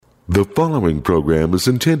The following program is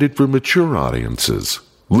intended for mature audiences.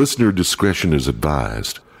 Listener discretion is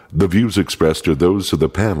advised. The views expressed are those of the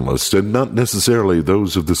panelists and not necessarily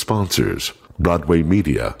those of the sponsors, Broadway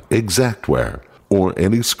Media, Exactware, or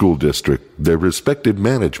any school district, their respective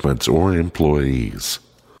managements, or employees.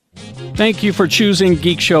 Thank you for choosing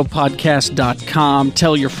GeekShowPodcast.com.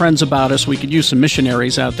 Tell your friends about us. We could use some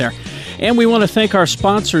missionaries out there. And we want to thank our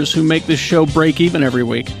sponsors who make this show break even every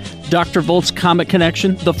week. Dr. Volt's Comic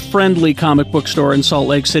Connection, the friendly comic book store in Salt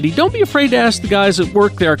Lake City. Don't be afraid to ask the guys at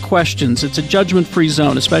work there questions. It's a judgment-free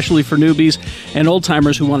zone, especially for newbies and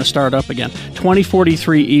old-timers who want to start up again.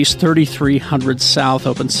 2043 East, 3300 South,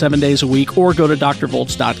 open 7 days a week, or go to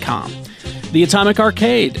drvolts.com. The Atomic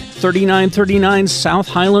Arcade, 3939 South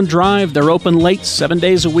Highland Drive. They're open late 7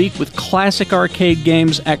 days a week with classic arcade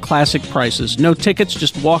games at classic prices. No tickets,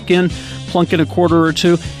 just walk in, plunk in a quarter or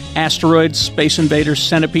two. Asteroids, Space Invaders,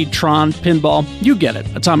 Centipede, Tron, Pinball, you get it.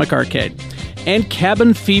 Atomic Arcade. And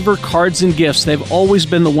Cabin Fever Cards and Gifts. They've always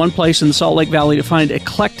been the one place in the Salt Lake Valley to find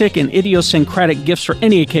eclectic and idiosyncratic gifts for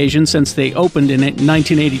any occasion since they opened in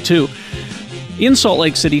 1982. In Salt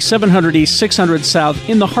Lake City, 700 East, 600 South,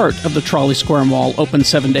 in the heart of the Trolley Square Mall, open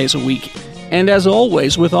 7 days a week. And as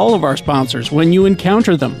always, with all of our sponsors, when you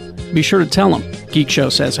encounter them, be sure to tell them Geek Show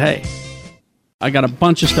says hey. I got a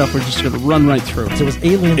bunch of stuff we're just going to run right through. It was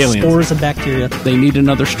aliens, spores, and bacteria. They need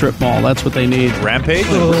another strip mall. That's what they need. Rampage?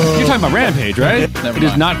 You're talking about Rampage, right? It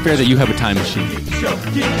is not fair that you have a time machine.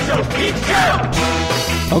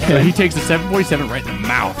 Okay. He takes the 747 right in the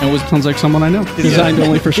mouth. It sounds like someone I know. Designed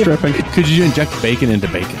only for stripping. Could you inject bacon into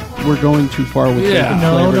bacon? We're going too far with Yeah.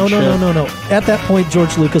 No. At that point,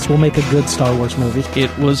 George Lucas will make a good Star Wars movie. It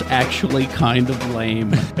was actually kind of lame.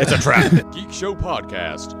 It's a trap.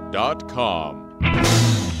 GeekShowPodcast.com.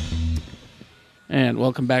 And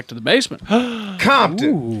welcome back to the basement.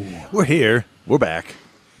 Compton. We're here. We're back.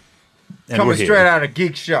 And Coming we're here. straight out of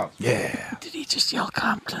Geek Show. Yeah. Did he just yell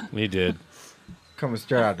Compton? He did. Coming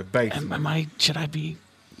straight out of the basement. Should I be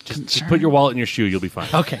Just put your wallet in your shoe. You'll be fine.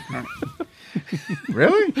 Okay.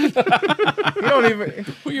 Really? You don't even...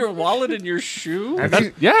 Put your wallet in your shoe?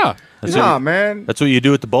 Yeah. Nah, man. That's what you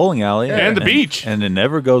do at the bowling alley. Yeah. And the beach. And it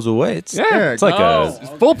never goes away. It's Yeah. like It's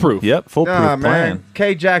foolproof. foolproof Nah, plan. man.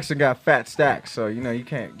 K. Jackson got fat stacks, so you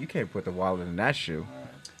can't put the wallet in that shoe.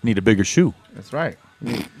 Need a bigger shoe. That's right.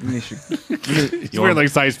 You need He's wearing like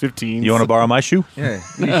size 15. You want to borrow my shoe? yeah.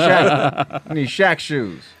 You need Shaq. You need Shaq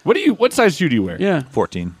shoes. What size shoe do you wear? Yeah.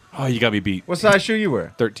 14. Oh, you got me beat. What size shoe you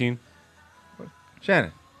wear, 13.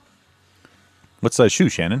 Shannon? What size shoe,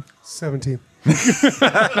 Shannon? 17.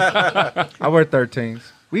 I wear 13s.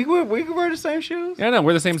 We can wear the same shoes. Yeah, no,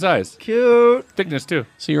 we're the same size. Cute. Thickness too.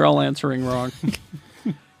 So you're all answering wrong.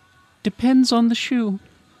 Depends on the shoe.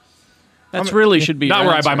 That's really should be Not your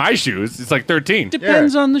where I answer. buy my shoes. It's like 13.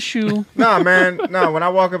 Depends on the shoe. Nah, man. Nah, when I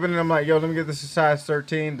walk up in and I'm like, yo, let me get this a size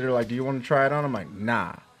 13. They're like, do you want to try it on? I'm like,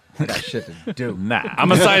 nah. I got shit to do. Nah.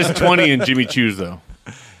 I'm a size 20 in Jimmy Choo's though.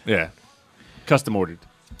 Yeah. Custom ordered.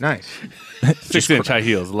 Nice. 6-inch high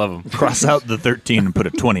heels. Love them. Cross out the 13 and put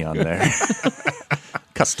a 20 on there.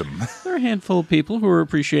 Custom. There are a handful of people who are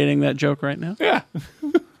appreciating that joke right now. Yeah.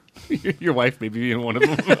 Your wife may be in one of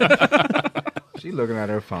them. She looking at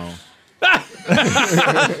her phone.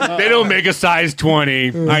 They don't make a size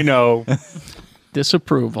 20. I know.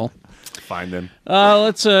 Disapproval. Fine then.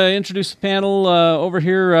 Let's introduce the panel over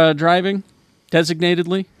here driving,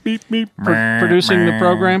 designatedly, producing the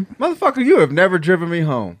program. Motherfucker, you have never driven me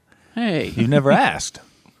home. Hey. You've never asked.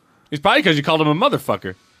 It's probably because you called him a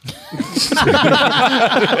motherfucker.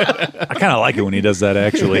 I kind of like it when he does that,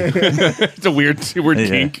 actually. It's a weird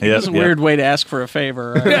kink. Yeah, That's a weird way to ask for a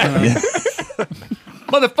favor.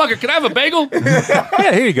 Motherfucker, can I have a bagel?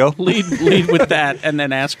 Yeah, here you go. Lead with that and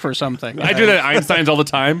then ask for something. I do that at Einstein's all the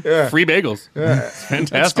time. Yeah. Free bagels. Yeah. It's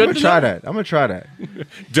fantastic. I'm gonna try that.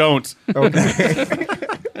 Don't. Okay.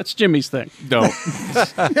 That's Jimmy's thing. Don't.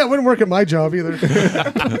 Yeah, it wouldn't work at my job either.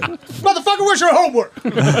 Motherfucker, where's your homework?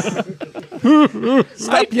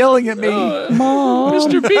 Stop yelling at me. Mom.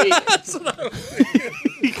 Mr. B.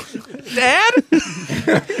 Dad?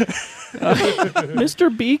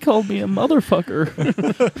 Mr. B called me a motherfucker.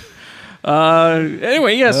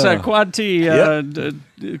 Anyway, yes, Quad T.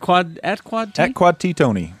 Quad T? At Quad T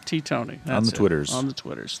Tony. T Tony. On the Twitters. On the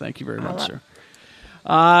Twitters. Thank you very much, sir.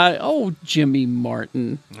 Jimmy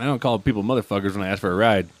Martin. I don't call people motherfuckers when I ask for a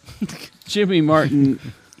ride. Jimmy Martin,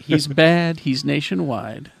 he's bad. He's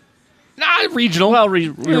nationwide. Nah, regional. Well,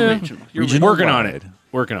 you're regional. You're Regional Working on wide. it.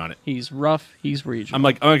 Working on it. He's rough. He's regional.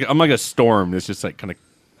 I'm like a storm that's just like kind of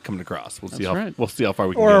coming across. We'll see how far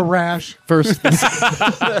we can Or get. a rash. First,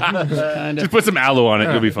 Just put some aloe on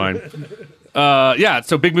it. You'll be fine. Yeah,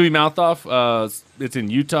 so Big Movie Mouth Off. It's in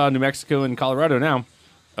Utah, New Mexico, and Colorado now.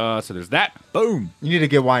 So there's that. Boom. You need to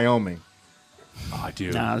get Wyoming. Oh, I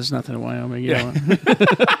do. Nah, there's nothing in Wyoming. Yeah.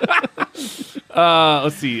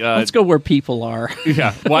 Let's see. Let's go where people are.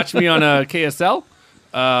 Yeah, watch me on KSL.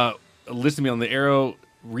 Listen to me on The Arrow.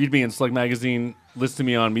 Read me in Slug Magazine. Listen to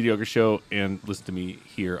me on Mediocre Show. And listen to me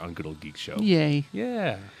here on Good Old Geek Show. Yay.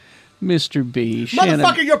 Yeah. Mr. B. Shannon.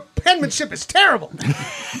 Motherfucker, your penmanship is terrible.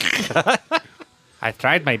 I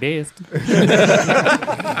tried my best.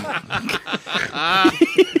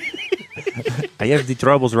 I have the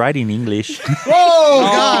troubles writing English. Oh,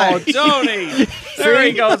 God. Tony. There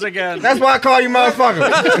he goes again. That's why I call you motherfucker.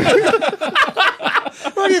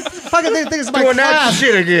 What do you fucking think is my Doing that class?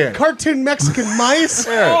 shit again. Cartoon Mexican mice?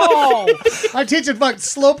 Yeah. Oh, I'm teaching fucking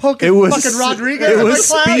Slowpoke and fucking Rodriguez It in was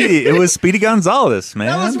my class. Speedy. It was Speedy Gonzalez, man.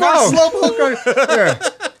 That was No. more Slowpoke. Yeah.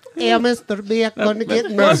 Yeah, Mr. B, I'm going to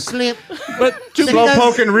get no sleep. But to be,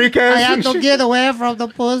 Slowpoke and recast. I have and to shit. get away from the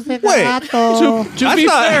pussy. to be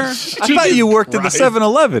fair, I thought you worked at the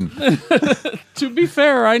 7-Eleven. to be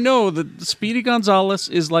fair, I know that Speedy Gonzalez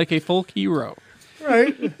is like a folk hero.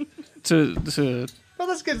 Right. To Well,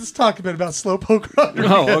 let's talk a bit about Slowpoke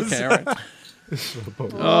Rodriguez. oh, okay, all right.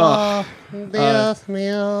 Dios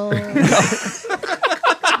mío.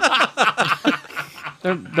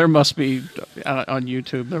 There must be on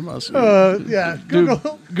YouTube. There must be. Yeah.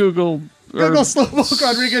 Google. Google Slowpoke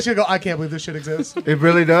Rodriguez. You go, I can't believe this shit exists. It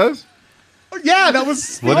really does? Yeah, that was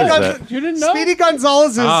Speedy What is that? You didn't know? Speedy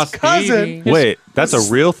Gonzalez's cousin. Wait, that's a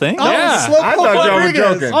real thing? Oh, Yeah. Slowpoke I thought y'all were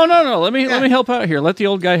Rodriguez. joking. Oh no! Let me help out here. Let the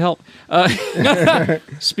old guy help.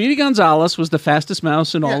 Speedy Gonzalez was the fastest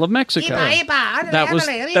mouse in all of Mexico. That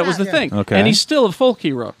was the thing. Okay. And he's still a folk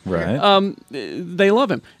hero. Right. They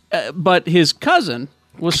love him, but his cousin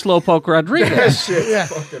was Slowpoke Rodriguez, Yeah.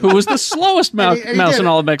 who was the slowest mouse he mouse did in it.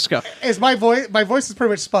 all of Mexico. Is my voice is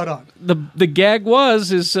pretty much spot on. The gag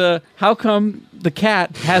is how come the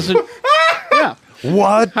cat hasn't? Yeah.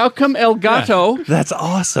 What? How come El Gato? That's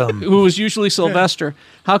awesome. Who was usually Sylvester,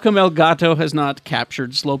 how come El Gato has not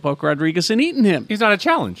captured Slowpoke Rodriguez and eaten him? He's not a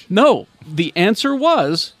challenge. No, the answer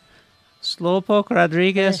was Slowpoke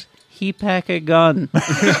Rodriguez, he pack a gun. Oh,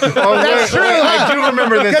 that's true. I do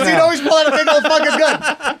remember this. Because he'd now. always pull out a big old fucking gun.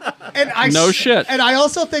 And No shit. And I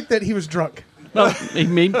also think that he was drunk. Well, they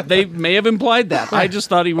may have implied that. I just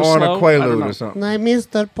thought he was on slow. a I don't Quaalude know. or something. My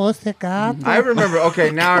Mr. Pussycat. I remember. Okay,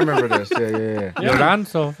 now I remember this. Yeah. You run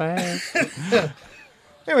so fast.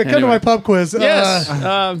 Anyway, come to my pub quiz. Yes,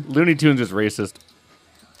 Looney Tunes is racist.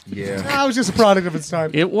 Yeah. I was just a product of its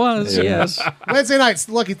time. it was. Yes. Wednesday nights,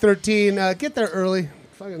 Lucky 13. Get there early.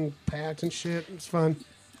 Fucking packed and shit. It's fun.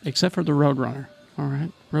 Except for the Roadrunner. All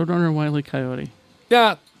right, Roadrunner and Wile E. Coyote.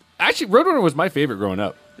 Yeah. Actually, Roadrunner was my favorite growing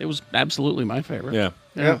up. It was absolutely my favorite. Yeah.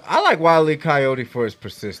 Yeah, I like Wile E. Coyote for his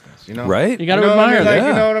persistence. You know, Right? You got to You know what I admire mean? Like, that.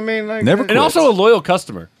 You know what I mean? Like, Never And also a loyal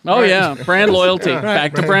customer. Oh yeah, brand loyalty.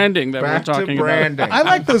 Back to branding that back we're talking to branding. I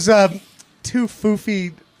like those two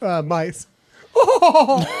foofy mice.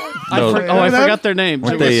 I forgot their names.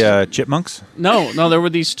 Weren't It was- they chipmunks? No, there were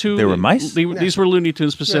these two. They were mice? These were Looney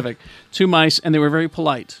Tunes specific. Two mice, and they were very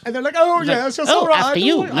polite. And they're like, oh, yeah, it's just Oh, all right. after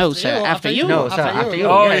you. No, sir, after you. No, sir, after you.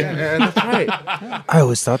 Oh, Yeah, that's right. I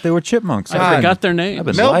always thought they were chipmunks. I forgot their names. I've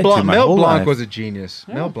been Mel lied to Blanc, my Mel whole Blanc life. was a genius.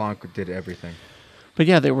 Mel Blanc did everything. But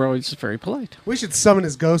yeah, they were always very polite. We should summon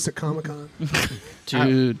his ghost at Comic-Con.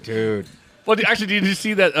 Dude. Well, actually, did you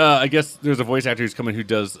see that? I guess there's a voice actor who's coming who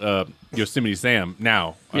does Yosemite Sam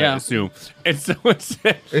now, Yeah. I assume. And someone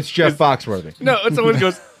said, It's Jeff Foxworthy. no, and someone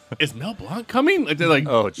goes, is Mel Blanc coming? Like, they're like,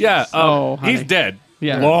 Oh, jeez. yeah, Oh, he's honey. dead.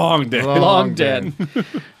 Yeah. Long dead. Long dead.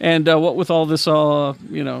 And what with all this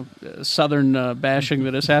southern bashing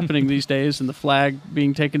that is happening these days and the flag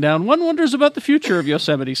being taken down, one wonders about the future of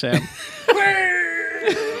Yosemite Sam.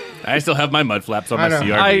 I still have my mud flaps on I my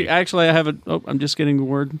know. CRV. I haven't. Oh, I'm just getting the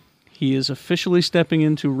word. He is officially stepping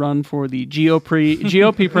in to run for the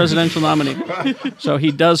GOP presidential nominee. So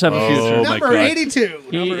he does have a future. Oh, my Number God. 82.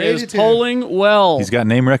 He Number is 82. polling well. He's got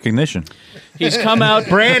name recognition. He's come out.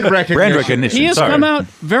 Brand recognition. Brand recognition. He has sorry. come out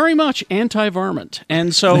very much anti-varmint,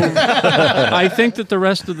 and so I think that the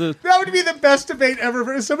rest of the That would be the best debate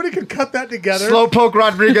ever. If somebody could cut that together. Slowpoke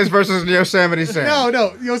Rodriguez versus Yosemite Sam.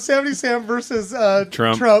 No. Yosemite Sam versus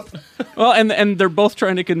Trump. well, and they're both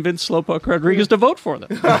trying to convince Slowpoke Rodriguez to vote for them.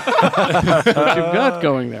 What you've got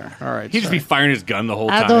going there? All right, He'd just be firing his gun the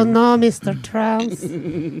whole I time. don't know, Mr. Trunks.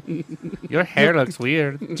 Your hair looks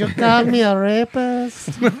weird. You call me a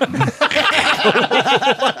rapist.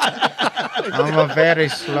 I'm a very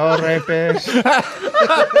slow rapist.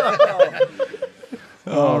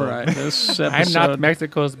 All right. This episode, I'm not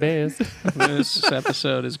Mexico's best. This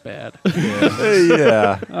episode is bad.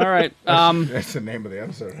 Yeah. All right. That's the name of the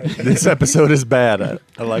episode. Right? This episode is bad.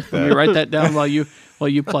 I like Let me that. write that down while you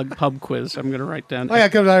plug pub quiz. I'm going to write down. Oh yeah,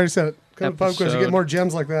 come I already said it. Come to pub quiz, you Episode. get more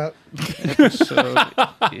gems like that. Episode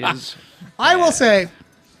is I will say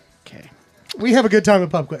okay. we have a good time at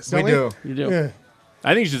pub quiz. We Don't do. You do. Yeah.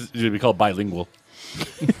 I think it should be called bilingual.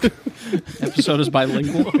 Episode is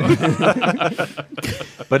bilingual.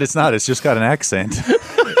 But it's not. It's just got an accent.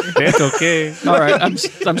 That's okay. All right.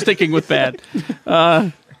 I'm sticking with bad.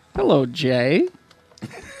 Hello, Jay.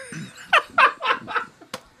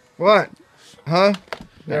 What? Huh?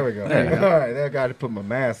 There we go. All right, I got to put my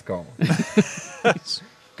mask on.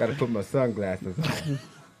 Got to put my sunglasses on.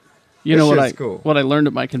 You This know shit's cool. what I learned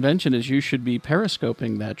at my convention is you should be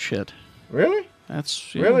periscoping that shit. Really?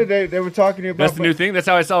 That's Really? They were talking to you about That's the new thing. That's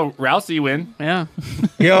how I saw Rousey win. Yeah.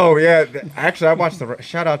 Yo, yeah. Actually, I watched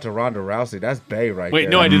shout out to Ronda Rousey. That's Bay right Wait, there.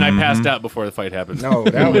 no, I didn't. I passed out before the fight happened. No,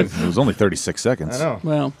 that was. It was only 36 seconds. I know.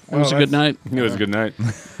 Well, it was a good night. It was a good night.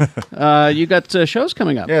 You got shows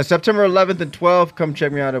coming up. Yeah, September 11th and 12th. Come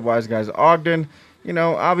check me out at Wise Guys Ogden. You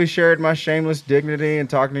know, I'll be sharing my shameless dignity and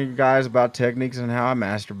talking to you guys about techniques and how I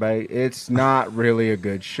masturbate. It's not really a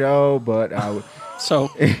good show, but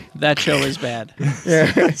So that show is bad.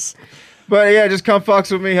 yes. But yeah, just come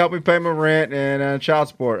fucks with me, help me pay my rent and child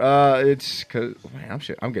support. It's cause man,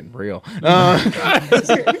 I'm getting real. This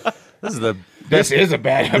is the This is a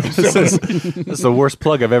bad episode. this is the worst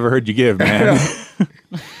plug I've ever heard you give, man.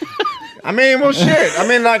 I mean, well, shit. I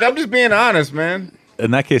mean, like, I'm just being honest, man.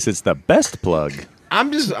 In that case, it's the best plug.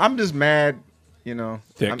 I'm just mad. You know,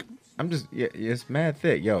 Thick. I'm just yeah, it's mad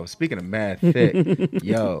thick. Yo, speaking of mad thick,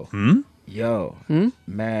 yo,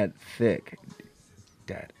 mad thick.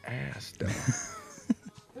 That ass though.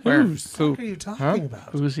 Where? What are you talking about?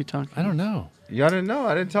 Who is he talking? I don't know. Y'all didn't know.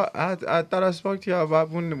 I didn't talk. I thought I spoke to y'all about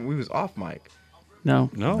when we was off mic. No.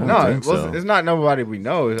 No. No, think so. it's not nobody we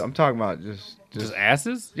know. I'm talking about Just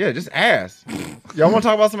asses? yeah, just ass. Y'all want to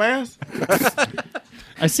talk about some ass?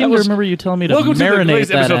 I seem to remember you telling me to Welcome to the marinate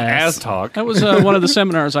latest that episode of ass. Ass Talk. That was one of the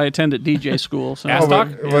seminars I attended at DJ school. So Ass talk?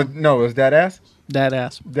 No, it was that ass. that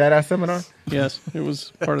ass. That ass seminar. Yes, it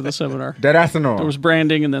was part of the seminar. That assinar. There was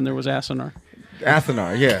branding, and then there was Assinar.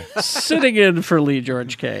 Assinar. Yeah. Sitting in for Lee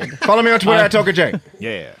George Cade Follow me on Twitter at Toka J.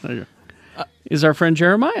 Yeah. is our friend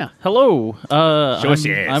Jeremiah, Hello. Show us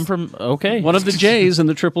your ass. I'm from, okay. one of the J's in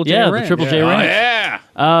the Triple J. Yeah, the Ranch. Triple J Oh, Ranch. yeah.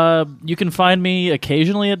 You can find me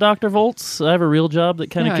occasionally at Dr. Volt's. I have a real job that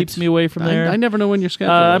kind of Yeah, keeps me away from there. I never know when your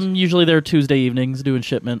schedule is. I'm usually there Tuesday evenings doing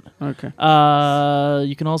shipment. Okay.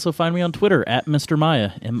 You can also find me on Twitter at Mr. Maya,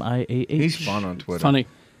 MIAH. He's fun on Twitter. Funny.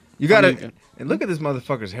 You Funny. gotta and look at this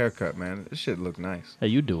motherfucker's haircut, man. This shit look nice. How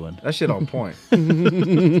you doing? That shit on point. You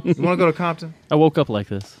want to go to Compton? I woke up like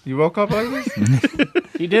this. You woke up like this?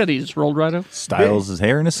 He did. He just rolled right up. Styles his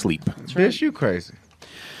hair in his sleep. Bitch, you crazy.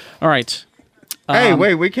 All right. Hey,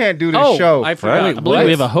 wait, we can't do this Oh, show. I forgot. I believe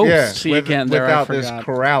we have a host. yeah, See, again, there I without this forgot.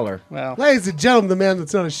 corraller. Well, Ladies and gentlemen, the man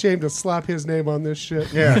that's not ashamed to slap his name on this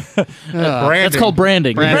shit. Yeah. Brandon. That's called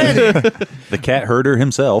branding. The cat herder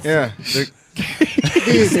himself. Yeah.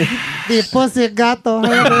 The pussy gato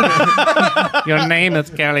hater. Your name is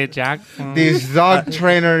Kelly Jackson. These dog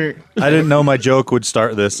trainer. I didn't know my joke would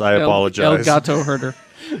start this. I El apologize. Gato Herder.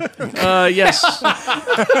 Yes.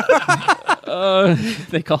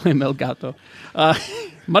 They call him El Gato.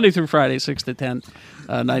 Monday through Friday, 6 to 10,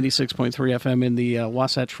 96.3 FM in the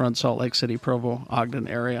Wasatch Front, Salt Lake City, Provo, Ogden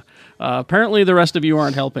area. Apparently, the rest of you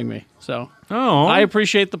aren't helping me. So I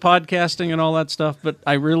appreciate the podcasting and all that stuff, but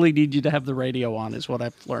I really need you to have the radio on, is what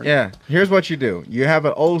I've learned. Yeah. Here's what you do. You have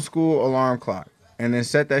an old school alarm clock and then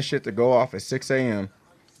set that shit to go off at 6 a.m.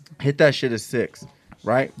 Hit that shit at 6,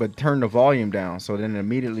 right? But turn the volume down so then it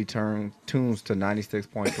immediately tunes to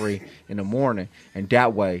 96.3 in the morning. And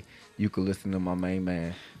that way you can listen to my main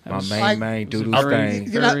man. My main man, Doodle Very, Stain.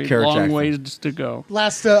 very Carrot long Jackson. ways to go.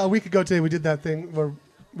 Last a week ago today, we did that thing where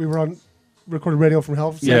we were on recorded radio from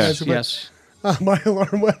hell. Yes. My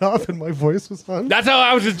alarm went off and my voice was on. That's how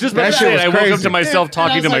I was just about That to shit say it. was I woke up crazy. to myself And I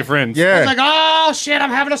talking was to my like- friends. Yeah. I was like, oh shit,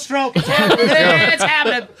 I'm having a stroke. It's happening. It's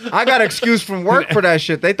happening. I got excused from work for that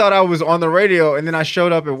shit. They thought I was on the radio, and then I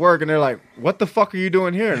showed up at work, and they're like, "What the fuck are you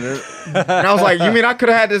doing here?" And I was like, "You mean I could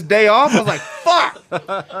have had this day off?" I was like,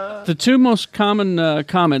 "Fuck." The two most common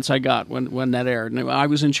comments I got when that aired, and I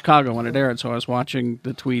was in Chicago when it aired, so I was watching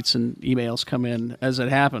the tweets and emails come in as it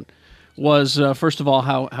happened, was first of all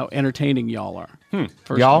how entertaining y'all are.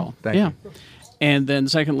 First Y'all? of all. Thank yeah. you. And then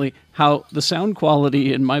secondly, how the sound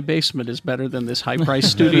quality in my basement is better than this high-priced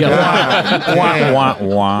studio. Wah, wah,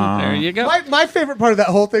 wah. There you go. My favorite part of that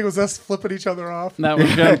whole thing was us flipping each other off. That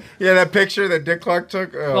was good. Yeah, that picture that Dick Clark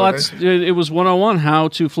took. Oh, Well, it was 101 how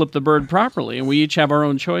to flip the bird properly, and we each have our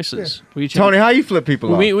own choices. We each Tony, how you flip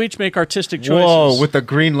people off? we each make artistic choices. Whoa, with the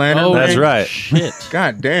Green Lantern. Oh, That's ring? right. Shit.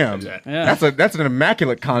 God damn. Yeah. That's an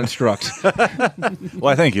immaculate construct.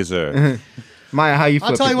 Why, thank you, sir. Maya, how you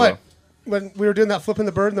flip I'll tell you people what. When we were doing that flipping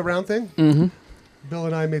the bird and the round thing, Bill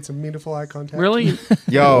and I made some meaningful eye contact. Really? off?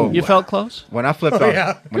 Yo, You felt close? when I flipped off,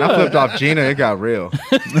 yeah. when I flipped off Gina, it got real.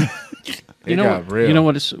 It got real. You know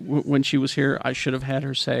what? When she was here, I should have had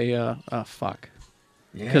her say "fuck,"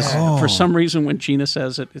 because for some reason when Gina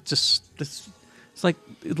says it, it's like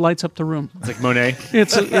it lights up the room. It's like Monet.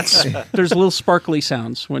 It's there's little sparkly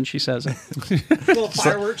sounds when she says it. Little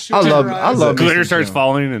fireworks. I love me Glitter some starts Gina.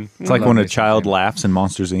 falling, and It's like when a child laughs in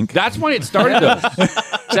Monsters, Inc. that's why it started. Though.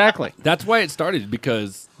 Exactly. That's why it started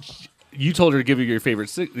because you told her to give you your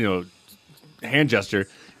favorite, hand gesture,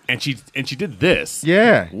 and she did this.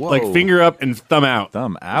 Yeah. Like finger up and thumb out.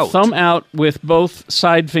 Thumb out. Thumb out with both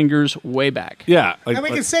side fingers way back. Yeah. Like, And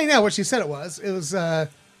we can say now what she said it was. It was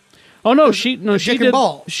Oh no, she dick and did.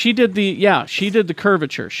 balls. She did the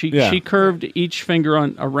curvature. She curved each finger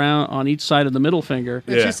on each side of the middle finger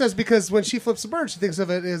and she says because when she flips the bird, she thinks of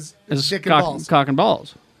it as dick and balls. cock and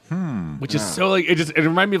balls. which is so like it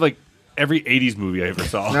reminded me of like every 80s movie I ever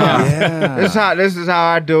saw. This is how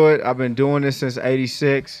I do it. I've been doing this since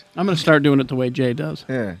 '86. I'm gonna start doing it the way Jay does.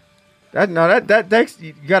 Yeah. That's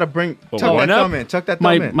you gotta bring tuck that one thumb up? in. Tuck that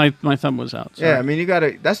thumb in. My thumb was out. Sorry. Yeah, I mean you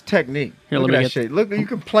gotta. That's technique. Here, Look let at me that get- shit. Look, you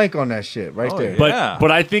can plank on that shit right there. But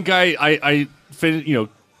but I think I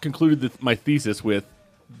concluded my thesis with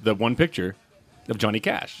the one picture of Johnny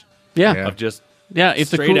Cash yeah. Yeah. of just If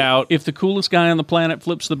straight out. if the coolest guy on the planet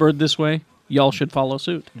flips the bird this way, y'all should follow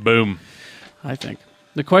suit. Boom. I think.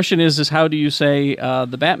 The question is how do you say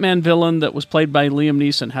the Batman villain that was played by Liam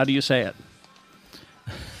Neeson? How do you say it?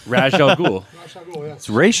 Ra's al Ghul. It's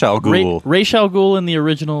Ra's al Ghul. Ra's al Ghul in the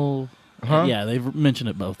original. Yeah, they've mentioned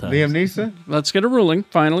it both times. Liam Neeson. Let's get a ruling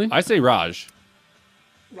finally. I say Raj.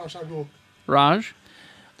 Raj,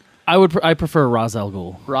 I prefer Ra's al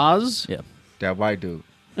Ghul. Raz. Yeah. That white dude.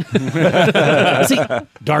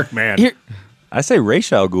 Dark man. Here, I say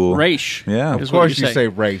Ra's al Ghul. Raish. Yeah. is Of what course you say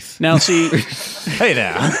race. Now see, Hey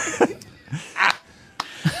now.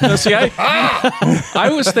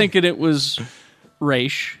 I was thinking it was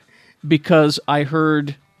Raish because I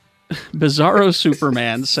heard Bizarro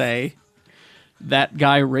Superman say that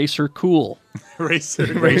guy Racer Cool.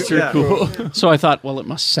 Racer Cool. So I thought, well, it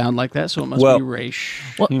must sound like that, so it must Well- be Raish.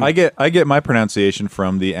 I get my pronunciation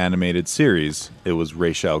from the animated series. It was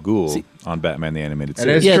Ra's al Ghul on Batman the Animated That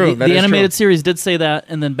Series. is yeah, true. the animated series did say that,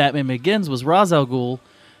 and then Batman Begins was Ra's al Ghul.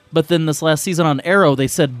 But then this last season on Arrow, they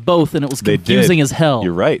said both, and it was They confusing did. as hell.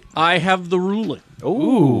 You're right. I have the ruling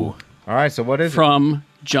All right. So what is it? from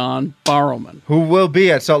John Barrowman. Who will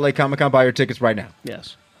be at Salt Lake Comic Con? Buy your tickets right now.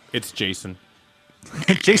 Yes. It's Jason.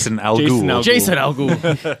 Jason al Jason Ghul. al- Jason al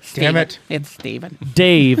Ghul. Damn it. It's Steven.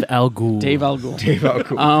 Dave al Ghul. Dave Al Ghul. Dave Al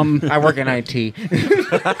Ghul. I work in IT.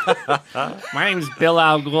 My name's Bill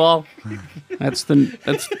Al Ghul. That's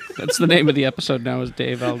the name of the episode now is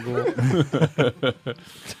Dave Al Ghul.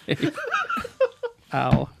 Dave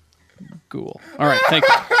Al Ghul. All right, thank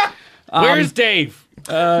you. Where's Dave?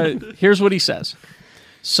 Here's what he says.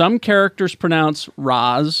 Some characters pronounce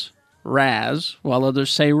Raz, while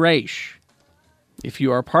others say Raish. If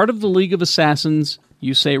you are part of the League of Assassins,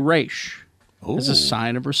 you say Raish. As a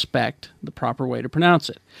sign of respect, the proper way to pronounce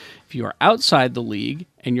it. If you are outside the League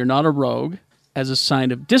and you're not a rogue, as a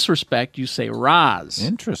sign of disrespect, you say Raz.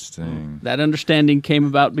 Interesting. That understanding came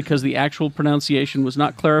about because the actual pronunciation was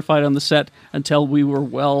not clarified on the set until we were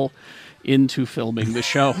well into filming the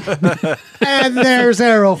show. And there's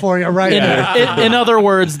Arrow for you right now. In other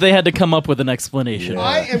words, they had to come up with an explanation.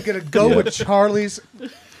 I am going to go with Charlie's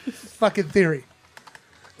fucking theory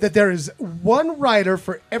that there is one writer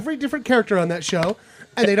for every different character on that show,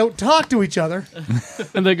 and they don't talk to each other.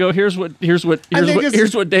 And they go, here's what Dave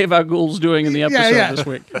Al Ghul's doing in the episode this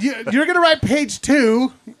week. You're going to write page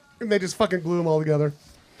 2, and they just fucking glue them all together.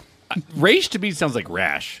 Raish to me sounds like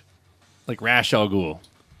Rash. Like Rash Al Ghul.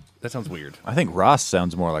 That sounds weird. I think Ross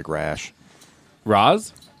sounds more like Rash.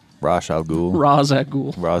 Raz? Rash al Ghul. Raz Al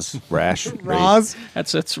Ghul. Rash. Roz?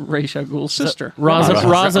 That's Ra's al Ghul's sister. Roz and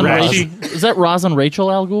Rashi. Rachel. Is that Roz and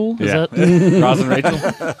Rachel al Ghul? Is Yeah. that Raz and Rachel?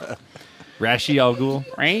 Rashi Al Ghul?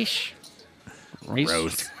 Raish.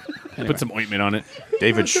 Gross. Put some ointment on it.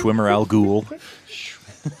 David Schwimmer al Ghul.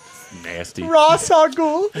 Nasty. Ross Al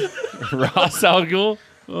Ghul? Raz Al Ghul?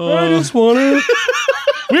 I just want to.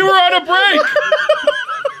 We were on a break.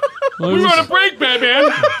 We were on a break, Batman.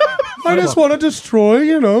 I just want to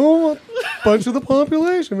destroy, a bunch of the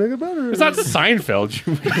population, make it better. It's not Seinfeld.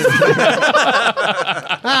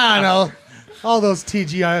 I know. All those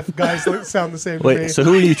TGIF guys sound the same to me. Wait, so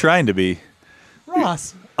who are you trying to be?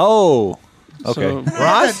 Ross. Oh, okay. So,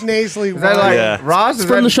 Ross? That nasally Is that like Yeah. Ross? Is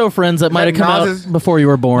From that, the show Friends that might have come Naz's- out before you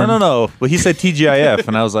were born. No. Well, he said TGIF,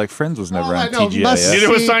 and I was like, Friends was never All I on know, TGIF. must- Neither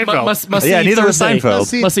was See, Seinfeld. Must Yeah, see neither was Thursday. Seinfeld.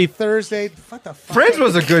 See, Must see- Thursday. What the fuck? Friends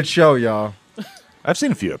was a good show, y'all. I've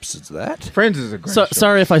seen a few episodes of that. Friends is a great So, show.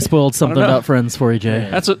 sorry if I spoiled something about Friends for you, Jay.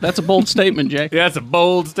 that's a bold statement, Jay. Yeah, that's a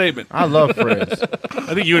bold statement. I love Friends.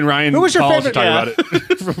 I think you and Ryan Who was your Paul should favorite- talk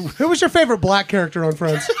about it. Who was your favorite black character on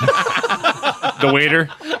Friends? The waiter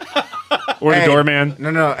or the Hey, doorman.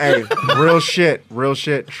 No. Hey, real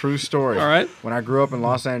shit. True story. All right. When I grew up in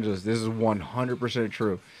Los Angeles, this is 100%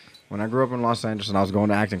 true. When I grew up in Los Angeles and I was going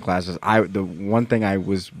to acting classes, the one thing I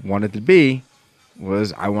wanted to be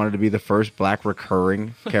was I wanted to be the first black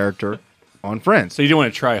recurring character on Friends. So you didn't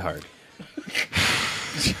want to try hard.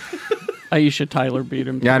 Aisha Tyler beat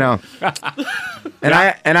him. Yeah, I know. and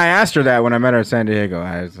I asked her that when I met her in San Diego.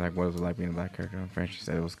 I was like, "What was it like being a black character on Friends?" She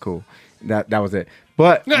said it was cool. That was it.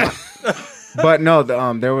 But no,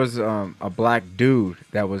 there was a black dude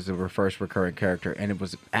that was the first recurring character, and it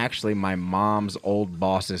was actually my mom's old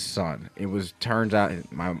boss's son. It was turns out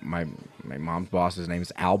my mom's boss's name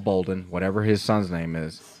is Al Bolden. Whatever his son's name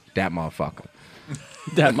is, that motherfucker.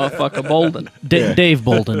 That motherfucker Bolden. Dave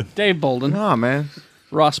Bolden. Dave Bolden. Oh man,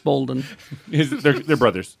 Ross Bolden. They're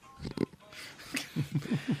brothers.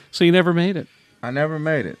 So you never made it I never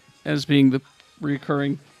made it. as being the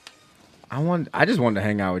recurring. I just wanted to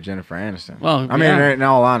hang out with Jennifer Aniston. Well, I mean, yeah. in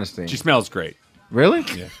all honesty, She smells great. really?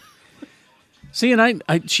 Yeah. See, and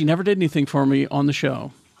she never did anything for me on the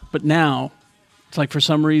show, but now it's like for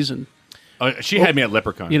some reason, She had me at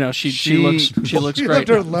Leprechaun. she looks She great. left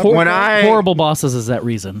her now. level- When I Horrible bosses is that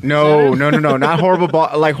reason. No, not horrible.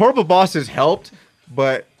 Like horrible bosses helped,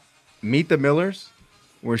 but Meet the Millers,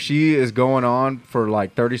 where she is going on for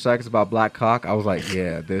like 30 seconds about black cock. I was like,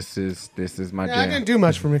 yeah, this is my Yeah, it jam. didn't do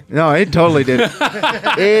much for me. No, it totally did.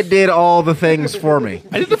 It did all the things for me.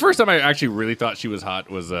 I think the first time I actually really thought she was hot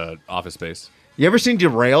was Office Space. You ever seen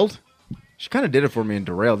Derailed? She kind of did it for me in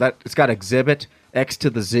Derailed. It's got Exhibit X to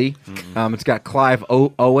the Z. It's got Clive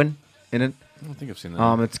Owen in it. I don't think I've seen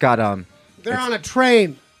that. It's got They're on a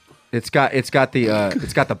train. it's got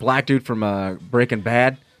the black dude from Breaking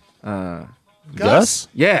Bad. Gus?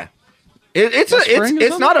 Yeah. It's Gus Fring or it's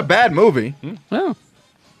something? not a bad movie. Oh,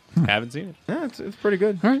 Haven't seen it. Yeah, it's pretty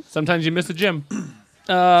good. Sometimes you miss the gym.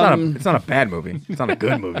 It's not a bad movie. It's not a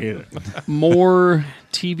good movie either. more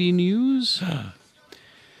TV news.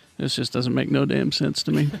 This just doesn't make no damn sense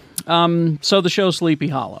to me. So the show Sleepy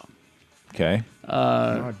Hollow Okay.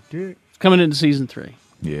 coming into season 3,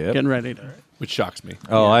 Yeah. getting ready to. Which shocks me.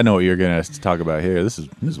 Oh, I know what you're gonna talk about here. This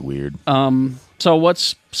is weird. So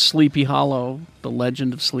what's Sleepy Hollow? The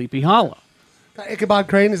Legend of Sleepy Hollow. Ichabod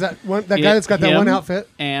Crane, is that one? That guy that's got that Him one outfit?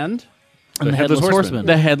 and And the Headless Horseman.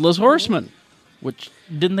 the Headless Horseman. Which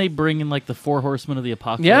didn't they bring in like the 4 Horsemen of the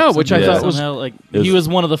Apocalypse? Yeah, which I and thought was somehow, like was he was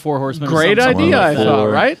one of the 4 Horsemen. or Great something. idea, I One of the thought. four.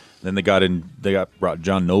 Right? Then they brought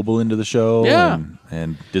John Noble into the show. Yeah.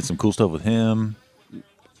 and did some cool stuff with him.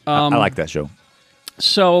 I like that show.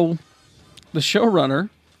 So, the showrunner,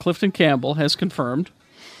 Clifton Campbell, has confirmed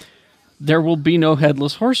there will be no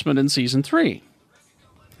Headless Horseman in season 3.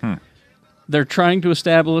 They're trying to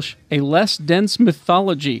establish a less dense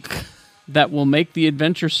mythology that will make the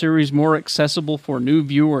adventure series more accessible for new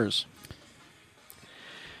viewers.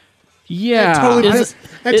 Yeah.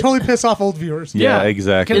 Totally piss off old viewers. Yeah, Yeah.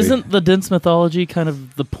 exactly. Isn't the dense mythology kind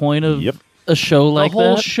of the point of Yep. a show the like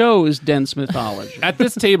whole that? show is dense mythology. At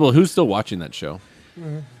this table, who's still watching that show?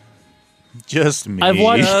 just me?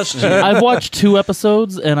 I've watched 2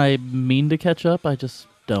 episodes and I mean to catch up. I just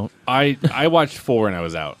don't. I watched 4 and I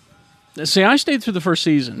was out. See, I stayed through the first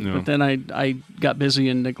season, No. but then I got busy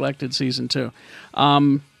and neglected season 2.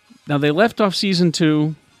 Now, they left off season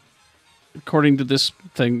 2, according to this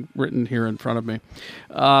thing written here in front of me.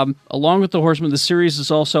 Along with the Horsemen, the series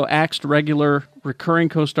has also axed regular recurring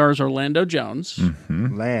co-stars Orlando Jones.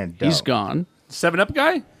 Land. He's gone. 7-Up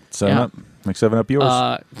guy? 7-Up. Like 7-Up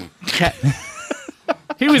yours.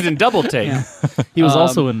 He was in Double Take. He was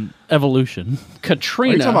also in Evolution. Are you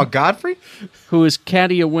Katrina, talking about Godfrey? who is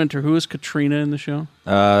Katia Winter. Who is Katrina in the show?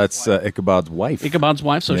 That's Ichabod's wife. Ichabod's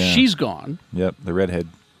wife, so Yeah. she's gone. Yep, the redhead.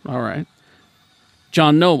 All right.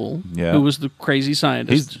 John Noble, Yeah. who was the crazy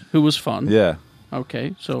scientist, who was fun. Yeah.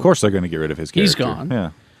 Okay, so Of course they're going to get rid of his character. He's gone.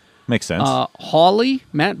 Yeah. Makes sense. Hawley,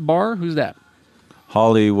 Matt Barr, who's that?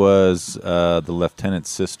 Holly was the lieutenant's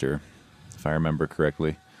sister, if I remember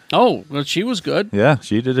correctly. Oh, well, she was good. Yeah,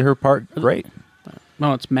 she did her part great.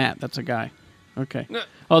 No, it's Matt. That's a guy. Okay.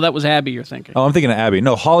 Oh, that was Abby you're thinking. Oh, I'm thinking of Abby.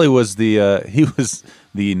 No, Holly was he was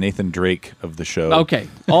the Nathan Drake of the show. Okay.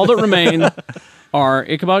 All that remain are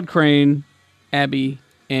Ichabod Crane, Abby,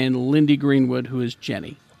 and Lindy Greenwood, who is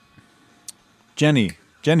Jenny. Jenny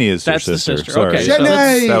is That's her the sister. sister. Sorry. Okay.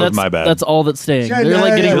 Jenny! That was my bad. That's all that's staying. Jenny! They're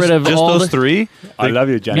like getting rid of just all those three? I love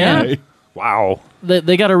you, Jenny. Yeah. Wow.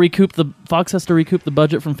 They got to recoup Fox has to recoup the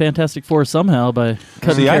budget from Fantastic Four somehow by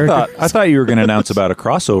cutting See, characters. I thought you were going to announce about a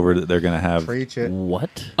crossover that they're going to have. Preach it.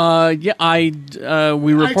 What? Yeah,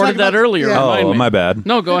 we reported that about- earlier. yeah. Remind Oh, me. my bad.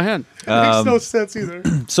 No, go ahead. It makes no sense either.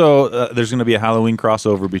 So there's going to be a Halloween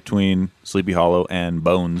crossover between Sleepy Hollow and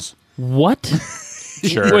Bones. What?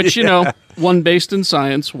 Sure. Which, one based in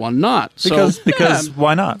science, one not. Because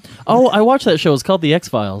why not? Oh, I watched that show. It's called The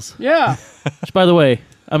X-Files. Yeah. Which, by the way,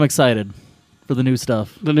 I'm excited for the new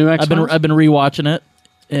stuff. The new X-Files? I've been rewatching it,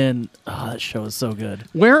 and that show is so good.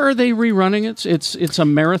 Where are they rerunning it? It's a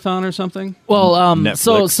marathon or something? Well,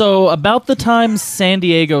 Netflix. so about the time San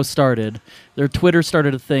Diego started, their Twitter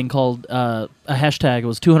started a thing called a hashtag. It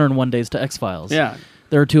was 201 days to X-Files. Yeah.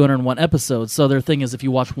 There are 201 episodes. So their thing is, if you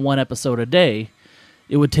watch one episode a day,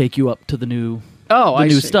 it would take you up to the new. I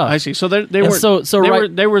new see. stuff. I see. So they And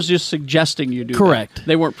weren't. They were just suggesting you do. Correct. That.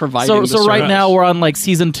 They weren't providing. So right now we're on like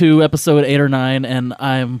season 2, episode 8 or 9, and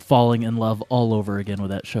I'm falling in love all over again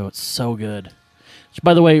with that show. It's so good. Which,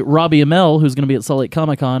 by the way, Robbie Amell, who's going to be at Salt Lake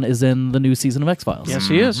Comic Con, is in the new season of X-Files. Yes,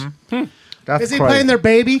 he is. That's Is he crazy. playing their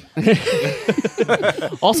baby?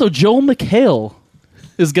 Also, Joel McHale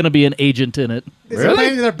is going to be an agent in it. Is he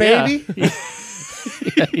playing their baby?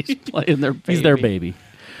 Yeah, he's playing their. Baby. He's their baby.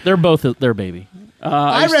 They're both their baby.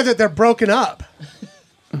 I read that they're broken up.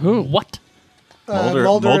 Who? What?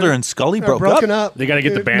 Mulder and Scully are broke broken up. up. They got to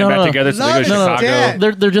get the band No, back no. together so they Love go to is Chicago.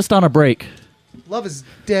 dead. They're just on a break. Love is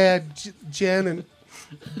dead. Jen and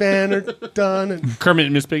Ben are done, and Kermit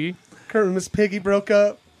and Miss Piggy. Kurt and Miss Piggy broke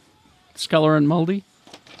up. Sculler and Moldy.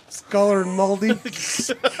 Sculler and Moldy.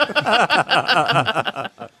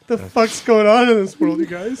 The fuck's going on in this world, you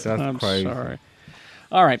guys? That's I'm crazy. sorry.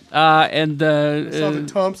 All right, and I saw the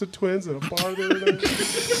Thompson twins at a bar the other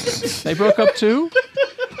day. they broke up too.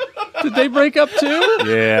 Did they break up too?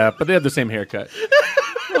 Yeah, but they have the same haircut.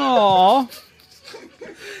 Aw.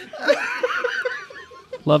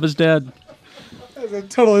 Love is dead. That's a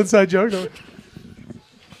total inside joke. Though.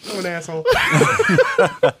 I'm an asshole.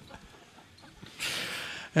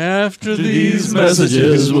 After these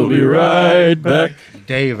messages, we'll be right back.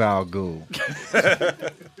 Dave Al Ghul.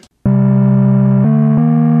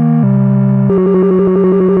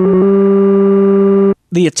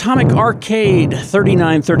 The Atomic Arcade,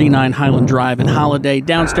 3939 Highland Drive in Holiday,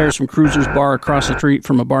 downstairs from Cruiser's Bar, across the street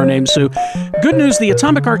from a bar named Sue. Good news, the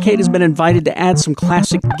Atomic Arcade has been invited to add some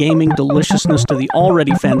classic gaming deliciousness to the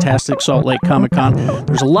already fantastic Salt Lake Comic Con.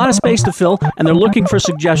 There's a lot of space to fill, and they're looking for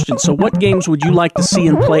suggestions. So what games would you like to see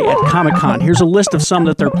and play at Comic Con? Here's a list of some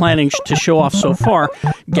that they're planning to show off so far.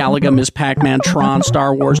 Galaga, Ms. Pac-Man, Tron,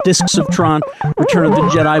 Star Wars, Discs of Tron, Return of the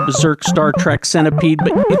Jedi, Berserk, Star Trek, Centipede.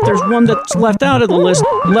 But if there's one that's left out of the list,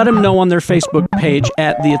 let them know on their Facebook page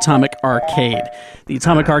at the Atomic Arcade. The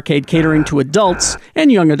Atomic Arcade catering to adults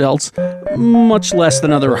and young adults, much less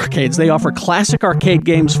than other arcades. They offer classic arcade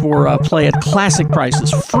games for play at classic prices.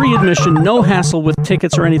 Free admission, no hassle with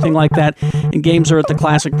tickets or anything like that. And games are at the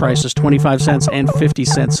classic prices, 25 cents and 50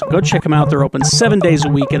 cents. Go check them out. They're open 7 days a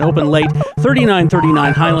week and open late.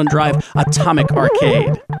 3939 Highland Drive, Atomic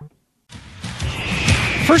Arcade.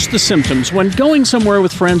 First, the symptoms. When going somewhere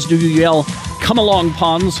with friends, do you yell, "Come along,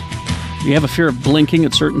 pawns"? Do you have a fear of blinking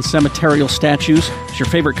at certain cemeterial statues? Is your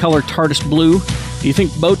favorite color TARDIS blue? Do you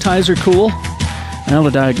think bow ties are cool? Now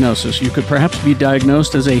the diagnosis. You could perhaps be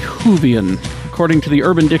diagnosed as a Whovian. According to the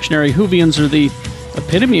Urban Dictionary, Whovians are the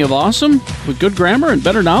epitome of awesome, with good grammar and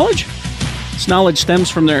better knowledge. This knowledge stems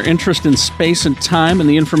from their interest in space and time and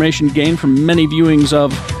the information gained from many viewings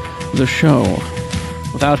of the show.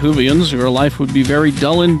 Without Whovians, your life would be very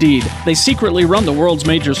dull indeed. They secretly run the world's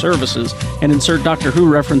major services and insert Doctor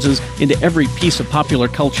Who references into every piece of popular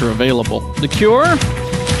culture available. The cure?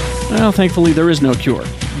 Well, thankfully there is no cure.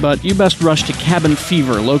 But you best rush to Cabin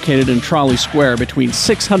Fever, located in Trolley Square between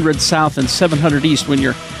 600 South and 700 East when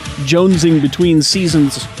you're jonesing between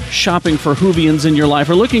seasons, shopping for Whovians in your life,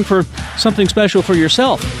 or looking for something special for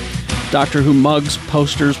yourself. Doctor Who mugs,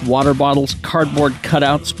 posters, water bottles, cardboard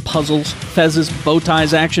cutouts, puzzles, fezzes, bow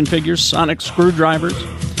ties, action figures, sonic screwdrivers.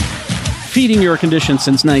 Feeding your condition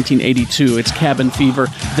since 1982, it's Cabin Fever.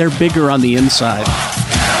 They're bigger on the inside.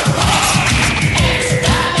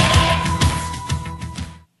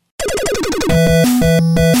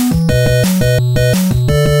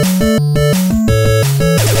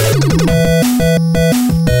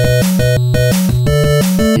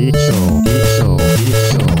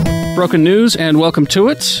 Broken News, and welcome to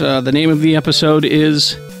it. The name of the episode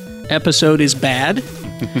is Bad.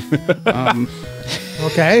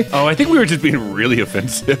 Okay. Oh, I think we were just being really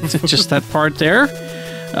offensive. Just that part there.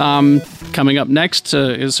 Coming up next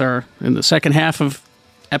is in the second half of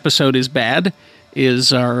Episode is Bad,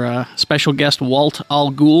 is our special guest, Walt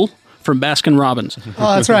Al Ghul from Baskin Robbins.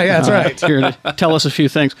 Oh, that's right. That's right. Here to tell us a few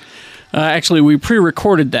things. Actually, we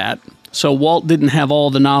pre-recorded that, so Walt didn't have all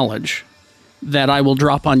the knowledge that I will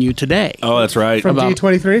drop on you today. Oh, that's right. From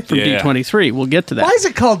D23? From D23. We'll get to that. Why is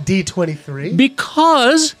it called D23?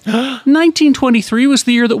 Because 1923 was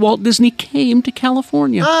the year that Walt Disney came to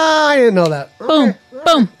California. I didn't know that. Boom, Okay.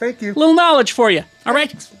 boom. Thank you. Little knowledge for you. All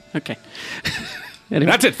right? Okay.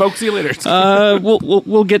 Anyway. That's it, folks. See you later.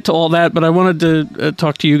 We'll get to all that, but I wanted to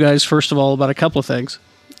talk to you guys first of all about a couple of things.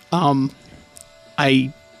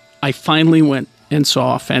 I finally went and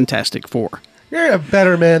saw Fantastic Four. You're a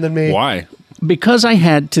better man than me. Why? Because I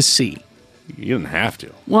had to see. You didn't have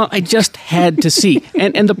to. Well, I just had to see.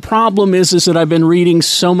 And the problem is that I've been reading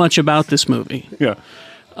so much about this movie. Yeah.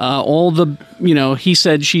 All the, he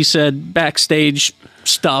said, she said, backstage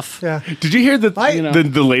stuff. Yeah. Did you hear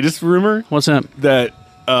the latest rumor? What's that? That,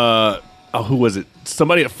 who was it?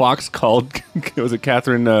 Somebody at Fox called, was it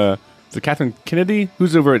Catherine, is it Catherine Kennedy?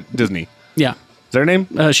 Who's over at Disney? Yeah. Is that her name?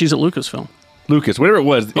 She's at Lucasfilm. Lucas, whatever it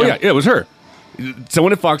was. Oh, Yeah. yeah, it was her.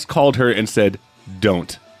 Someone at Fox called her and said,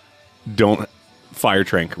 don't fire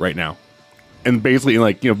Trank right now. And basically,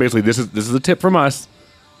 basically this is a tip from us.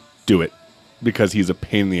 Do it. Because he's a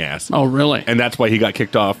pain in the ass. Oh, really? And that's why he got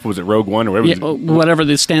kicked off. Was it Rogue One or whatever? Yeah, whatever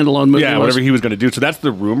the standalone movie was. Whatever he was going to do. So that's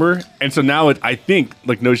the rumor. And so now I think,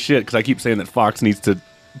 no shit, because I keep saying that Fox needs to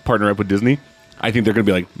partner up with Disney. I think they're going to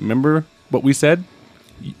be like, remember what we said?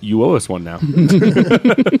 You owe us one now.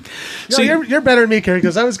 See, you're better than me, Kerry,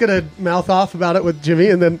 because I was gonna mouth off about it with Jimmy,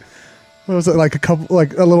 and then what was it, a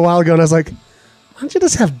little while ago, and I was like, why don't you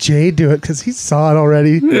just have Jay do it, because he saw it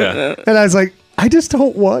already. Yeah. And I was like, I just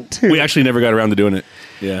don't want to. We actually never got around to doing it.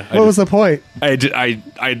 Yeah. What was the point? I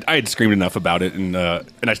had screamed enough about it, and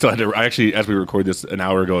I still had to. I actually, as we recorded this an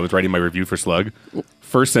hour ago, I was writing my review for Slug.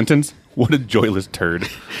 First sentence: what a joyless turd.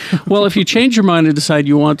 Well, if you change your mind and decide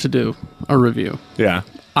you want to do a review, Yeah.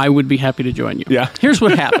 I would be happy to join you. Yeah. Here's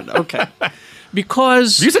what happened. Okay.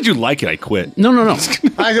 Because You said you like it. I quit. no. I was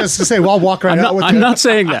going to say, well, I'll walk right out with I'm you. not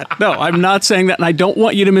saying that. No, I'm not saying that, and I don't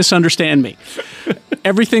want you to misunderstand me.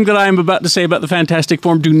 Everything that I am about to say about the Fantastic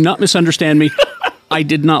Four, do not misunderstand me. I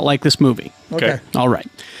did not like this movie. Okay. All right.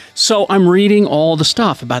 So I'm reading all the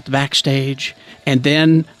stuff about the backstage, and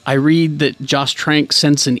then I read that Josh Trank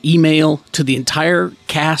sends an email to the entire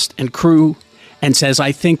cast and crew and says,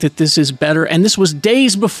 I think that this is better. And this was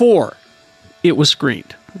days before it was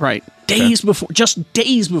screened, right? Days before, just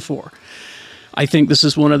days before. I think this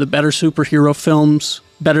is one of the better superhero films,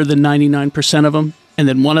 better than 99% of them. And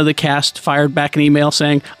then one of the cast fired back an email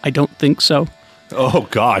saying, I don't think so. Oh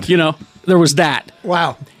God. There was that.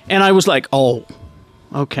 Wow. And I was like, oh,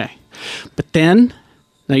 okay. But then,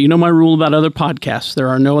 now you know my rule about other podcasts. There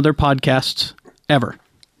are no other podcasts ever.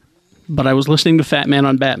 But I was listening to Fat Man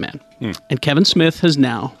on Batman. And Kevin Smith has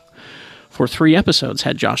now, for 3 episodes,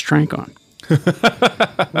 had Josh Trank on.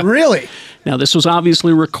 Really? Now, this was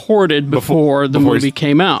obviously recorded before the before movie he's-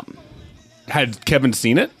 came out. Had Kevin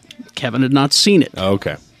seen it? Kevin had not seen it. Oh,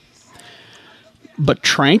 okay. But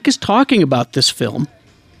Trank is talking about this film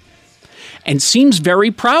and seems very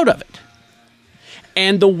proud of it.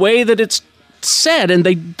 And the way that it's said, and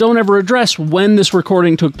they don't ever address when this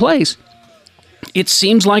recording took place, it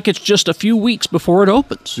seems like it's just a few weeks before it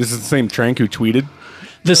opens. This is the same Trank who tweeted.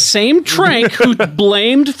 The same Trank who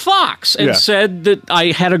blamed Fox and Yeah. said that I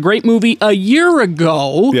had a great movie a year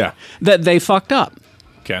ago Yeah. that they fucked up.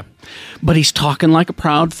 Okay. But he's talking like a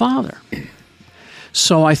proud father.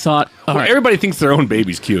 So I thought, all right. Everybody thinks their own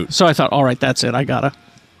baby's cute. So I thought, all right, that's it. I gotta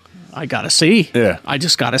see. Yeah. I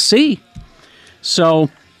just gotta see. So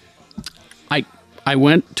I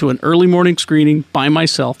went to an early morning screening by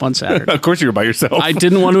myself on Saturday. Of course you were by yourself. I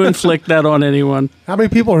didn't want to inflict that on anyone. How many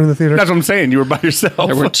people are in the theater? That's what I'm saying. You were by yourself.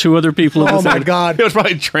 There were 2 other people in the Oh my theater. God! It was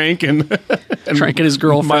probably Trank and Trank and his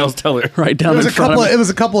girlfriend. Miles Teller. Right down It was in a front couple. of me. It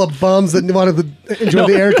was a couple of bums that wanted to enjoy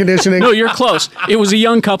the air conditioning. No, you're close. It was a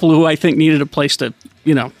young couple who I think needed a place to,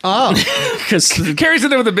 Oh, because Carrie's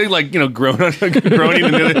in there with a big, groaning,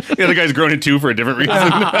 and the other guy's groaning too for a different reason.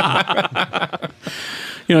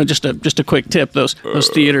 just a quick tip: those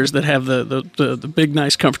theaters that have the big,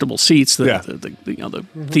 nice, comfortable seats, the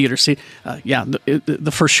theater seat.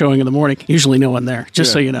 The first showing in the morning, usually no one there.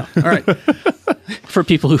 Just so you know. All right. For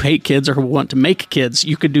people who hate kids or who want to make kids,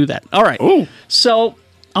 you could do that. All right. Ooh. So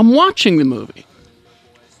I'm watching the movie,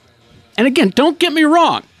 and again, don't get me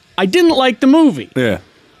wrong. I didn't like the movie. Yeah.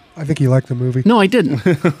 I think you like the movie. No, I didn't.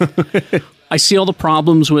 I see all the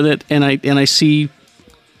problems with it, and I see,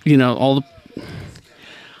 all the.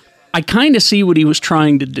 I kind of see what he was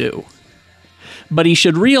trying to do, but he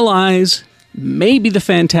should realize maybe the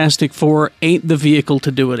Fantastic Four ain't the vehicle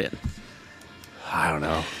to do it in. I don't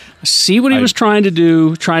know. See what he was trying to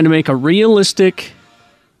do, trying to make a realistic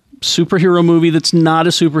superhero movie that's not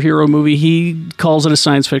a superhero movie. He calls it a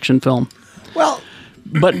science fiction film. Well,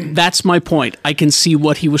 but that's my point. I can see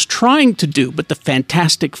what he was trying to do, but the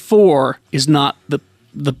Fantastic Four is not the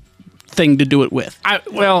thing to do it with. If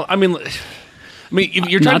you're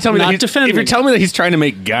trying to tell me if you're telling me that he's trying to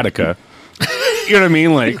make Gattaca, you know what I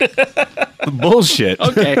mean? Like bullshit.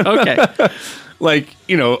 Okay. Like,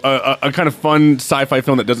 a kind of fun sci-fi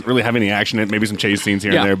film that doesn't really have any action in it, maybe some chase scenes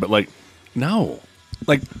here and there, but like, no.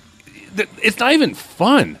 Like, it's not even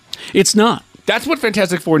fun. It's not. That's what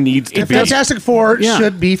Fantastic Four needs to be. Fantastic Four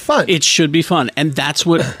should be fun. It should be fun, and that's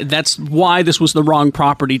why this was the wrong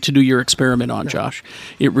property to do your experiment on, Josh.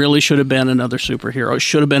 It really should have been another superhero. It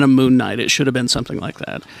should have been a Moon Knight. It should have been something like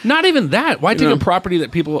that. Not even that. Why take a property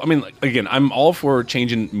that people? I mean, again, I'm all for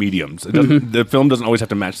changing mediums. It doesn't. The film doesn't always have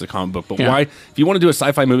to match the comic book. But why? If you want to do a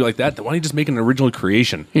sci-fi movie like that, then why don't you just make an original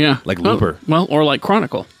creation? Yeah, like Looper. Well, or like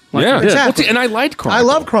Chronicle. Exactly. And I liked Chronicle.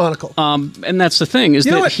 I love Chronicle. And that's the thing, is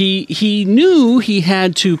that he knew he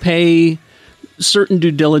had to pay certain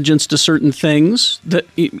due diligence to certain things that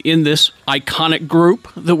in this iconic group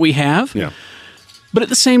that we have. Yeah. But at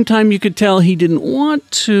the same time, you could tell he didn't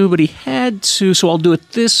want to, but he had to, so I'll do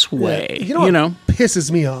it this way. You know what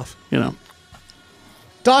pisses me off?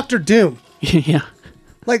 Dr. Doom. Yeah.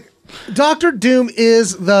 Like, Dr. Doom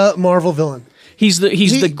is the Marvel villain. He's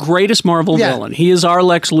the greatest Marvel villain. He is our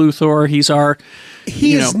Lex Luthor.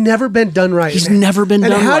 He has never been done right. He's never been done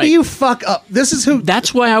right. And how do you fuck up? This is who.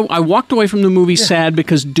 That's why I walked away from the movie sad,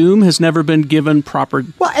 because Doom has never been given proper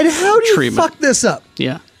Well, and how do you treatment. fuck this up?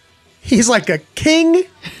 Yeah. He's like a king,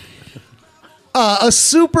 a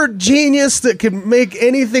super genius that can make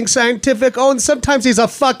anything scientific. Oh, and sometimes he's a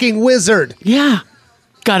fucking wizard. Yeah.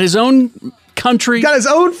 Got his own country. Got his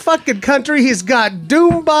own fucking country. He's got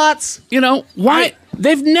Doom bots. Why?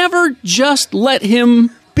 They've never just let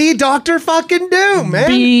him be Dr. fucking Doom, man.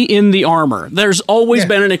 Be in the armor. There's always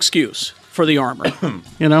been an excuse for the armor.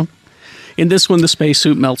 In this one, the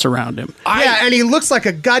spacesuit melts around him. And he looks like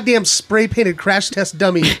a goddamn spray painted crash test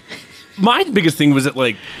dummy. My biggest thing was that,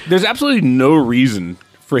 like, there's absolutely no reason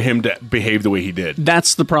for him to behave the way he did.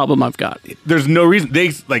 That's the problem I've got. There's no reason.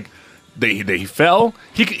 They fell.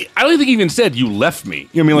 I don't think he even said, "You left me."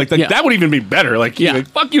 You know what I mean? Like that would even be better. Like,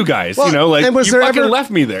 fuck you guys. Well, and was you there fucking ever,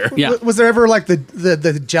 left me there. Yeah. Was there ever like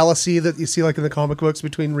the jealousy that you see like in the comic books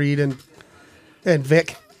between Reed and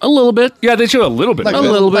Vic? A little bit. Yeah, they showed a little bit. Like a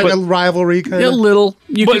little bit. Like a rivalry kind of. A little.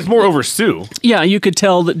 But it's more over Sue. Yeah, you could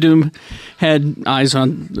tell that Doom had eyes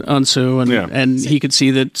on Sue, and he could see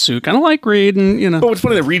that Sue kind of liked Reed, and But what's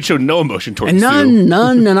funny that Reed showed no emotion towards Sue.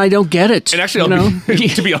 None, and I don't get it. And actually,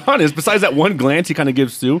 to be honest, besides that one glance he kind of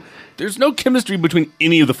gives Sue, there's no chemistry between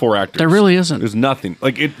any of the four actors. There really isn't. There's nothing.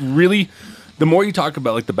 Like, it really... The more you talk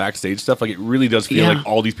about, like, the backstage stuff, like, it really does feel like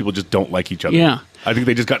all these people just don't like each other. Yeah. I think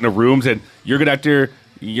they just got in a room and said, "You're a good actor,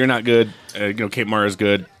 you're not good, Kate Mara's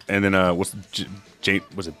good," and then, was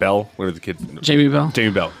it Bell? What are the kids? Jamie Bell.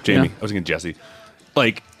 Jamie Bell. Jamie. Yeah. I was thinking Jesse.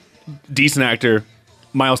 Like, decent actor.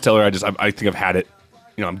 Miles Teller, I think I've had it.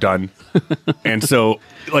 I'm done. And so,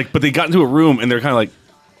 like, but they got into a room and they're kind of like,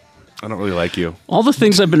 "I don't really like you." All the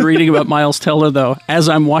things I've been reading about Miles Teller, though, as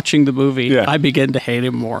I'm watching the movie, I begin to hate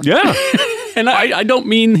him more. Yeah. And I don't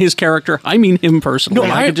mean his character. I mean him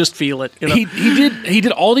personally. I could just feel it. He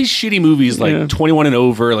did all these shitty movies like 21 and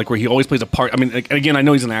Over, like where he always plays a part. I mean, like, again, I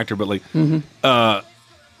know he's an actor, but like,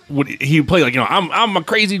 he played like, I'm a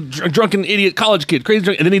crazy drunken idiot college kid, crazy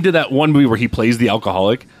drunk. And then he did that one movie where he plays the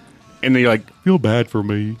alcoholic, and then you're like, "Feel bad for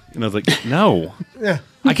me," and I was like, "No." Yeah.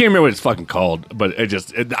 I can't remember what it's fucking called, but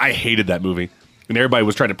I hated that movie, and everybody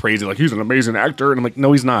was trying to praise it like he's an amazing actor, and I'm like,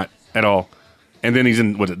 no, he's not at all. And then he's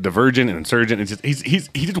in Divergent and Insurgent. And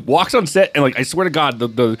he just walks on set and, like, I swear to God,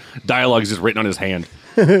 the dialogue is just written on his hand.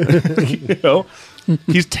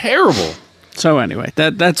 He's terrible. So anyway,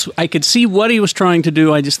 that's I could see what he was trying to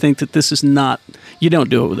do. I just think that this is not. You don't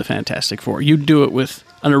do it with a Fantastic Four. You do it with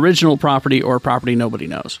an original property or a property nobody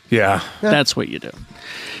knows. Yeah, that's what you do.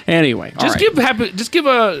 Anyway, just give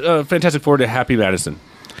a Fantastic Four to Happy Madison.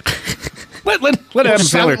 let Adam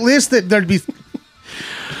Sandler. At least that there'd be.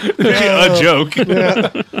 A joke.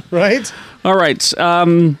 Yeah. Right? All right.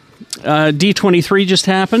 D23 just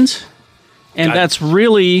happened. And that's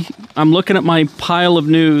really, I'm looking at my pile of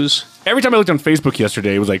news. Every time I looked on Facebook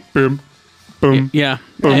yesterday, it was like, boom, Boom. Yeah,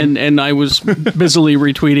 and I was busily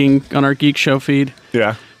retweeting on our Geek Show feed.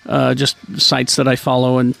 Yeah. Just sites that I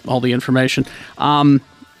follow and all the information.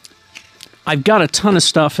 I've got a ton of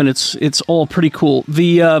stuff, and it's all pretty cool.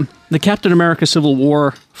 The Captain America Civil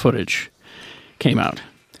War footage came out.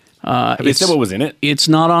 Have they said what was in it? It's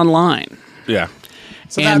not online. Yeah.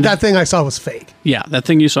 So And- that thing I saw was fake. Yeah, that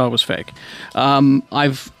thing you saw was fake.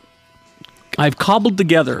 I've cobbled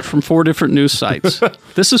together from 4 different news sites.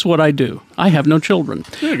 This is what I do. I have no children.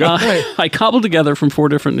 There you go. I cobbled together from 4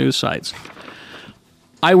 different news sites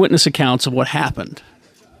eyewitness accounts of what happened.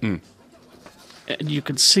 And you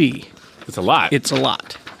can see It's a lot. it's a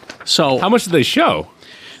lot. So How much did they show?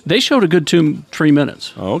 they showed a good 2-3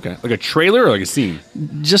 minutes. Oh, okay. Like a trailer or like a scene?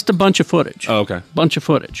 Just a bunch of footage. Oh, okay. Bunch of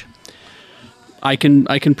footage. I can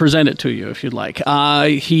present it to you if you'd like.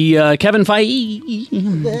 Kevin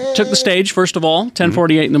Feige took the stage first of all,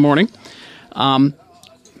 10:48 in the morning,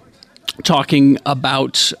 talking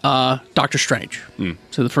about Doctor Strange.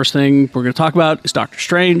 So the first thing we're going to talk about is Doctor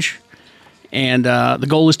Strange, and the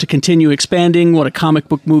goal is to continue expanding what a comic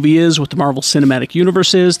book movie is, what the Marvel Cinematic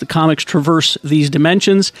Universe is. The comics traverse these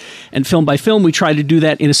dimensions, and film by film, we try to do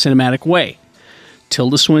that in a cinematic way.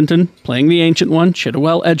 Tilda Swinton playing the Ancient One,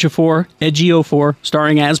 Chiwetel Ejiofor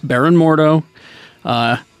starring as Baron Mordo.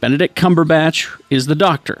 Benedict Cumberbatch is the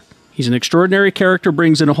Doctor. He's an extraordinary character,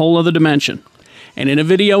 brings in a whole other dimension. And in a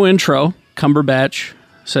video intro, Cumberbatch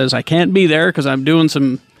says, I can't be there because I'm doing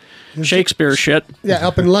some Shakespeare shit. Yeah,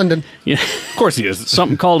 up in London. Yeah, Of course he is.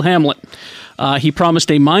 something called Hamlet. He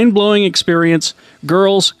promised a mind-blowing experience,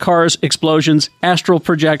 girls, cars, explosions, astral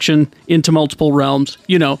projection into multiple realms.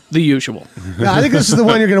 You know, the usual. Yeah, I think this is the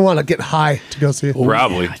one you're going to want to get high to go see.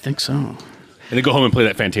 Probably. I think so. And then go home and play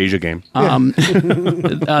that Fantasia game.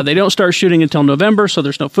 They don't start shooting until November, so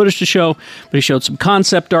there's no footage to show. But he showed some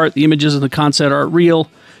concept art. The images of the concept art real.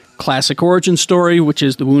 Classic origin story, which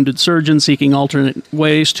is the wounded surgeon seeking alternate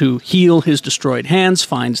ways to heal his destroyed hands,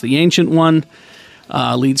 finds the Ancient One,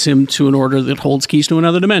 leads him to an order that holds keys to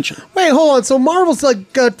another dimension. Wait, hold on. So Marvel's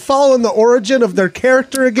like following the origin of their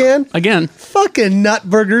character again? Again, Fucking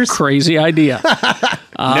nutburgers. crazy idea.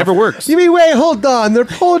 Never works. You mean, wait, hold on. They're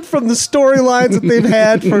pulling from the storylines that they've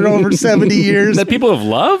had for over 70 years. That people have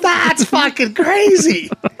loved? That's fucking crazy.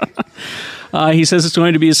 He says it's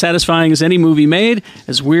going to be as satisfying as any movie made,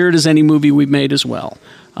 as weird as any movie we've made as well.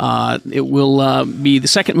 It will be the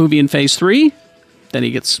second movie in Phase 3. Then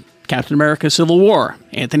he gets Captain America Civil War.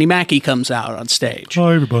 Anthony Mackie comes out on stage.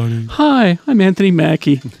 Hi, everybody. Hi, I'm Anthony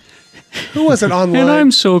Mackie, Who was it online? and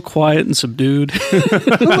I'm so quiet and subdued.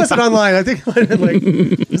 Who was it online? I think it might have been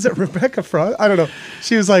like, is it Rebecca Frost? I don't know.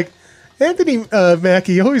 She was like, Anthony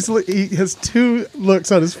Mackie he has 2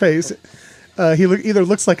 looks on his face. He either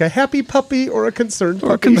looks like a happy puppy or a concerned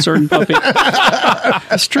puppy. Or a concerned puppy.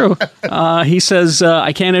 That's true. He says,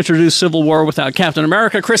 I can't introduce Civil War without Captain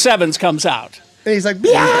America. Chris Evans comes out. And he's like,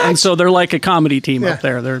 yeah. And so they're like a comedy team Yeah. up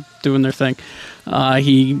there. They're doing their thing.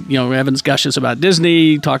 Evans gushes about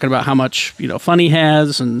Disney, talking about how much, fun he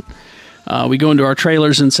has. And we go into our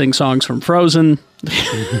trailers and sing songs from Frozen.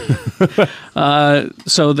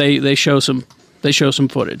 So they show some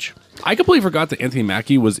footage. I completely forgot that Anthony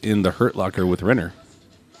Mackie was in the Hurt Locker with Renner.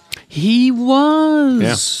 He was. Yeah.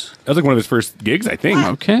 That was like one of his first gigs, I think.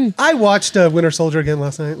 Okay. I watched Winter Soldier again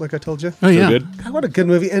last night, like I told you. Oh, yeah. good. God, what a good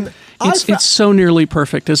movie. And It's so nearly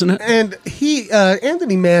perfect, isn't it? and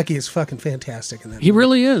Anthony Mackie is fucking fantastic in that. He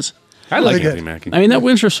really is. I like Really good. Anthony Mackie. I mean, that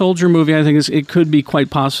Winter Soldier movie, I think, it could be quite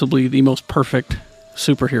possibly the most perfect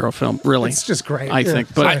superhero film, really. It's just great. I Yeah.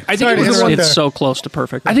 think. But I think Sorry it to was the interrupt one it's there. so close to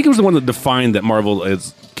perfect. I think it was the one that defined that Marvel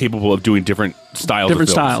is capable of doing different styles. Different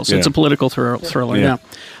of films. styles. Yeah. It's a political thriller, Yeah.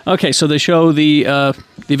 yeah. Okay, so they show the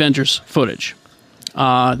Avengers footage.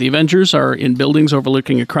 The Avengers are in buildings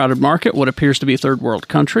overlooking a crowded market, what appears to be a third world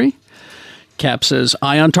country. Cap says,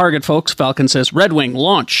 eye on target, folks. Falcon says, Red Wing,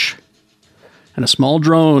 launch. And a small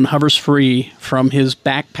drone hovers free from his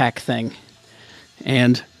backpack thing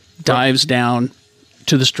and dives down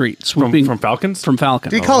to the street, swooping from Falcons? From Falcon.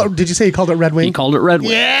 Did you say he called it Red Wing? He called it Red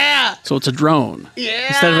Wing. Yeah. So it's a drone. Yeah.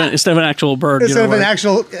 Instead of an actual bird. Instead of an right?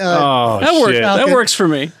 actual. Oh, That works. shit. That Falcon. works for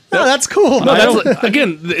me. No, that's cool. No, that's,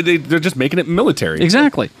 again, they're just making it military.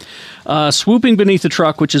 Exactly. Swooping beneath the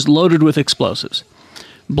truck, which is loaded with explosives.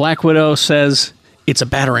 Black Widow says it's a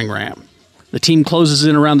battering ram. The team closes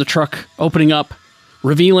in around the truck, opening up,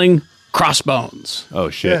 revealing Crossbones. Oh,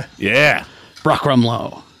 shit. Yeah. Brock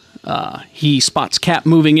Rumlow. He spots Cap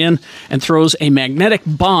moving in and throws a magnetic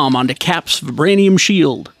bomb onto Cap's vibranium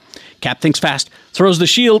shield. Cap thinks fast, throws the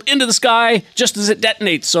shield into the sky just as it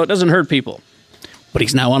detonates so it doesn't hurt people. But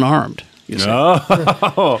he's now unarmed. You see.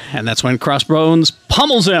 Oh. And that's when Crossbones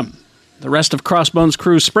pummels him. The rest of Crossbones'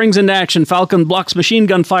 crew springs into action. Falcon blocks machine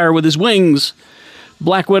gun fire with his wings.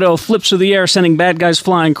 Black Widow flips through the air, sending bad guys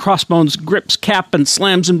flying. Crossbones grips Cap and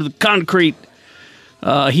slams him to the concrete.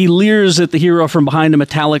 He leers at the hero from behind a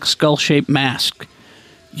metallic skull-shaped mask.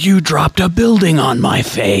 "You dropped a building on my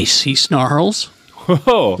face," he snarls.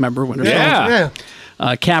 Whoa. Remember Winter Yeah.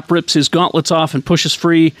 Soldier? Cap rips his gauntlets off and pushes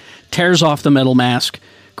free, tears off the metal mask.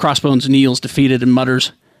 Crossbones kneels defeated and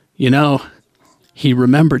mutters, "You know, he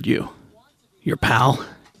remembered you. Your pal,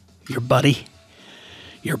 your buddy,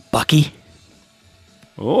 your Bucky."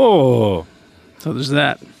 Oh. So there's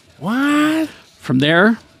that. What? From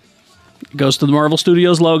there, it goes to the Marvel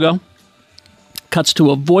Studios logo. Cuts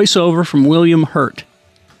to a voiceover from William Hurt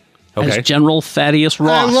Okay. as General Thaddeus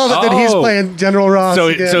Ross. I love it that he's Oh. playing General Ross. So,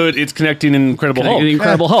 again. it's connecting Incredible Hulk. The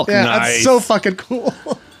Incredible Hulk. Yeah, Nice. that's so fucking cool.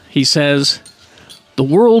 He says, "The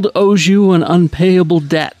world owes you an unpayable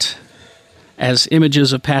debt," as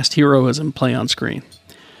images of past heroism play on screen.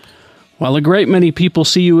 "While a great many people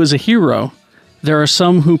see you as a hero, there are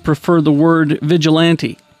some who prefer the word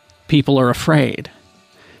vigilante. People are afraid."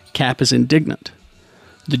 Cap is indignant.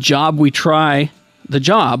 The job we try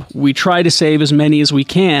to save as many as we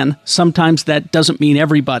can. Sometimes that doesn't mean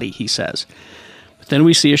everybody," he says. But then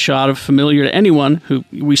we see a shot of familiar to anyone who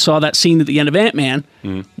we saw that scene at the end of Ant-Man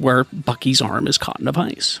where Bucky's arm is caught in a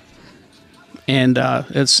vise. And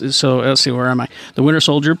let's see, where am I? The Winter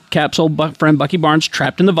Soldier, Cap's old friend Bucky Barnes,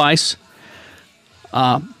 trapped in the vise.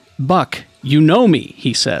 "Buck, you know me,"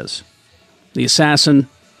 he says. The assassin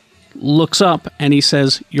looks up and he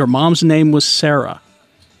says, "Your mom's name was Sarah."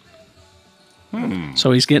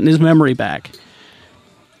 So he's getting his memory back.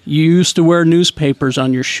 "You used to wear newspapers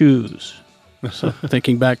on your shoes." So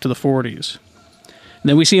thinking back to the 40s. And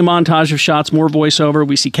then we see a montage of shots, more voiceover.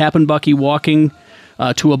 We see Cap and Bucky walking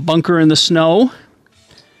to a bunker in the snow.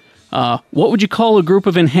 "What would you call a group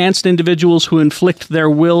of enhanced individuals who inflict their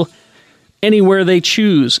will anywhere they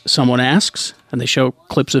choose?" someone asks. And they show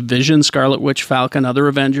clips of Vision, Scarlet Witch, Falcon, other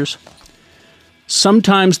Avengers.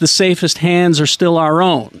 "Sometimes the safest hands are still our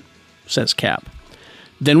own," says Cap.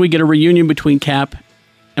 Then we get a reunion between Cap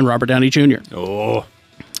and Robert Downey Jr. Oh.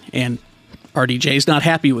 And RDJ's not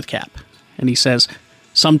happy with Cap. And he says,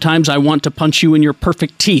 "Sometimes I want to punch you in your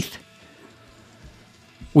perfect teeth.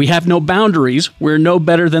 We have no boundaries. We're no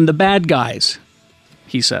better than the bad guys,"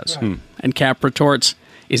 he says. And Cap retorts,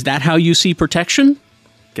 "Is that how you see protection?"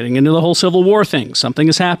 Getting into the whole Civil War thing. Something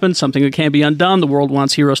has happened, something that can't be undone. The world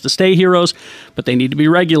wants heroes to stay heroes, but they need to be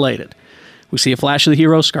regulated. We see a flash of the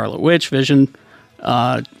heroes, Scarlet Witch, Vision.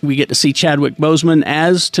 We get to see Chadwick Boseman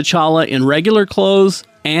as T'Challa in regular clothes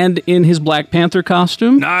and in his Black Panther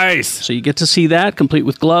costume. Nice. So you get to see that, complete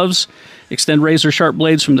with gloves, extend razor-sharp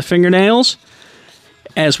blades from the fingernails.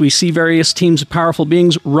 As we see various teams of powerful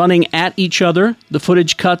beings running at each other, the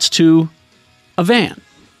footage cuts to a van.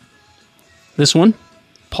 This one,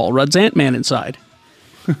 Paul Rudd's Ant-Man inside.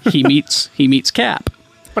 He meets Cap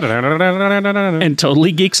and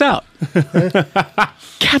totally geeks out.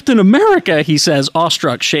 "Captain America," he says,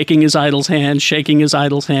 awestruck, shaking his idol's hand, shaking it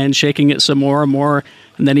some more.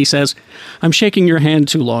 And then he says, "I'm shaking your hand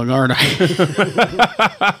too long, aren't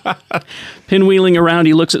I?" Pinwheeling around,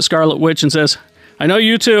 he looks at Scarlet Witch and says, "I know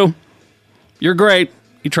you too. You're great."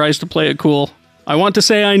 He tries to play it cool. "I want to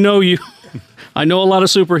say I know you. I know a lot of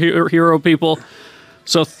superhero people.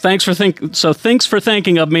 So thanks for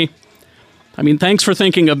thinking of me. I mean, thanks for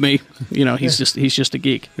thinking of me." You know, he's just a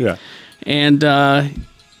geek. Yeah. And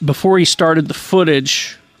before he started the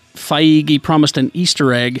footage, Feige promised an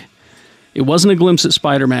Easter egg. It wasn't a glimpse at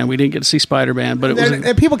Spider-Man. We didn't get to see Spider-Man, but it was.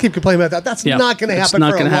 And people keep complaining about that. That's not going to happen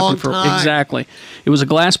for a long time. Exactly. It was a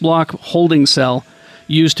glass block holding cell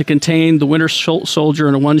used to contain the Winter Soldier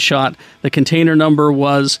in a one-shot. The container number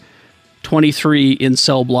was 23 in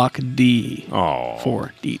cell block D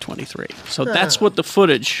for D23. So that's what the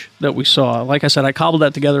footage that we saw. Like I said, I cobbled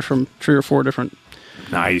that together from 3 or 4 different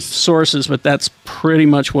sources, but that's pretty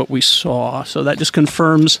much what we saw. So that just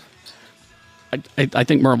confirms. I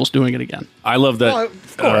think Marvel's doing it again. I love that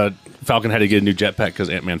Falcon had to get a new jetpack because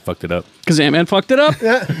Ant-Man fucked it up.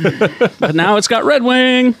 But now it's got Red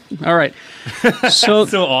Wing. All right. So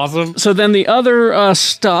awesome. So then the other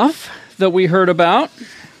stuff that we heard about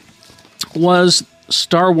was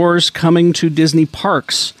Star Wars coming to Disney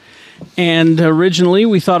parks. And originally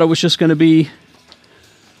we thought it was just going to be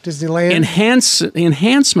Disneyland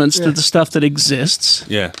enhancements to the stuff that exists.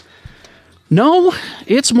 Yeah. No,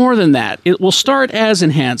 it's more than that. It will start as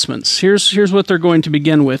enhancements. Here's what they're going to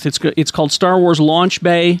begin with. It's called Star Wars Launch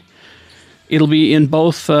Bay. It'll be in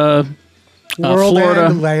both World Florida,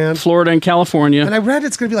 and land. Florida and California. And I read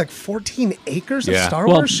it's going to be like 14 acres of Yeah. Star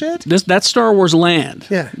Well, Wars shit. that's Star Wars Land.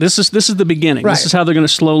 Yeah. This is the beginning. Right. This is how they're going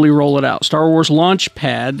to slowly roll it out. Star Wars Launch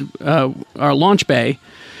Pad, or Launch Bay,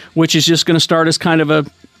 which is just going to start as kind of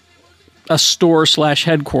a store /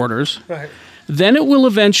 headquarters. Right. Then it will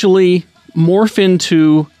eventually morph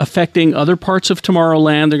into affecting other parts of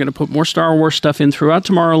Tomorrowland. They're going to put more Star Wars stuff in throughout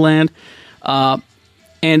Tomorrowland.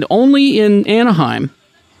 And only in Anaheim,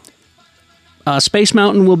 Space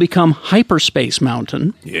Mountain will become Hyperspace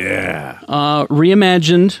Mountain, Yeah.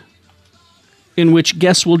 reimagined, in which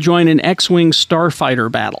guests will join an X-Wing starfighter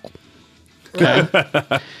battle.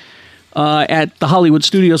 Okay. At the Hollywood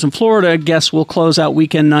Studios in Florida, guests will close out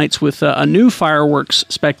weekend nights with a new fireworks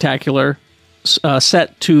spectacular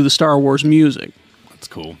set to the Star Wars music. That's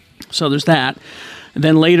cool. So there's that. And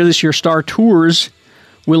then later this year, Star Tours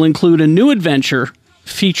will include a new adventure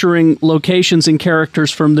featuring locations and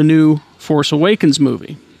characters from the new Force Awakens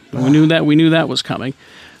movie. We knew that was coming.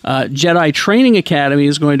 Jedi Training Academy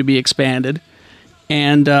is going to be expanded,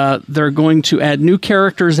 and they're going to add new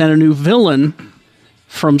characters and a new villain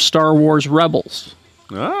from Star Wars Rebels.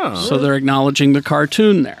 Oh. So they're acknowledging the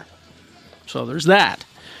cartoon there. So there's that.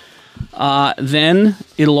 Then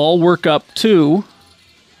it'll all work up to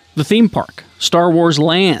the theme park. Star Wars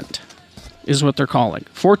Land is what they're calling.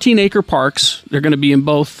 14-acre parks. They're going to be in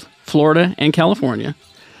both Florida and California.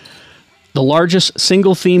 The largest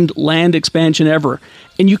single-themed land expansion ever.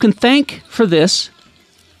 And you can thank for this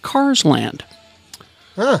Cars Land.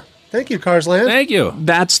 Huh. Thank you, Cars Land. Thank you.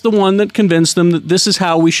 That's the one that convinced them that this is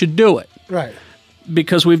how we should do it. Right.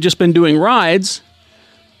 Because we've just been doing rides,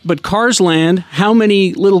 but Cars Land, how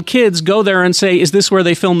many little kids go there and say, is this where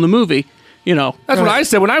they filmed the movie? You know, That's what I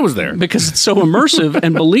said when I was there. because it's so immersive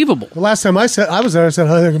and believable. The last time I was there, I said,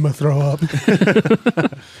 I think I'm going to throw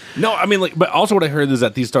up. No, I mean, like, but also what I heard is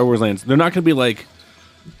that these Star Wars lands, they're not going to be like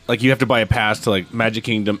you have to buy a pass to like Magic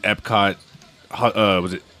Kingdom, Epcot.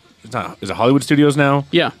 Is it Hollywood Studios now?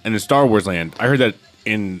 Yeah. And then Star Wars Land. I heard that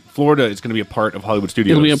in Florida, it's going to be a part of Hollywood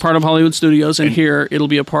Studios. It'll be a part of Hollywood Studios, and here it'll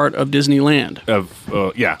be a part of Disneyland.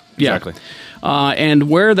 Yeah, exactly. And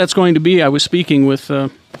where that's going to be, I was speaking with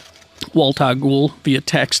Walta Ghul via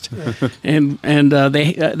text, and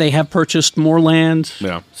they have purchased more land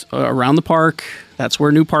around the park. That's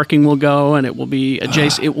where new parking will go, and it will be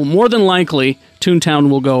adjacent. It will more than likely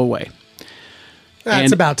Toontown will go away.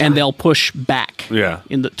 That's about time. And they'll push back, Yeah.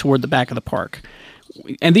 toward the back of the park.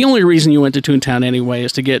 And the only reason you went to Toontown anyway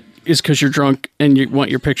is because you're drunk and you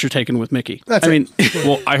want your picture taken with Mickey. That's mean,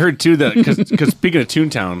 Well, I heard too that because speaking of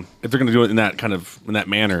Toontown, if they're going to do it in that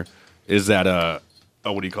manner, is that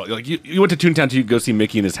what do you call it? Like you went to Toontown to go see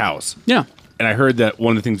Mickey in his house. yeah. And I heard that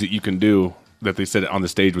one of the things that you can do that they said on the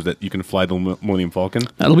stage was that you can fly the Millennium Falcon.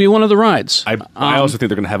 That'll be one of the rides. I also think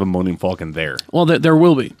they're going to have a Millennium Falcon there. Well, there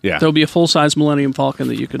will be. Yeah. There'll be a full-size Millennium Falcon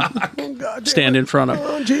that you could stand in front of.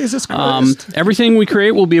 Oh, Jesus Christ. Everything we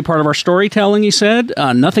create will be a part of our storytelling, he said.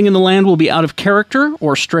 Nothing in the land will be out of character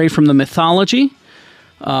or stray from the mythology.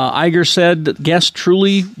 Iger said that guests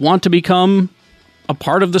truly want to become a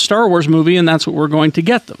part of the Star Wars movie, and that's what we're going to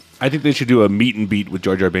get them. I think they should do a meet and beat with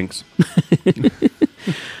Jar Jar Binks.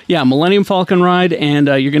 Yeah, Millennium Falcon ride, and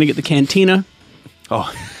you're going to get the cantina.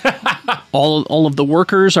 Oh, All of the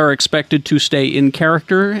workers are expected to stay in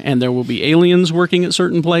character, and there will be aliens working at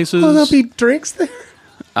certain places. Oh, there'll be drinks there?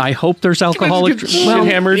 I hope there's alcoholic. Get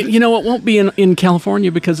shit-hammered. You know, it won't be in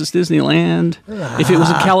California because it's Disneyland. If it was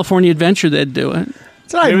a California adventure, they'd do it.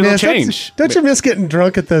 That's what I Maybe they'll miss. change. Don't you miss getting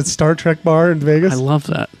drunk at the Star Trek bar in Vegas? I love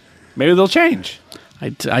that. maybe they'll change. I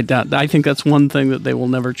doubt. I think that's one thing that they will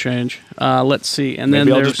never change. Let's see, and Maybe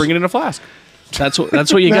then I'll just bring it in a flask. That's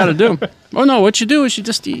what you got to do. Oh no, what you do is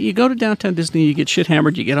you go to downtown Disney, you get shit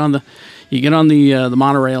hammered, you get on the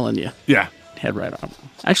monorail, and you Yeah. head right on.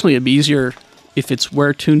 Actually, it'd be easier if it's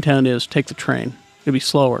where Toontown is. Take the train. It'd be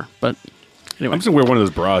slower, but anyway. I'm just going to wear one of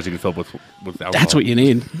those bras you can fill up with alcohol. That's what you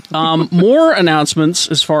need. More announcements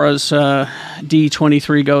as far as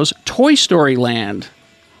D23 goes. Toy Story Land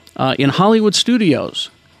in Hollywood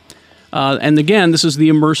Studios. And again, this is the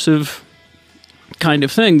immersive kind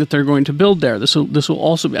of thing that they're going to build there. This will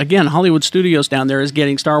also be, again, Hollywood Studios down there is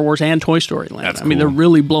getting Star Wars and Toy Story Land. That's I mean, cool. they're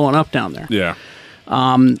really blowing up down there. Yeah.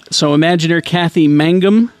 So Imagineer Kathy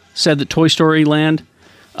Mangum said that Toy Story Land,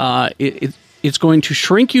 it's going to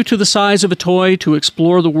shrink you to the size of a toy to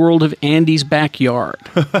explore the world of Andy's backyard.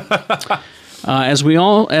 As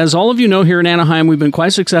all of you know, here in Anaheim, we've been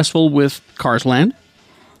quite successful with Cars Land,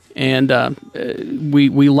 and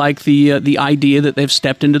we like the idea that they've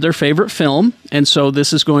stepped into their favorite film, and so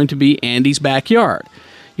this is going to be Andy's backyard.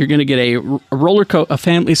 You're going to get a roller coaster.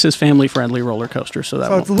 It says family friendly roller coaster, so that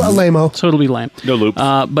So it's a won't- lame-o. so it'll be lame. No loops.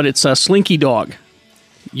 But it's a Slinky Dog.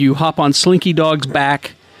 You hop on Slinky Dog's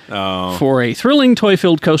back for a thrilling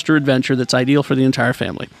toy-filled coaster adventure that's ideal for the entire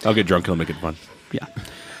family. I'll get drunk. It'll make it fun. Yeah.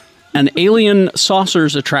 An alien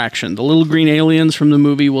saucers attraction. The little green aliens from the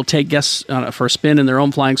movie will take guests for a spin in their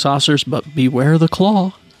own flying saucers, but beware the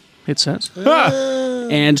claw, it says.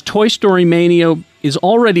 And Toy Story Mania is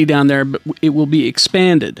already down there, but it will be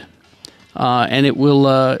expanded. And it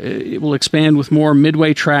will expand with more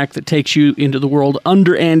midway track that takes you into the world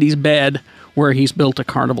under Andy's bed, where he's built a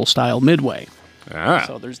carnival-style midway.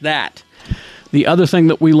 So there's that. The other thing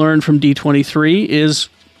that we learned from D23 is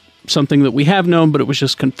something that we have known, but it was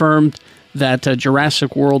just confirmed that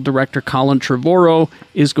Jurassic World director Colin Trevorrow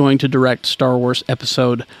is going to direct Star Wars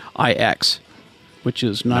Episode IX, which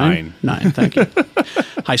is 9. 9, thank you.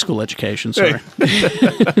 High school education, sorry.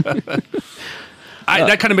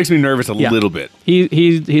 That kind of makes me nervous a little bit.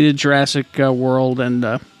 He did Jurassic World,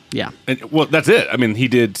 and yeah. And, well, that's it. I mean, he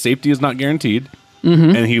did Safety is Not Guaranteed,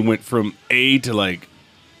 and he went from A to like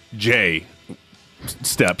J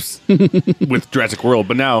steps with Jurassic World.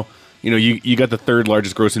 But now, you got the third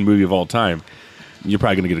largest grossing movie of all time. You're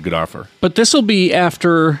probably going to get a good offer. But this will be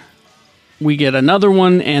after we get another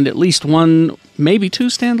one and at least one, maybe 2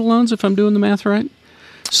 standalones, if I'm doing the math right.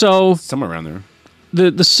 So somewhere around there.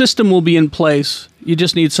 The system will be in place. You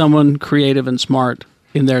just need someone creative and smart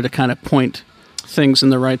in there to kind of point things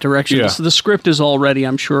in the right direction. Yeah. So the script is already,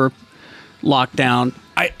 I'm sure, locked down.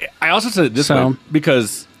 I also said it this way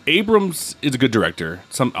because Abrams is a good director.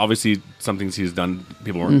 Some things he's done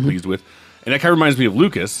people weren't pleased with, and that kind of reminds me of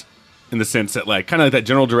Lucas in the sense that kind of like that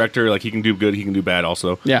general director, like he can do good, he can do bad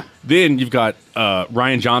also. Yeah. Then you've got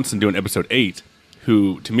Ryan Johnson doing Episode 8,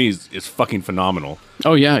 who to me is fucking phenomenal.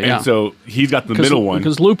 Oh yeah, yeah. And so he's got the middle one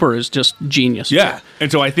because Looper is just genius. Yeah,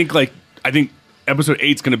 and so I think Episode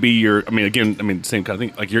 8 is going to be your. Same kind of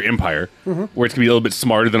thing, like your Empire, where it's going to be a little bit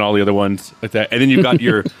smarter than all the other ones, like that. And then you've got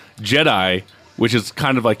your Jedi, which is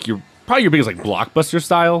kind of like probably your biggest like blockbuster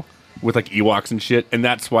style with like Ewoks and shit. And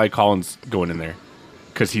that's why Colin's going in there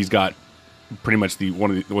because he's got pretty much the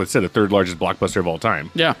third largest blockbuster of all time.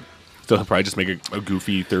 Yeah. So he'll probably just make a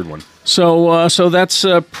goofy third one. So that's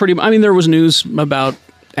pretty. I mean, there was news about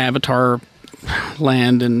Avatar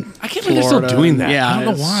Land and I can't believe they're still doing that. Yeah, I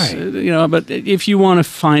don't know why. But if you want to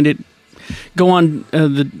find it, go on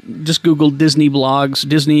just Google Disney blogs,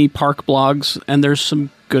 Disney park blogs, and there's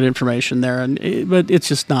some good information there. But it's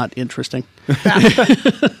just not interesting.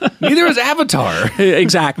 Neither is Avatar.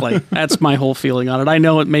 Exactly. That's my whole feeling on it. I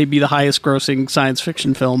know it may be the highest grossing science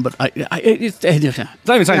fiction film, but it's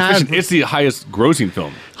not even science fiction. It's the highest grossing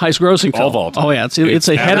film. Highest grossing film of all time. Oh yeah, it's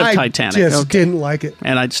ahead of Titanic. I just didn't like it,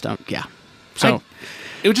 and I just don't. Yeah. So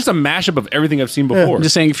it was just a mashup of everything I've seen before. I'm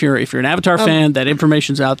just saying, if you're an Avatar fan, that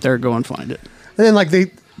information's out there. Go and find it. And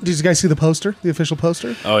then did you guys see the poster, the official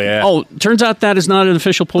poster? Oh yeah. Oh, turns out that is not an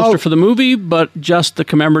official poster for the movie, but just the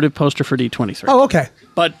commemorative poster for D23. Oh, okay.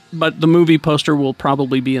 But the movie poster will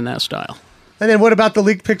probably be in that style. And then what about the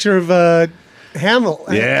leaked picture of Hamill?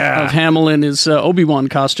 Yeah. Of Hamill in his Obi-Wan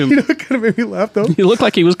costume. You know what kind of made me laugh though? He looked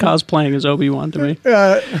like he was cosplaying as Obi-Wan to me.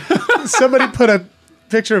 Somebody put a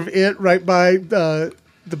picture of it right by the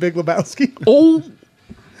Big Lebowski. Oh.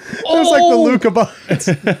 It was like the Luca box.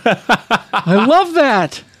 I love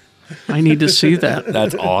that. I need to see that.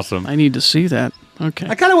 That's awesome. I need to see that. Okay.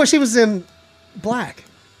 I kind of wish he was in black.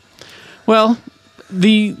 Well,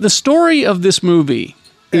 the story of this movie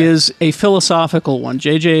is a philosophical one.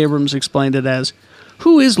 J.J. Abrams explained it as,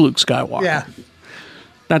 who is Luke Skywalker? Yeah.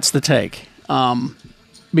 That's the take.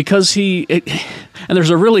 Because and there's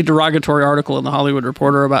a really derogatory article in the Hollywood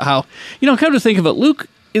Reporter about how, come to think of it, Luke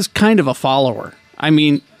is kind of a follower. I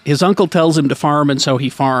mean, his uncle tells him to farm, and so he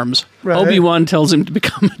farms. Right. Obi-Wan tells him to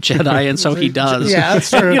become a Jedi, and so he does. Yeah, that's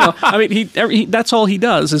true. He that's all he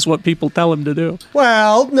does is what people tell him to do.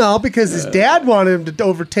 Well, no, because his dad wanted him to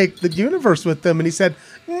overtake the universe with them, and he said,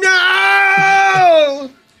 no!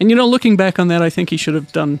 And looking back on that, I think he should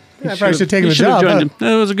have done. Yeah, I probably should have taken the job. Joined him.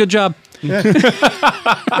 It was a good job. Yeah. There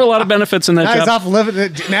were a lot of benefits in that now job.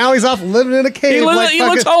 Now he's off living in a cave. He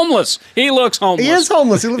looks homeless. He looks homeless. He is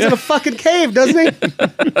homeless. He lives in a fucking cave, doesn't he?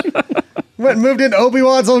 Went and moved into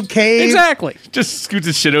Obi-Wan's old cave. Exactly. Just scoots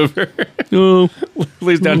his shit over. Oh,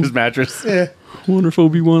 lays down his mattress. Yeah. I wonder if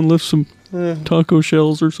Obi-Wan left some taco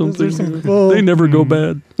shells or something. They never go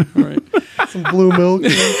bad. All right. Some blue milk.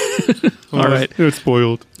 All right. It's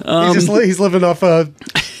spoiled. He's living off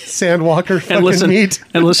Sandwalker fucking And listen, meat.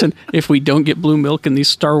 and listen, if we don't get blue milk in these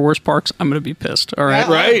Star Wars parks, I'm going to be pissed. All right,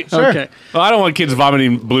 Right? Sure. Okay. Well, I don't want kids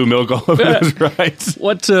vomiting blue milk all over those rides.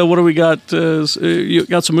 What do we got? You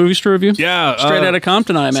got some movies to review? Yeah, Straight out of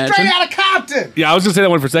Compton, I imagine. Straight out of Compton. Yeah, I was gonna say that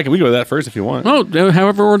one for a second. We can go to that first if you want. Oh,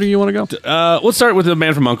 however order you want to go. Let's start with The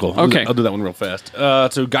Man from U.N.C.L.E. Okay. I'll do that one real fast.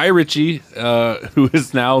 So Guy Ritchie, who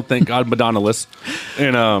is now, thank God, Madonna-less.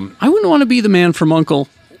 And I wouldn't want to be the man from U.N.C.L.E.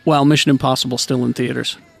 while Mission Impossible still in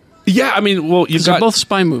theaters. yeah, I mean, well, you've They're got both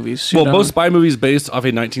spy movies. you well, know? both spy movies based off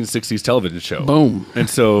a 1960s television show. Boom. And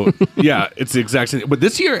so, yeah, it's the exact same. But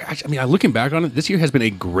this year, actually, I mean, looking back on it, this year has been a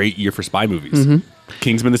great year for spy movies. Mm-hmm.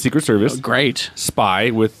 Kingsman: The Secret Service, Great.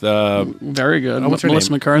 Spy with Very good. what's her Melissa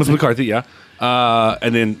name? McCarthy. Melissa McCarthy, yeah.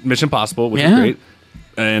 And then Mission Impossible, which is Yeah. great.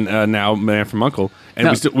 And now Man from U.N.C.L.E. And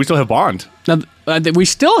No. we still have Bond. Now, we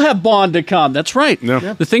still have Bond to come. That's right. Yeah.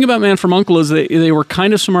 Yeah. The thing about Man from U.N.C.L.E. is they were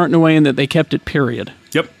kind of smart in a way in that they kept it period.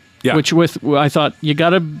 Yep. Yeah. Which I thought you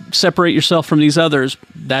got to separate yourself from these others.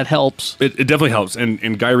 That helps. It definitely helps,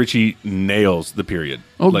 and Guy Ritchie nails the period.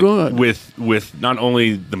 Oh, good. With not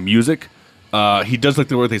only the music, he does like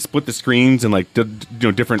the where they split the screens and like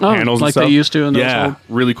different Oh, panels, like and stuff. they used to in those yeah, old-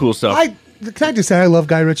 really cool stuff. Can I just say I love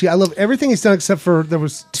Guy Ritchie? I love everything he's done except for there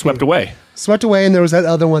was Swept Away. Swept Away, and there was that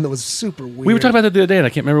other one that was super weird. We were talking about that the other day, and I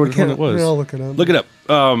can't remember which one it was. I'll look it up. Look it up.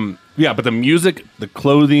 Yeah, but the music, the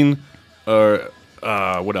clothing,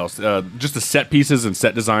 what else? Just the set pieces and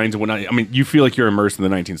set designs and whatnot. I mean, you feel like you're immersed in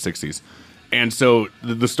the 1960s. And so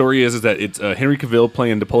the story is that it's Henry Cavill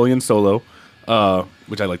playing Napoleon Solo,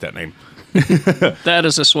 which I like that name. That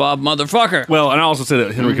is a suave motherfucker. Well, and I also say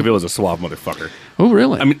that Henry Cavill is a suave motherfucker. Oh,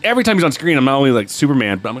 really? I mean, every time he's on screen, I'm not only like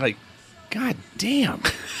Superman, but I'm like, God damn,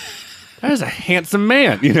 that is a handsome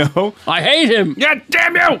man, you know? I hate him. Yeah,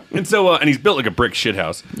 damn you! And so, and he's built like a brick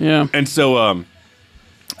shithouse. Yeah. And so,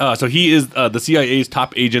 so he is the CIA's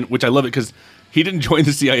top agent, which I love it because he didn't join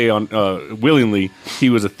the CIA on willingly. He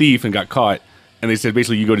was a thief and got caught. And they said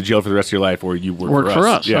basically you go to jail for the rest of your life or you work for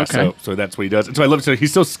us. Yeah, Okay. so that's what he does. And so I love it. So he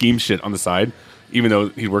still schemes shit on the side, even though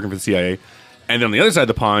he's working for the CIA. And then on the other side of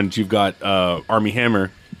the pond, you've got Armie Hammer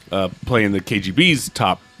playing the KGB's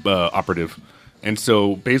top operative. And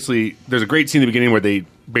so basically, there's a great scene in the beginning where they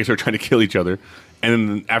basically are trying to kill each other. And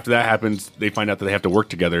then after that happens, they find out that they have to work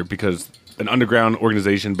together because an underground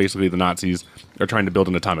organization, basically the Nazis, are trying to build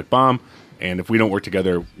an atomic bomb. And if we don't work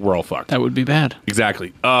together, we're all fucked. That would be bad.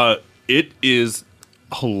 Exactly. It is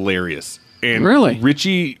hilarious. And Really?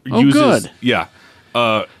 Richie Oh, uses... good. Yeah.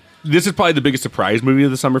 This is probably the biggest surprise movie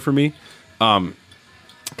of the summer for me.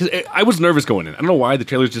 Because I was nervous going in. I don't know why. The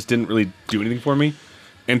trailers just didn't really do anything for me.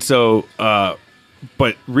 And so...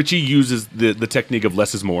 but Richie uses the technique of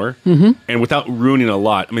less is more. Mm-hmm. And without ruining a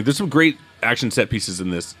lot. I mean, there's some great action set pieces in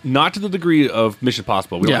this. Not to the degree of Mission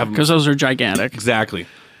Impossible. We don't Yeah, have because those are gigantic. Exactly.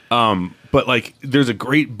 But like, there's a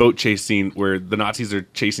great boat chase scene where the Nazis are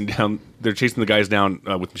chasing the guys down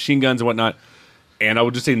with machine guns and whatnot. And I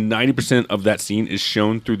would just say 90% of that scene is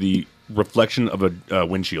shown through the reflection of a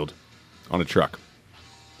windshield on a truck.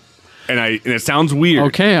 And it sounds weird.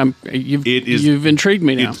 Okay, you've intrigued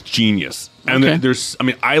me now. It's genius. And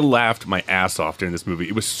Okay. I laughed my ass off during this movie.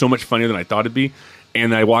 It was so much funnier than I thought it'd be.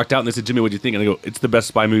 And I walked out and they said, Jimmy, what'd you think? And I go, it's the best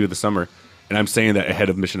spy movie of the summer. And I'm saying that ahead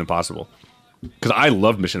of Mission Impossible. Because I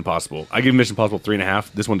love Mission Impossible. I give Mission Impossible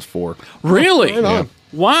 3.5. This one's 4. Really? Right on.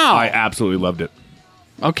 Wow. I absolutely loved it.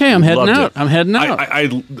 Okay, I'm heading Loved out. it. I'm heading out. I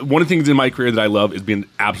one of the things in my career that I love is being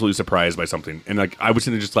absolutely surprised by something. And like I was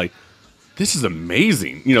sitting there just like, this is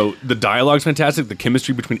amazing. You know, the dialogue's fantastic. The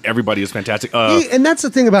chemistry between everybody is fantastic. And that's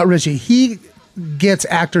the thing about Richie. He gets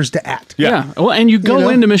actors to act. yeah. Well, and you go You know?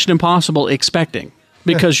 into Mission Impossible expecting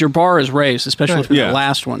because your bar is raised, especially Right. for Yeah. the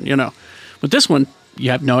last one. You know, with this one, you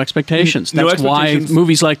have no expectations. No That's why expectations.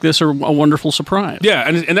 movies like this are a wonderful surprise. Yeah,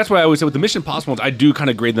 and that's why I always say with the Mission Impossible ones, I do kind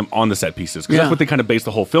of grade them on the set pieces because Yeah. that's what they kind of base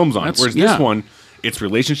the whole films on. That's- Whereas yeah. this one, it's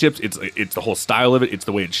relationships, it's the whole style of it, it's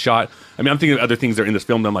the way it's shot. I mean, I'm thinking of other things that are in this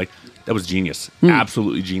film that I'm like, that was genius, Hmm.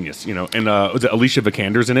 absolutely genius. You know, and was it Alicia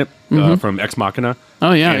Vikander's in it from Ex Machina?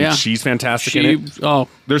 Oh, yeah, and yeah. she's fantastic in it.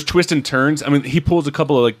 There's twists and turns. I mean, he pulls a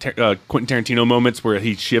couple of like Quentin Tarantino moments where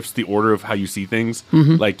he shifts the order of how you see things.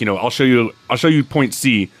 Mm-hmm. Like, you know, I'll show you point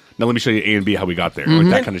C. Now let me show you A and B how we got there. Like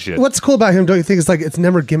that kind of shit. What's cool about him? Don't you think? It's like it's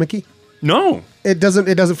never gimmicky. No. It doesn't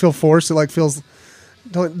feel forced. It like feels.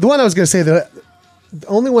 The one I was going to say that the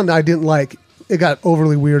only one that I didn't like, it got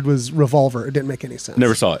overly weird, was Revolver. It didn't make any sense.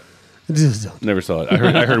 Never saw it. Just don't. Never saw it.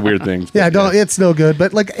 I heard weird things. Yeah, but don't. It's no good.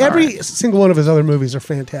 But like every single one of his other movies are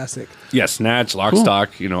fantastic. Yeah, Snatch, Lock, Stock,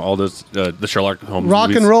 all those, the Sherlock Holmes Rock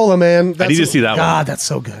movies. and Rolla, man. I need to see that one. God, that's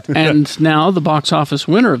so good. And now the box office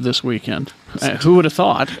winner of this weekend. Who would have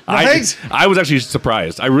thought? Right? I was actually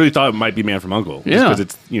surprised. I really thought it might be Man from U.N.C.L.E. Yeah. Because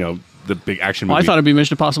it's, the big action movie. Well, I thought it'd be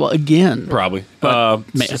Mission Impossible again. Probably.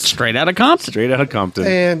 It's straight out of Compton. Straight out of Compton.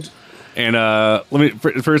 And let me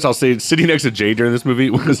first. I'll say sitting next to Jay during this movie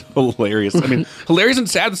was hilarious. I mean, hilarious and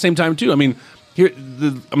sad at the same time too. I mean,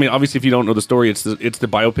 obviously, if you don't know the story, it's the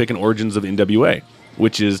biopic and origins of NWA,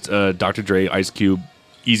 which is Dr. Dre, Ice Cube,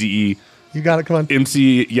 Eazy-E, you got it. Come on.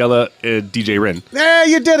 MC Yella, DJ Ren. There,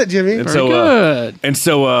 you did it, Jimmy. And Very good.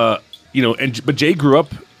 But Jay grew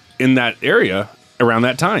up in that area around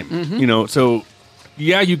that time. Mm-hmm. So.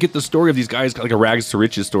 Yeah, you get the story of these guys like a rags to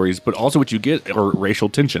riches stories, but also what you get are racial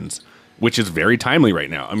tensions, which is very timely right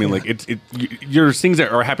now. I mean, like you're things that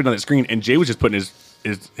are happening on the screen, and Jay was just putting his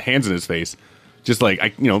hands in his face, just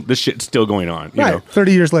like this shit's still going on. You know?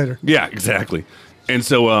 30 years later. Yeah, exactly. And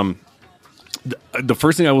so, the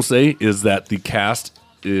first thing I will say is that the cast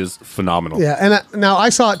is phenomenal. Yeah, and now I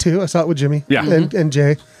saw it too. I saw it with Jimmy. Yeah. and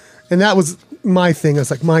Jay, and that was my thing. I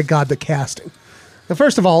was like, my God, the casting. Now,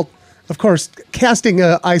 first of all, of course, casting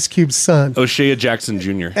Ice Cube's son O'Shea Jackson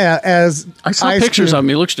Jr. As I saw Ice pictures Cube, of him.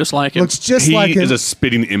 He looks just like him. looks just He like him, is a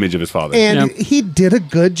spitting image of his father. and Yeah. he did a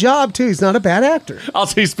good job too. He's not a bad actor. I'll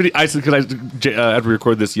say spitting. I said because after we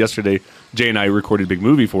recorded this yesterday, Jay and I recorded a big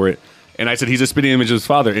movie for it, and I said he's a spitting image of his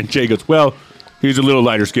father, and Jay goes, "Well, he's a little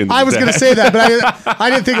lighter skinned." I was going to say that, but I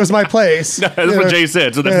didn't think it was my place. That's what Jay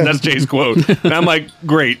said. So that's Jay's quote, and I'm like,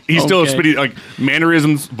 great. He's still a Okay. spitting like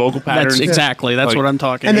mannerisms, vocal patterns. That's exactly. That's Like- what I'm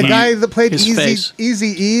talking And the about. guy that played His face.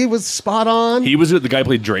 Eazy-E was spot on. He was the guy who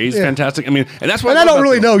played Dre's fantastic. I mean, and that's what and I don't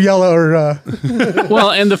really know Yellow or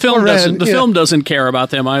Well, and the film Or Ren, doesn't. The yeah. film doesn't care about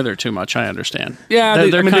them either too much. I understand. Yeah,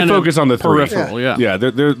 they're they kind of focus on the three. peripheral. Yeah. Yeah,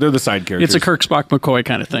 they're the side characters. It's a Kirk, Spock, McCoy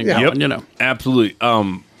kind of thing. Yeah. That one, Absolutely.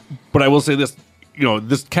 But I will say this.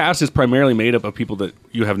 This cast is primarily made up of people that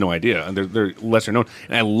you have no idea, and they're lesser known.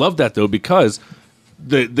 And I love that though because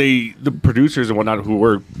the producers and whatnot who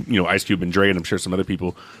were Ice Cube and Dre and I'm sure some other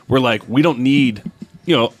people were like, we don't need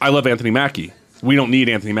I love Anthony Mackie. We don't need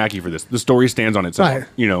Anthony Mackie for this. The story stands on its own.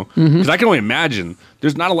 Right. Because I can only imagine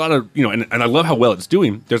there's not a lot of and I love how well it's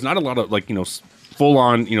doing. There's not a lot of full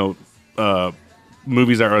on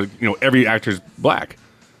movies that are every actor's black.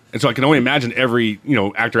 And so I can only imagine every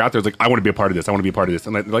actor out there is like, I want to be a part of this. I want to be a part of this.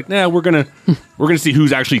 And they're like, nah, we're gonna see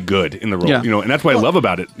who's actually good in the role. Yeah. And that's what I love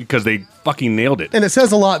about it because they fucking nailed it. and it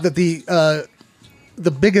says a lot that the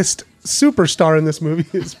biggest superstar in this movie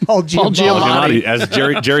is Paul Giamatti. Giamatti. As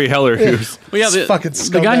Jerry Heller, who's Well, yeah, This fucking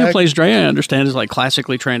the guy who scumbag. plays Dre, I understand, is like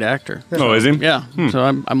classically trained actor. oh, is he? Yeah, so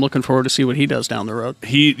I'm looking forward to see what he does down the road.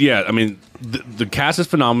 I mean, the cast is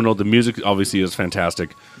phenomenal. The music obviously is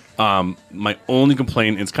fantastic. My only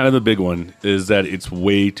complaint, it's kind of the big one, is that it's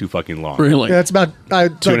way too fucking long. Really? Yeah, it's about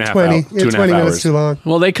like 2.5 20. hours. 20 2.5 minutes hours. too long.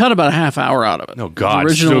 Well, they cut about a half hour out of it. Oh, God.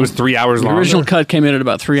 The So it was 3 hours long? The original cut came in at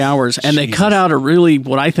about 3 hours, and they cut out a really,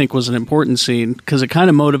 what I think was an important scene, because it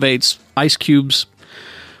kind of motivates Ice Cube's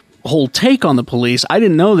whole take on the police. I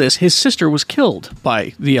didn't know this. His sister was killed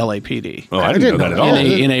by the LAPD. Oh, I didn't know that at all.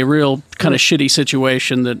 In a real kind of shitty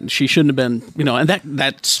situation that she shouldn't have been, and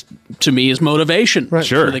that's to me is motivation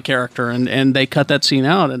Sure. for the character, and they cut that scene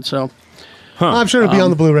out, and so I'm sure it'll be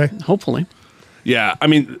on the Blu-ray. hopefully. Yeah, I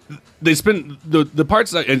mean, they spend the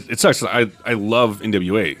parts. It sucks. I love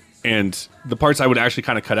NWA, and the parts I would actually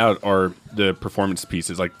kind of cut out are the performance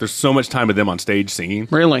pieces. Like, there's so much time of them on stage singing,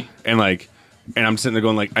 Really? and I'm sitting there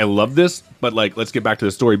going like, I love this, but like, let's get back to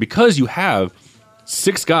the story because you have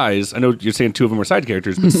 6 guys. I know you're saying 2 of them are side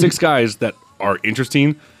characters, but 6 guys that are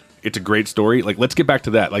interesting. It's a great story. Like, let's get back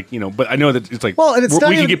to that. But I know that it's like, Well, and it's we not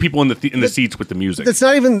can even- get people in the seats with the music. It's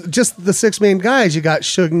not even just the 6 main guys. You got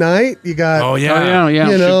Suge Knight. You got Oh yeah, Oh,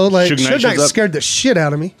 yeah. You know, like Suge Knight Suge Knight shows up. scared the shit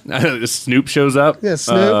out of me, Snoop shows up. Yeah,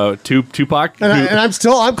 Snoop. Tupac. and,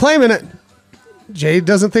 who- I'm claiming it. Jay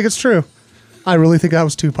doesn't think it's true. I really think that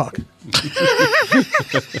was Tupac.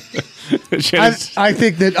 I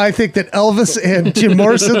think that Elvis and Jim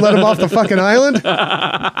Morrison let him off the fucking island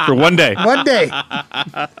for one day. one day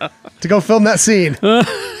to go film that scene.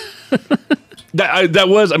 That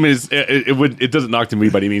was. I mean, it doesn't knock to me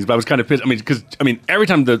by any means, but I was kind of pissed. I mean, because every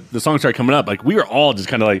time the song started coming up, like we were all just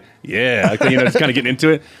kind of like, yeah, like, just kind of getting into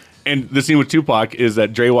it. And the scene with Tupac is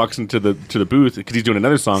that Dre walks into the booth because he's doing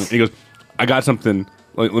another song, and he goes, "I got something.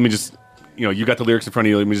 Like, let me just." You got the lyrics in front of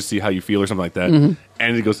you. Let me just see how you feel, or something like that.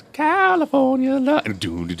 And he goes, "California love," and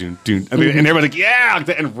doon, doon, doon, and everybody's like, "Yeah!"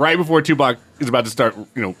 And right before Tupac is about to start,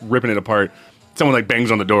 ripping it apart, someone like bangs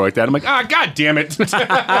on the door like that. I'm like, god damn it! Guess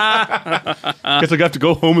I have to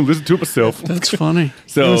go home and listen to it myself. That's funny.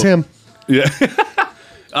 So It was him. Yeah.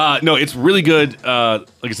 No, it's really good. Like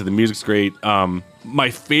I said, the music's great. My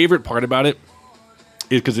favorite part about it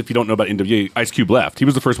is because if you don't know about NWA, Ice Cube left. He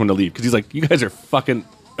was the first one to leave because he's like, you guys are fucking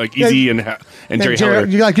like Easy and Jerry Heller.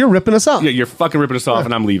 You're ripping us off. Yeah, you're fucking ripping us off,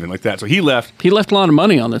 and I'm leaving like that. So he left. He left a lot of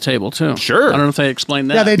money on the table too. Sure. I don't know if they explained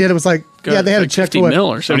that. Yeah, they did. It was like, they had a like check 50 for what? mil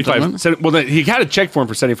or something. 75. Well, he had a check for him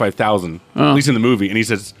for 75,000, at least in the movie, and he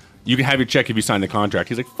says, "You can have your check if you sign the contract."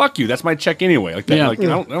 He's like, "Fuck you, that's my check anyway." Like that. Yeah. Like, I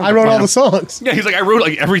don't I wrote all the songs. Yeah, he's like, I wrote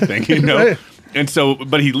like everything, you know. Right. And so,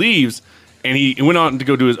 but he leaves, and he went on to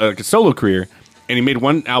go do his solo career, and he made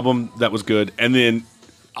one album that was good, and then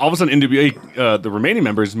all of a sudden, NWA, the remaining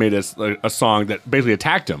members made a song that basically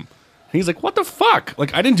attacked him. And he's like, "What the fuck?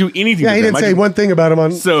 Like, I didn't do anything." Yeah, to he them. didn't say one thing about him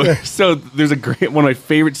on. So there's a great one of my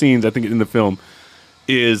favorite scenes I think in the film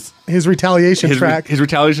is his retaliation track. His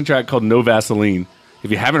retaliation track called "No Vaseline." If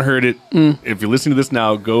you haven't heard it, if you're listening to this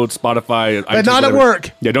now, go to Spotify. But not at work.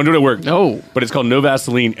 Yeah, don't do it at work. No. But it's called No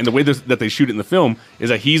Vaseline, and the way that they shoot it in the film is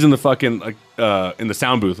that he's in the fucking like in the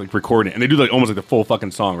sound booth like recording it, and they do like almost like the full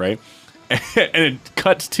fucking song, right? And it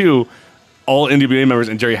cuts to all NWA members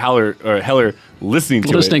and Jerry Heller listening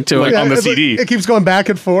to it like, on the CD. It keeps going back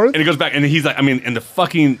and forth, and it goes back, and he's like, I mean, and the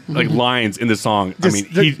fucking like lines in the song. Just,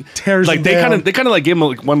 I mean, he tears like them they down. kind of like gave him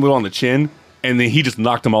like one little on the chin. And then he just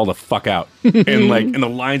knocked them all the fuck out, and like, and the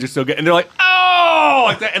lines are so good, and they're like, oh,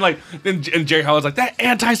 like that, and like, then and Jerry Howard's like that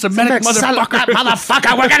anti-Semitic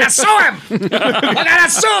motherfucker, we're gonna sue him, we're gonna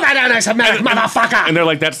sue that anti-Semitic motherfucker, and they're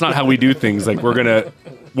like, that's not how we do things, like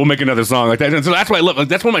we'll make another song like that, and so that's why I love, like,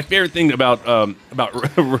 that's one of my favorite things about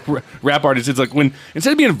rap artists. It's like when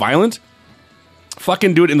instead of being violent,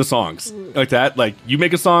 fucking do it in the songs like that. Like you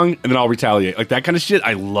make a song and then I'll retaliate, like that kind of shit.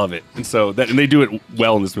 I love it, and so that and they do it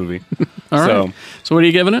well in this movie. All right. So what are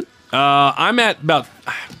you giving it? I'm at about.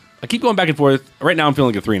 I keep going back and forth. Right now, I'm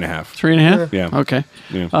feeling like a 3.5. 3.5. Yeah. Okay.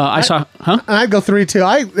 Yeah. I saw. Huh? I'd go 3 too.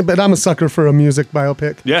 But I'm a sucker for a music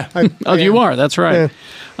biopic. Yeah. You are. That's right. Yeah.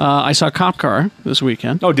 I saw Cop Car this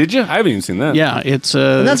weekend. Oh, did you? I haven't even seen that. Yeah, it's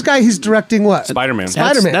And that's the guy. He's directing what? Spider-Man.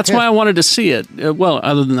 Spider-Man. That's why I wanted to see it. Well,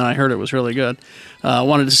 other than that, I heard it was really good. I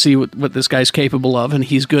wanted to see what this guy's capable of, and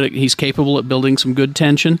he's good. He's capable at building some good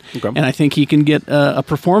tension, and I think he can get a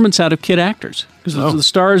performance out of kid actors because the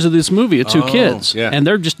stars of this movie are two kids, and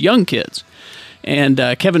they're just young kids. And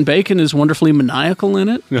Kevin Bacon is wonderfully maniacal in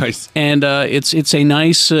it. Nice. And it's a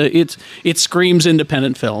nice. It screams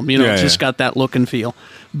independent film. You know, it's just got that look and feel.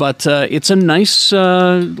 But it's a nice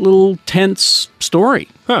little tense story.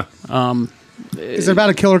 Huh. Is it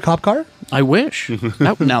about a killer cop car? I wish.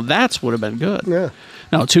 Now that's would have been good. Yeah.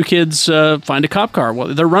 Now two kids find a cop car.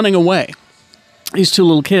 Well, they're running away. These two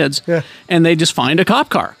little kids, and they just find a cop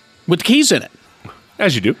car with keys in it.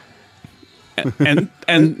 As you do.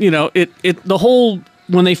 And you know it the whole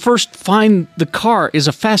when they first find the car is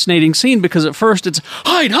a fascinating scene because at first it's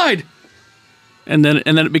hide. And then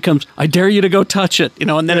it becomes, I dare you to go touch it, you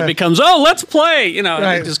know, and then it becomes, oh, let's play, you know,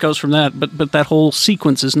 and it just goes from that. But that whole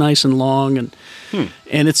sequence is nice and long, and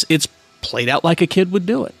it's played out like a kid would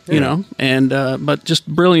do it, you know, and but just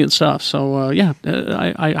brilliant stuff. So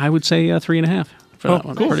I would say 3.5 for that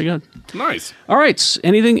one. Cool. Pretty good. Nice. All right,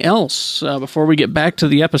 anything else before we get back to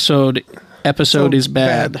the episode? Episode is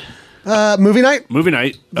bad. Movie night. Movie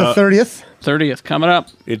night. The 30th coming up.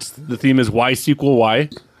 The theme is Y sequel Y.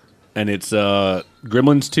 And it's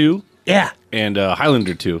Gremlins 2. Yeah. And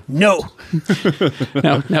Highlander 2. No.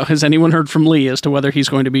 Now, has anyone heard from Lee as to whether he's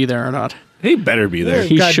going to be there or not? He better be there.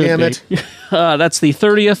 He God should damn be. it. That's the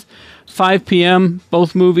 30th, 5 p.m.,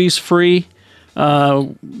 both movies free.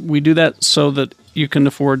 We do that so that you can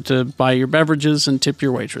afford to buy your beverages and tip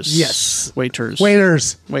your waitress. Yes. Waiters.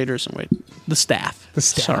 Waiters. The staff.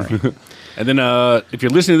 Sorry. And then if you're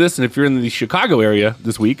listening to this and if you're in the Chicago area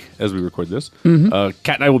this week as we record this,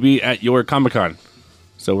 Kat and I will be at your Comic-Con.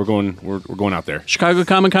 So we're going out there. Chicago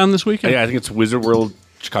Comic-Con this weekend? Yeah, I think it's Wizard World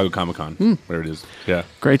Chicago Comic-Con. Whatever it is. Yeah.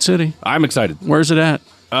 Great city. I'm excited. Where's it at?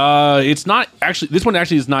 It's not actually, this one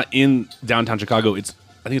actually is not in downtown Chicago. I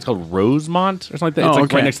think it's called Rosemont or something like that. It's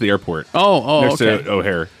like right next to the airport. Next to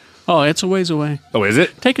O'Hare. Oh, it's a ways away. Oh, is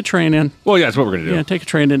it? Take a train in. Well, yeah, that's what we're going to do. Yeah, take a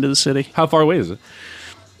train into the city. How far away is it?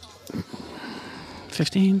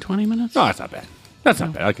 15, 20 minutes? No, that's not bad. That's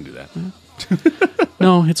not bad. I can do that.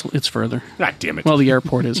 No, it's further. God damn it. Well, the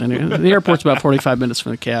airport is anyway. The airport's about 45 minutes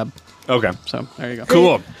from the cab. Okay. So there you go.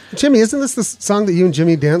 Cool. Jimmy, isn't this the song that you and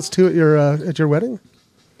Jimmy danced to at your wedding?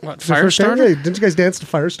 What, Firestarter? Yeah, didn't you guys dance to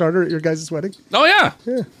Firestarter at your guys' wedding? Oh, yeah.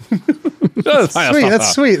 That's sweet.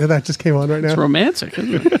 That's sweet that just came on right now. It's romantic,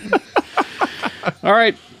 isn't it? All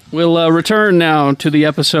right. We'll return now to the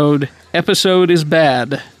episode. Episode is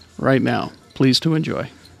bad right now. Please to enjoy.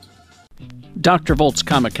 Dr. Volt's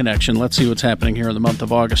Comic Connection. Let's see what's happening here in the month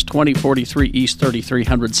of August. 2043 East,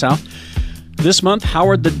 3300 South. This month,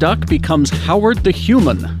 Howard the Duck becomes Howard the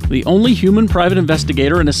Human. The only human private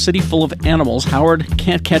investigator in a city full of animals. Howard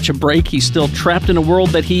can't catch a break. He's still trapped in a world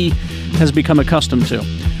that he has become accustomed to.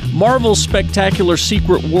 Marvel's spectacular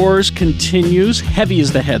Secret Wars continues. Heavy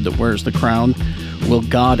is the head that wears the crown. Will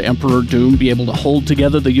God Emperor Doom be able to hold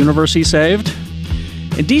together the universe he saved?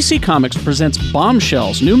 And DC Comics presents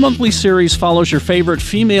Bombshells. New monthly series follows your favorite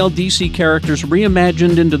female DC characters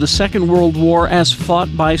reimagined into the Second World War as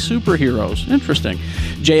fought by superheroes. Interesting.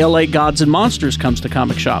 JLA Gods and Monsters comes to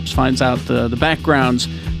comic shops, finds out the backgrounds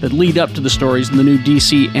that lead up to the stories in the new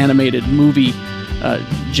DC animated movie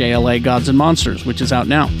JLA Gods and Monsters, which is out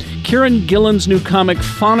now. Kieran Gillen's new comic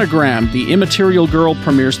Phonogram, The Immaterial Girl,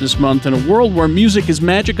 premieres this month. In a world where music is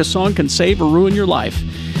magic, a song can save or ruin your life.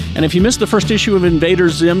 And if you missed the first issue of Invader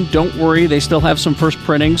Zim, don't worry, they still have some first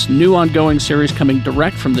printings. New ongoing series coming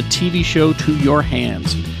direct from the TV show to your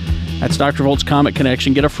hands. That's Dr. Volt's Comic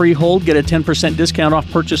Connection. Get a free hold, get a 10% discount off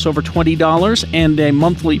purchase over $20, and a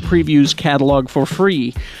monthly previews catalog for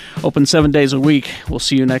free. Open 7 days a week. We'll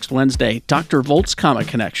see you next Wednesday. Dr. Volt's Comic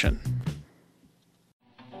Connection.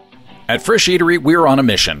 At Fresh Eatery, we're on a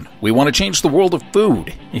mission. We want to change the world of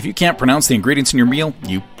food. If you can't pronounce the ingredients in your meal,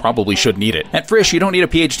 you probably shouldn't eat it. At Frisch, you don't need a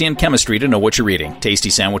PhD in chemistry to know what you're eating. Tasty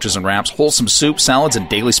sandwiches and wraps, wholesome soups, salads, and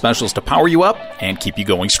daily specials to power you up and keep you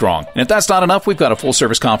going strong. And if that's not enough, we've got a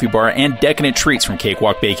full-service coffee bar and decadent treats from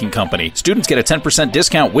Cakewalk Baking Company. Students get a 10%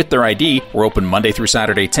 discount with their ID. We're open Monday through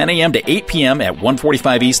Saturday, 10 a.m. to 8 p.m. at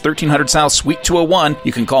 145 East, 1300 South, Suite 201.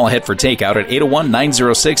 You can call ahead for takeout at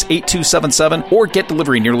 801-906-8277 or get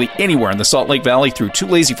delivery nearly anywhere in the Salt Lake Valley through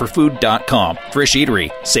toolazyforfood.com. Frisch Eatery,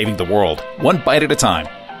 saving the world, one bite at a time.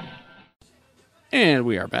 And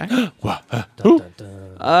we are back.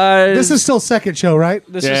 This is still second show, right?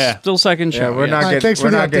 This is still second show. Yeah, we're not All right, getting. thanks for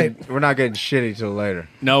We're the not update. getting. We're not getting shitty till later.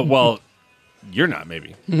 No, well, you're not.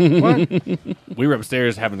 Maybe What? we were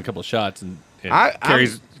upstairs having a couple of shots, and I'm-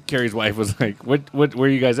 Carrie's wife was like, "What? Where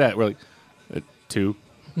are you guys at?" We're like, 2.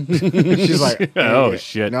 She's like, Oh, yeah.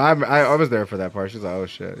 shit. No, I was there for that part. She's like, oh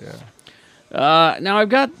shit, yeah. Now I've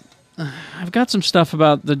got some stuff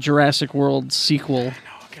about the Jurassic World sequel.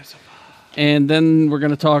 And then we're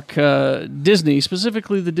going to talk Disney,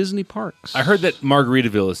 specifically the Disney parks. I heard that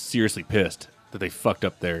Margaritaville is seriously pissed that they fucked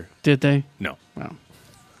up there. Did they? No. Well,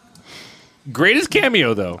 Greatest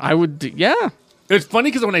cameo though. I would. Yeah. It's funny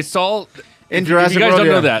because when I saw In if Jurassic you guys World, don't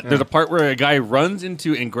know yeah. that, Yeah. there's a part where a guy runs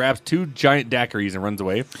into and grabs 2 giant daiquiris and runs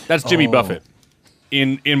away. That's Jimmy Buffett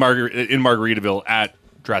in Margaritaville at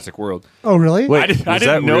Jurassic World. Oh, really? I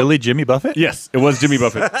didn't know. really Jimmy Buffett? Yes, it was Jimmy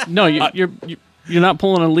Buffett. No, you're not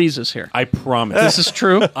pulling a Lisa's here. I promise. This is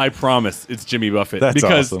true. I promise it's Jimmy Buffett. That's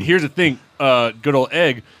because awesome. here's the thing. Good old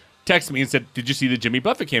Egg texted me and said, "Did you see the Jimmy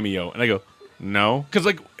Buffett cameo?" And I go, "No." Because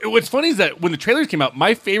like, what's funny is that when the trailers came out,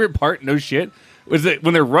 my favorite part, no shit, was that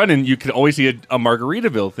when they're running, you could always see a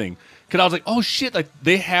Margaritaville thing. Because I was like, oh shit, like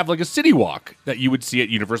they have like a city walk that you would see at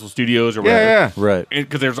Universal Studios or whatever. Yeah, Right.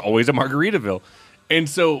 Because there's always a Margaritaville. And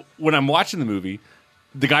so when I'm watching the movie,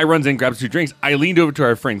 the guy runs in, grabs 2 drinks. I leaned over to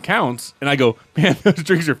our friend Counts, and I go, man, those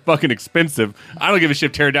drinks are fucking expensive. I don't give a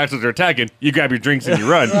shit if pterodactyls are attacking. You grab your drinks and you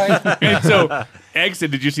run. And so Egg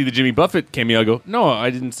said, did you see the Jimmy Buffett cameo? I go, no, I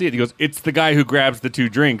didn't see it. He goes, it's the guy who grabs the 2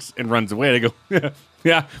 drinks and runs away. And I go,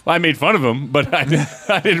 yeah, well, I made fun of him, but I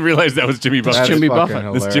didn't realize that was Jimmy Buffett. That is Jimmy fucking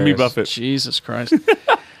Buffett. It's Jimmy hilarious. Buffett. Jesus Christ.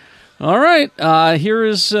 All right. Here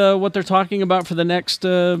is what they're talking about for the next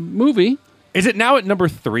movie. Is it now at number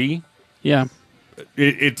 3? Yeah.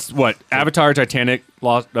 It's what? Avatar, Titanic,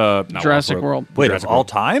 not Jurassic Lost World. Wait, Jurassic of all World.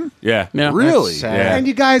 time? Yeah. Yeah. Really? Sad. Yeah. And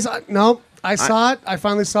you guys, no, I saw it. I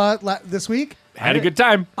finally saw it this week. Had a good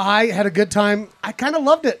time. I had a good time. I kind of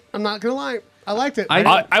loved it. I'm not going to lie. I liked it.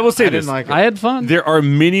 I will say I this. didn't like it. I had fun. There are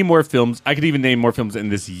many more films. I could even name more films in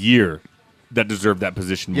this year that deserve that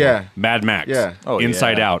position more. Yeah. Mad Max. Yeah. Oh,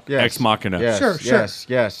 Inside yeah. Out. Yes. Ex Machina. Yes, Sure, sure.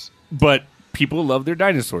 yes. But people love their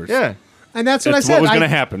dinosaurs. Yeah. And that's what That's I said. what was I- gonna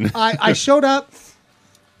happen. I showed up.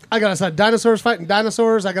 I got to see dinosaurs fighting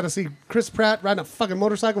dinosaurs. I got to see Chris Pratt riding a fucking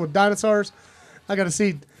motorcycle with dinosaurs. I got to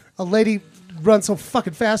see a lady run so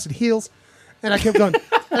fucking fast in heels. And I kept going.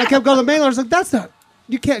 And I kept going to the main line. I was like, that's not.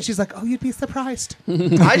 You can't. She's like, oh, you'd be surprised.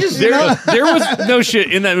 I just There was no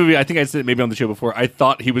shit in that movie. I think I said it maybe on the show before. I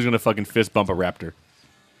thought he was gonna fucking fist bump a raptor.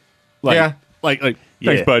 Like, Yeah. like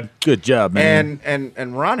Thanks, bud. Good job, man.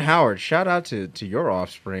 And Ron Howard, shout out to your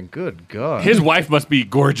offspring. Good God. His wife must be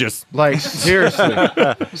gorgeous. Like, seriously.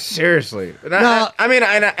 Seriously. And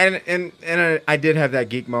I did have that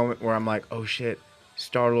geek moment where I'm like, oh shit,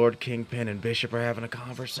 Star-Lord, Kingpin, and Bishop are having a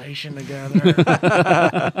conversation together.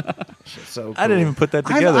 Shit's so cool. I didn't even put that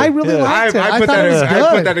together. I really liked it. I put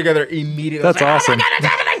that together immediately. That's awesome.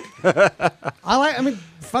 I mean,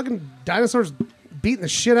 fucking dinosaurs beating the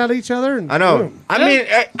shit out of each other. And I know. I mean,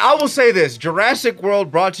 I will say this: Jurassic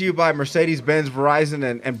World, brought to you by Mercedes-Benz,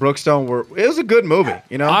 Verizon, and Brookstone. It was a good movie.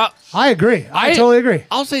 You know, I agree. I totally agree.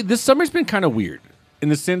 I'll say this summer's been kind of weird in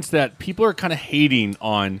the sense that people are kind of hating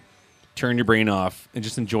on turn your brain off and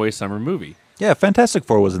just enjoy a summer movie. Yeah, Fantastic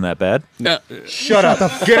Four wasn't that bad. Shut up.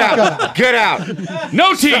 Get out. Get out.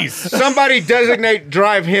 No tease. Somebody designate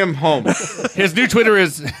drive him home. His new Twitter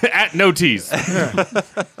is at no tease.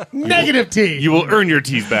 Negative T. You will earn your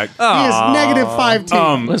tease back. He is negative 5 T.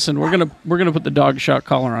 Listen, we're gonna put the dog shot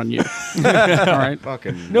collar on you. All right.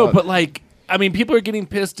 Fucking no, but like, I mean, people are getting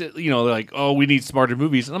pissed at, they're like, oh, we need smarter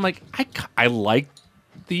movies, and I'm like, I like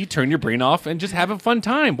the turn your brain off and just have a fun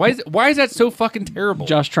time. Why is that so fucking terrible?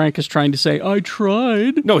 Josh Trank is trying to say, I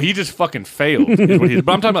tried. No, he just fucking failed. Is what he did.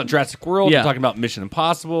 But I'm talking about Jurassic World. Yeah. I'm talking about Mission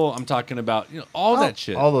Impossible. I'm talking about all that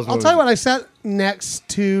shit. All those I'll movies. tell you what, I sat next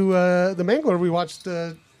to the Mangler. We watched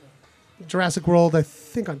Jurassic World, I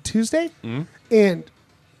think, on Tuesday. And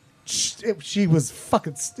she was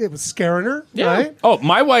fucking, it was scaring her, right? Oh,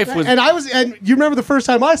 my wife was... And you remember the first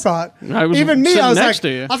time I saw it? I was even me, sitting I was next like, to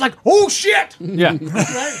you. I was like, oh shit! Yeah.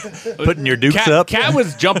 Putting your dukes up. Kat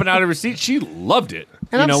was jumping out of her seat. She loved it.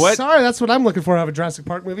 And you know I'm what? sorry, that's what I'm looking for out of a Jurassic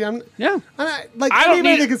Park movie. Yeah. I don't anybody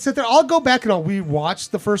need that can sit there, I'll go back and I'll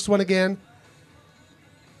rewatch the first one again.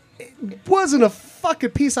 It wasn't a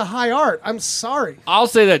fucking piece of high art. I'm sorry. I'll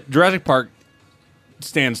say that Jurassic Park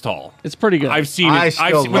stands tall. It's pretty good. I've seen I it.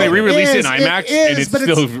 still When they love it. re-release it in It IMAX, is, and it's but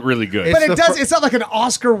still it's- really good. But It's it the does. It's not like an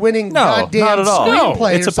Oscar-winning No, goddamn not at all.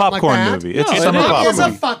 screenplay. It's or a something popcorn like that. movie. It's No, a it summer is. popcorn It's a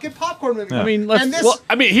movie. fucking popcorn movie. I mean, let's... And this, Well,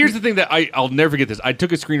 I mean, here's the thing that I'll never forget this. I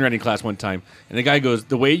took a screenwriting class one time, and the guy goes,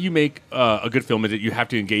 the way you make a good film is that you have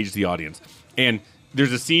to engage the audience. And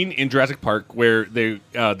there's a scene in Jurassic Park where the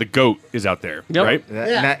goat is out there, Yep. right?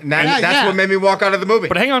 That's what made me walk out of the movie.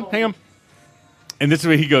 But hang on. And this is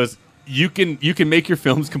where he goes, you can make your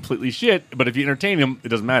films completely shit, but if you entertain them, it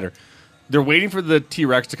doesn't matter. They're waiting for the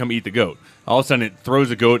T-Rex to come eat the goat. All of a sudden, it throws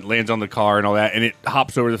the goat, lands on the car and all that, and it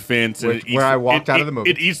hops over the fence. And it eats, Where I walked out of the movie.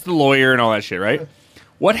 It eats the lawyer and all that shit, right?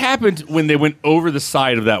 What happened when they went over the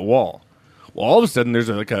side of that wall? Well, all of a sudden, there's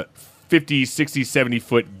like a 50, 60,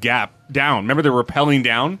 70-foot gap down. Remember they're rappelling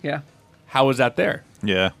down? Yeah. How was that there?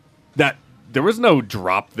 Yeah. There was no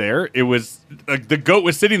drop there. It was like the goat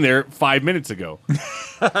was sitting there 5 minutes ago.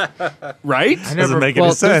 Right? Doesn't make Well,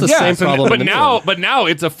 any there's the sense. same problem But in the now, movie. but now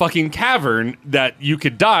it's a fucking cavern that you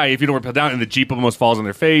could die if you don't rappel down, and the Jeep almost falls on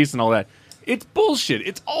their face and all that. It's bullshit.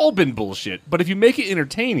 It's all been bullshit. But if you make it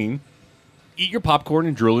entertaining, eat your popcorn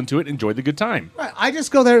and drool into it, enjoy the good time. Right, I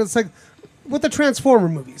just go there. It's like with the Transformer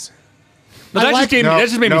movies. But that, like- that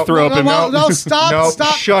just made me throw up. No, stop, No,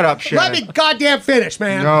 stop. shut up, Let Shannon. me goddamn finish,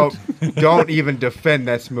 man. No, don't even defend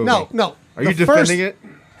that movie. No. Are you The first- defending it?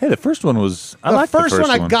 Hey, the first one was. I The liked first the first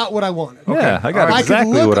one, I got what I wanted. Yeah, I got All right. I could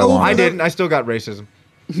exactly look what I over wanted. I didn't. I still got racism.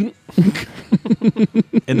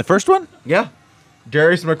 In the first one? Yeah.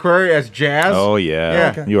 Darius McCrary as Jazz. Oh, yeah.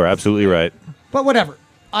 Yeah. Okay. You are absolutely right. But whatever.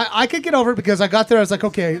 I could get over it because I got there. I was like,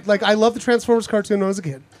 okay, like I love the Transformers cartoon when I was a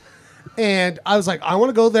kid, and I was like, I want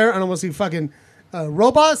to go there and I want to see fucking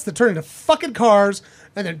robots that turn into fucking cars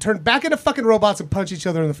and then turn back into fucking robots and punch each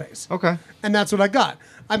other in the face. Okay. And that's what I got.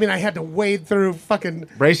 I mean, I had to wade through fucking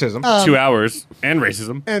Racism. 2 hours and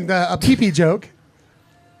racism. and a pee-pee joke.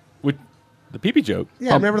 With the pee-pee joke.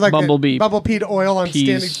 Yeah, remember like Bumblebee. Bumblebee oil on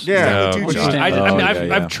Peas. Stanley Yeah. Tucci. God. I mean,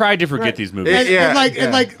 yeah. I've tried to forget Right. these movies. And, Yeah,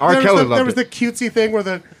 and like R. there Kelly was, the, loved there was it. the cutesy thing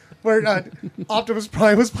where Optimus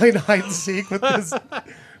Prime was playing hide and seek with his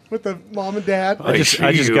with the mom and dad. I just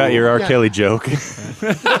got your R. Yeah. Kelly joke. It took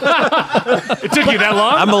you that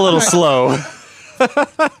long? I'm a little slow.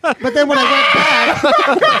 But then when I went back,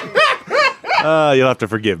 You'll have to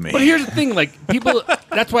forgive me. But here's the thing, like people.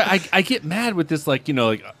 That's why I get mad with this. Like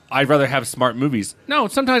like I'd rather have smart movies. No,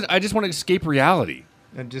 sometimes I just want to escape reality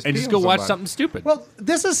and just and be just with go watch somebody. something stupid. well,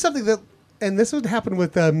 this is something that, and this would happen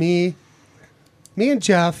with me and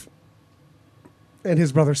Jeff, and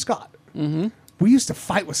his brother Scott. Mm-hmm. We used to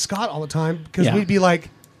fight with Scott all the time because Yeah. we'd be like,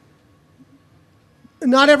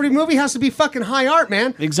 not every movie has to be fucking high art,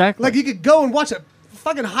 man. Exactly. Like you could go and watch a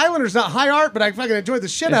fucking Highlander's not high art, but I fucking enjoyed the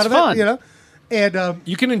shit out of fun. it, you know. And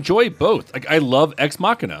You can enjoy both. Like I love Ex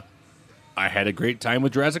Machina. I had a great time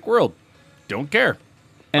with Jurassic World. Don't care.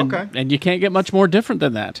 and you can't get much more different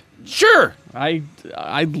than that. Sure. I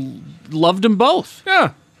loved them both.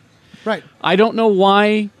 Yeah. Right. I don't know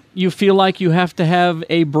why you feel like you have to have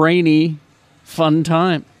a brainy, fun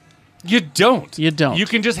time. You don't. You don't. You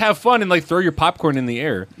can just have fun and like throw your popcorn in the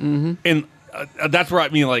air. Mm-hmm. And that's where I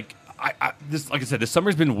mean, like, this, like I said, this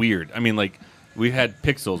summer's been weird. I mean, like, we've had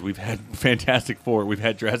Pixels, we've had Fantastic Four, we've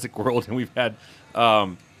had Jurassic World, and we've had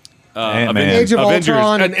Age of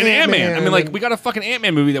Ultron and Ant-Man. I mean, like, we got a fucking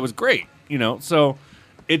Ant-Man movie that was great, you know. So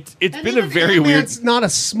it's been a very weird. It's not a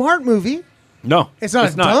smart movie. No, it's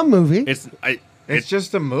not a dumb movie. It's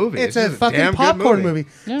just a movie. It's a fucking damn good popcorn movie.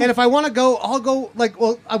 Yeah. And if I want to go, I'll go. Like,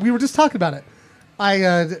 well, we were just talking about it.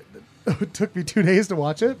 It took me 2 days to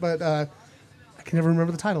watch it, but I can never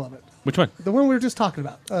remember the title of it. Which one? The one we were just talking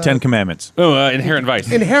about. 10 Commandments. Oh, Inherent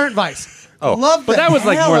Vice. Inherent Vice. Oh, love but the that was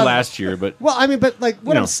like hell more out of last it. year. But Well, I mean, but like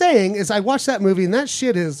what You I'm know. saying is, I watched that movie and that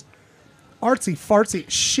shit is artsy fartsy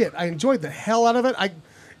shit. I enjoyed the hell out of it.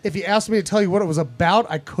 If you asked me to tell you what it was about,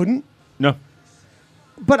 I couldn't. no.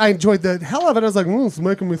 But I enjoyed the hell of it. I was like, it's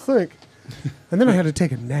making me think. And then I had to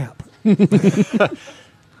take a nap.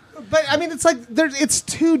 But I mean, it's like it's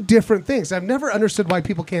two different things. I've never understood why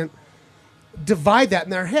people can't divide that in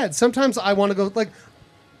their head. Sometimes I want to go like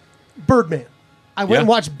Birdman. I went and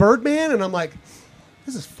watched Birdman, and I'm like,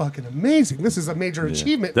 this is fucking amazing. This is a major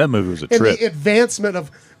achievement. That movie was a in trip. the advancement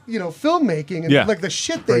of filmmaking and Yeah. like the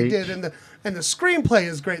shit they did, and the screenplay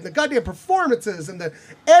is great, and the goddamn performances and the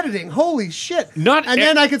editing. Holy shit!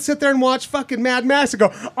 Then I could sit there and watch fucking Mad Max and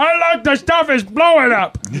go, I like the stuff is blowing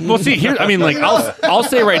up. Well, see, here, I mean, like, I'll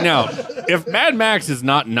say right now, if Mad Max is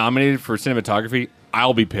not nominated for cinematography,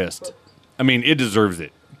 I'll be pissed. I mean, it deserves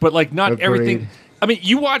it. But, like, not Agreed. everything. I mean,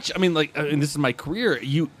 you watch, I mean, like, and this is my career,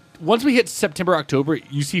 once we hit September, October,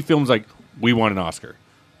 you see films like, we want an Oscar.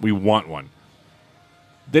 We want one.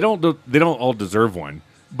 They don't all deserve one.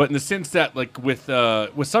 But in the sense that, like, with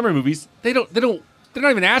summer movies, they're not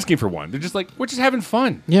even asking for one. They're just like, we're just having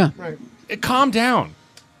fun. Yeah. Right. Calm down.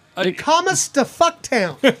 Calm us to fuck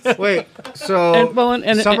town. Wait, so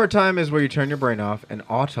And summertime is where you turn your brain off, and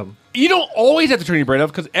autumn. You don't always have to turn your brain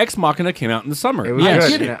off because Ex Machina came out in the summer. It was I good.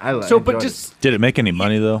 get it. Yeah, I so, but enjoyed just Did it make any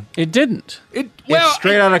money, though? it didn't. well,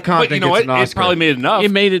 straight out of Compton But you know gets what? an It Oscar. probably made enough.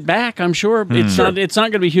 It made it back, I'm sure. It's not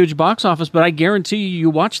going to be a huge box office, but I guarantee you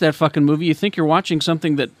watch that fucking movie, you think you're watching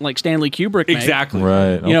something that like Stanley Kubrick made. Exactly.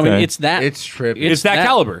 Right. You know, I mean, okay. it's that. It's trippy. It's that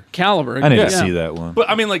caliber. Caliber. I need Yeah. to see that one. But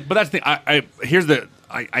I mean, like, but that's the thing.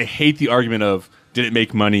 I hate the argument of did it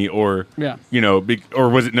make money or or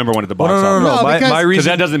was it number one at the box office? No, My because- reason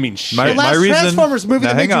that doesn't mean shit. The last reason- Transformers movie Now,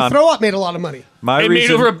 that made hang you on. throw up made a lot of money. My it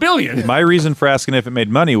reason, made over $1 billion. My reason for asking if it made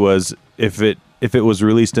money was if it was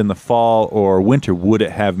released in the fall or winter, would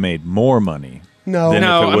it have made more money? No. Than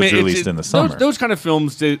No, if it was I mean, released in the summer. Those kind of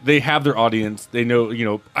films, they have their audience. They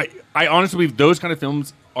know, I honestly believe those kind of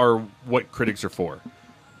films are what critics are for.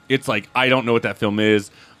 It's like, I don't know what that film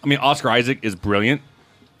is. I mean, Oscar Isaac is brilliant.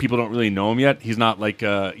 People don't really know him yet. He's not like,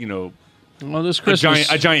 Well, this a Christmas.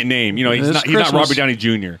 giant name. He's This not Christmas. Robert Downey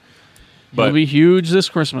Jr. But It'll be huge this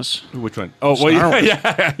Christmas. which one? Oh, well, Star Wars.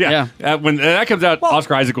 yeah. When that comes out,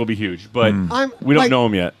 Oscar Isaac will be huge. But we don't know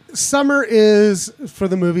him yet. Summer is for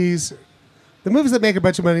the movies. The movies that make a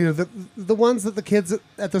bunch of money are the ones that the kids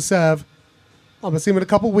at the Sev, I'm going to see them in a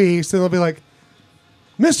couple weeks, and they'll be like,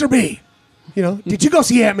 Mr. B, did you go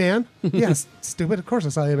see Ant-Man? Yes, stupid. Of course I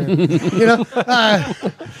saw Ant-Man.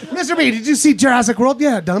 Mr. B, did you see Jurassic World?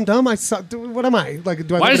 Yeah, dumb. I saw. What am I like?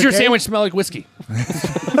 Do I Why live does in a your cave? sandwich smell like whiskey?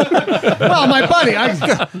 Well, my buddy,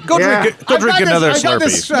 Go drink another I got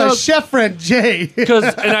this Slurpee. chef friend Jay. Because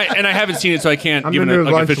and I haven't seen it, so I can't I'm give the an new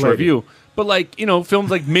lunch official lady. review. But like films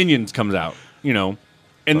like Minions comes out, and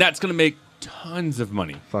that's going to make tons of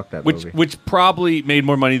money. Fuck that which movie. which probably made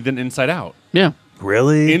more money than Inside Out. Yeah.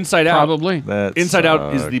 Really? Inside Out Probably. That Inside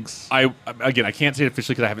Out is sucks. I can't say it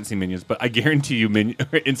officially because I haven't seen Minions, but I guarantee you,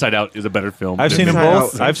 Inside Out is a better film. I've than seen them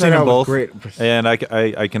Minions. both. Out- I've seen Inside them Out was both, great. and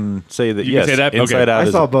I can say that You yes, can say that? Okay. Inside Out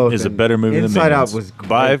I saw both, is a and better movie than Inside Out Minions. was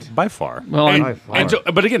by great. far. Well,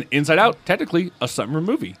 But again, Inside Out technically a summer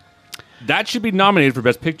movie. That should be nominated for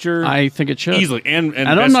Best Picture. I think it should. easily, and And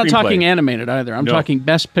I'm Best not Screenplay. talking animated either. I'm No. talking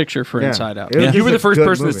Best Picture for Yeah. Inside Out. It was You just were a the first good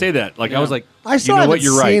person movie. to say that. Like I was like, I still you know haven't what?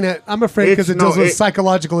 You're seen right. it. I'm afraid because it It's- deals no, with it-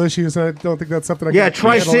 psychological issues, and I don't think that's something I Yeah, can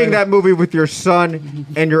try handle seeing later. that movie with your son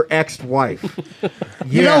and your ex-wife.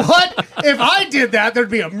 You know what? If I did that,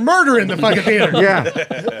 there'd be a murder in the fucking theater.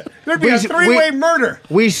 Yeah. There'd be a three-way murder.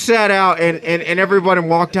 We sat out and everybody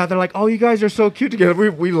walked out. They're like, "Oh, you guys are so cute together."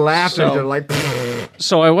 We laughed and they're like,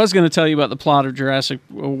 So I was going to tell you about the plot of Jurassic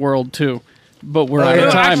World 2. but we're out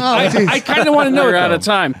of time. I kind of want to know. We're it, out though. of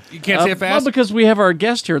time. You can't say it fast. Well, because we have our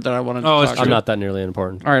guest here that I wanted to talk to. I'm not that nearly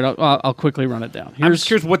important. All right, I'll quickly run it down. I'm just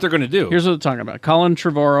curious what they're going to do. Here's what they're talking about. Colin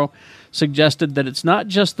Trevorrow suggested that it's not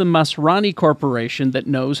just the Masrani Corporation that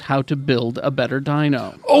knows how to build a better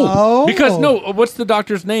dino. Because what's the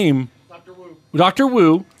doctor's name? Dr.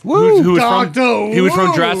 Wu. Who was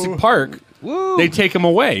from Jurassic Park. Woo. They take him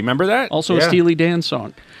away. Remember that? Also a Steely Dan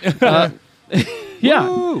song. It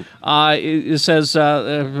says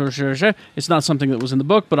it's not something that was in the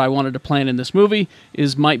book, but I wanted to plan in this movie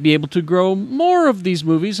might be able to grow more of these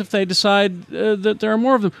movies if they decide that there are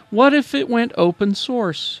more of them. What if it went open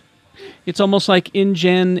source? It's almost like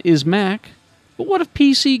InGen is Mac, but what if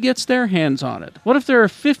PC gets their hands on it? What if there are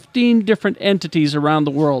 15 different entities around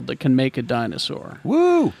the world that can make a dinosaur?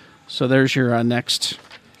 Woo! So there's your next...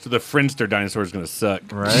 So the Friendster dinosaur is going to suck.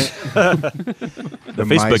 Right? The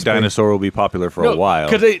Facebook dinosaur will be popular for a while.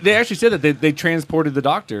 Because they actually said that they transported the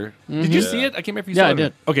doctor. Did you see it? I can't remember if you saw it. Yeah, I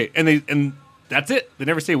did. Okay, and that's it. They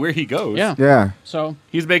never say where he goes. Yeah. So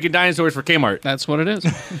he's making dinosaurs for Kmart. That's what it is.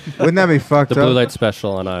 Wouldn't that be fucked The up? blue light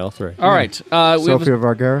special on aisle 3. All right. Sofia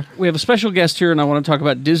Vergara? We have a special guest here, and I want to talk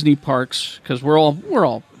about Disney parks because we're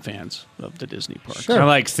all fans of the Disney parks. I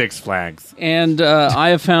like Six Flags. And I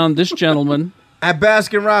have found this gentleman At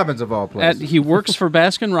Baskin Robbins, of all places. he works for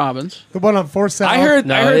Baskin Robbins. The one on 4th South. I heard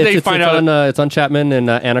they find out. It's on Chapman in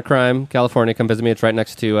Anacrime, California. Come visit me. It's right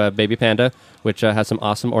next to Baby Panda, which has some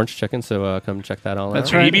awesome orange chicken. So come check that all out.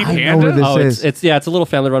 That's right. Baby I know Panda? where this is. It's a little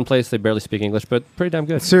family-run place. They barely speak English, but pretty damn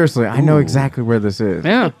good. Seriously, I know exactly where this is.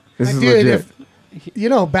 Yeah. This is Dude, legit.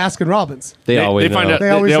 Baskin Robbins. They always find know. out. They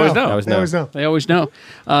always know. They always They always know. They always know.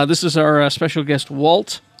 This is our special guest,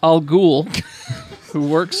 Walt Al Ghul, who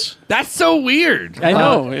works... That's so weird. I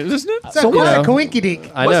know, isn't it? So what a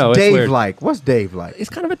coinky-dink. I know. What's It's Dave weird. like? What's Dave like? He's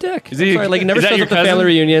kind of a dick. Is he- Sorry, he never is that shows your up to cousin? family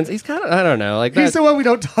reunions. He's kind of, I don't know. Like He's that, the one we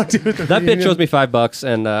don't talk to at the that bitch reunion. shows me $5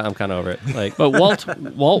 and I'm kind of over it. Like, But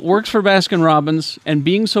Walt works for Baskin Robbins, and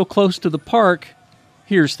being so close to the park,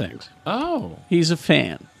 hears things. Oh. He's a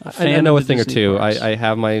fan. I know a of the thing or Disney two. parks. I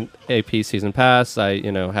have my AP season pass. I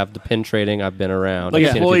have the pin trading. I've been around. Like I've seen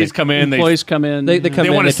a few employees things. come in. Employees come in. They come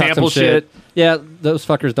in. want to they talk sample some shit. Yeah, those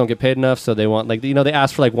fuckers don't get paid enough, so they want they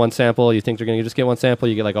ask for like one sample. You think they're gonna just get one sample?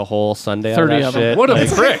 You get like a whole Sunday. 30 out of of that them. shit. What a Like,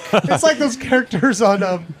 prick. It's like those characters on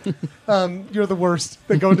You're the Worst.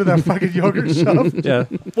 They go into that fucking yogurt shop. Yeah.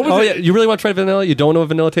 Yeah. You really want to try vanilla? You don't know what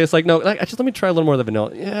vanilla tastes like? No. Just let me try a little more of the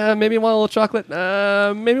vanilla. Yeah. Maybe you want a little chocolate.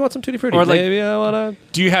 Maybe you want some tutti frutti. Or, like, maybe I want to.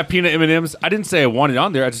 Do you have peanut M&Ms? I didn't say I wanted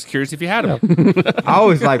on there. I was just curious if you had them. I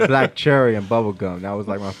always like black cherry and bubble gum. That was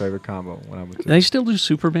like my favorite combo when I was a kid. They still do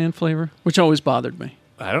Superman flavor, which always bothered me.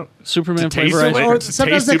 I don't. Superman To taste flavor. it? ice Or cream. To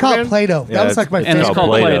sometimes taste they call it Superman? Play-Doh. Yeah, That was like my and it's favorite. called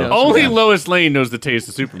Play-Doh. Play-Doh. Only Lois Lane knows the taste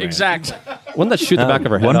of Superman. Exactly. Wouldn't that shoot the back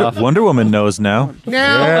of her head Wonder, off? Wonder Woman knows now.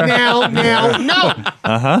 Now, no.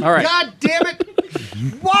 All right. God damn it.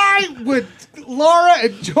 Why would Laura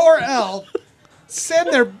and Jor-El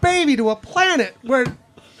send their baby to a planet where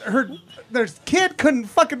their kid couldn't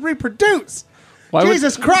fucking reproduce?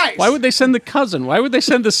 Jesus Christ. Why would they send the cousin? Why would they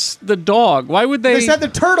send the dog? Why would they? They sent the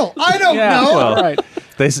turtle. I don't Yeah, know. well, right.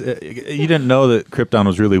 You didn't know that Krypton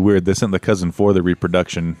was really weird. They sent the cousin for the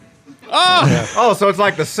reproduction. Oh, so it's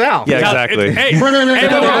like the South. Yeah, exactly. Hey, They got hey,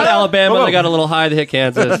 Alabama. They got a little high. They hit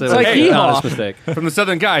Kansas. It was like an yeehaw. honest mistake. from the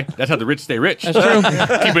Southern guy, that's how the rich stay rich. That's true.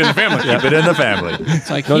 Keep it in the family. Keep it in the family.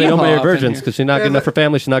 It's like No, they don't hee-haw marry up in virgins here. because she's not good enough for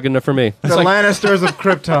family. She's not good enough for me. The Lannisters of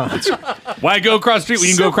Krypton. Why go across the street when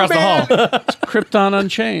you can go across the hall? Krypton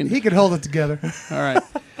Unchained. He could hold it together. All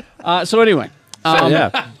right. So anyway,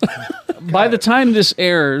 Yeah. by the time this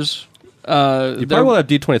airs, You probably will have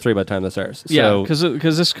D23 by the time this airs. yeah, So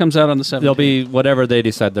because this comes out on the 17th. there'll be whatever they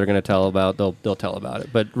decide they're going to tell about. They'll tell about it.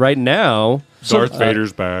 But right now, Darth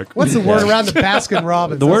Vader's back. What's the word around the Baskin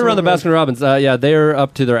Robbins? the word That's around the what Baskin Robbins, they're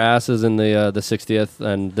up to their asses in the 60th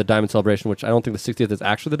and the Diamond Celebration, which I don't think the 60th is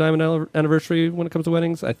actually the Diamond anniversary when it comes to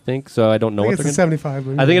weddings. I think so. I don't know I what think they're it's going a to.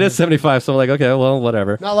 75. I think it is 75. So I'm like, okay, well,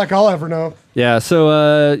 whatever. Not like I'll ever know. Yeah.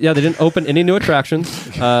 So they didn't open any new attractions.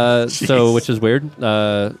 So which is weird.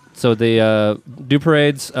 So they do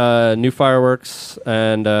parades, new fireworks,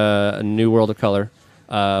 and a new World of Color.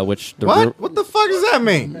 Which the What the fuck does that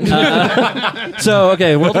mean? So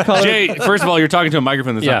okay, World of Color. Jay, first of all, you're talking to a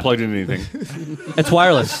microphone that's Yeah. not plugged into anything. It's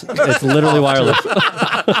wireless. It's literally wireless.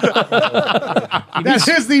 That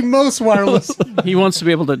is the most wireless. he wants to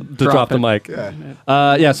be able to Drop the it. mic.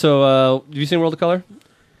 So have you seen World of Color?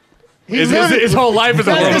 His whole life is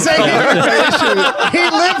a I world was of gonna color. say, he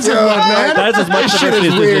lives in one, man. That's as much shit is diversity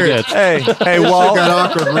as Disney weird. gets. Hey, Walt.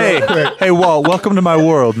 got awkward real quick. Hey, Walt. Welcome to my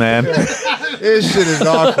world, man. This shit is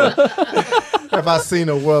awkward. Have I seen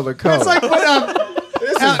a world of color? It's like when,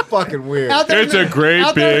 this is fucking weird. out there It's in a the- great,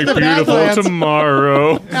 out there in big, the beautiful Badlands-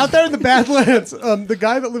 tomorrow. Out there in the Badlands, the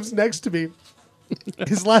guy that lives next to me,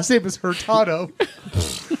 his last name is Hurtado.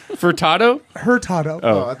 Furtado? Hurtado.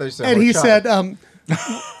 Oh, I thought you said And he horchata. said, and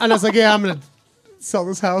I was like, yeah, I'm going to sell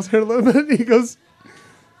this house here in a little bit. And he goes,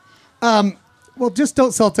 well, just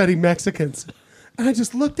don't sell to any Mexicans. And I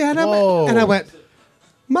just looked at him Whoa. and I went,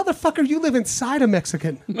 motherfucker, you live inside a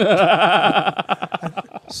Mexican.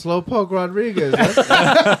 Slowpoke Rodriguez.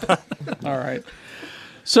 All right.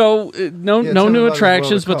 So no Yeah, no tell me new about his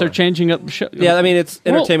attractions, world of but they're color. changing up. The show. Yeah, I mean, it's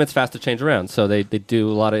Well- entertainment's fast to change around, so they do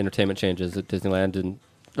a lot of entertainment changes at Disneyland and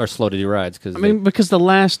are slow to do rides because I mean, because the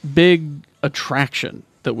last big attraction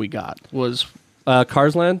that we got was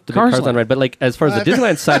Cars Land, the big Cars Cars Land Land. ride. But like as far as the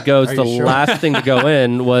Disneyland side goes, Are the you sure? last thing to go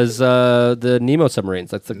in was the Nemo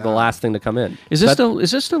submarines. That's like the last thing to come in. is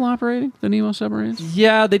this still operating, the Nemo submarines?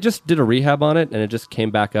 Yeah, they just did a rehab on it, and it just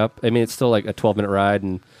came back up. I mean, it's still like a 12-minute ride,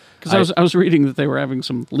 and Because I was reading that they were having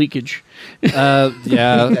some leakage. yeah.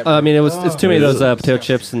 I mean, it's too many of those potato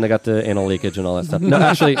chips, and they got the anal leakage and all that stuff. No,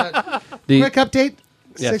 actually, Quick update.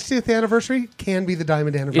 Yes. 60th anniversary can be the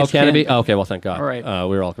diamond anniversary. oh, can it be? Oh, okay, well, thank God. All right.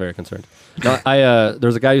 We were all very concerned. No, there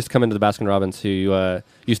was a guy who used to come into the Baskin Robbins who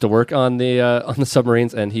used to work on the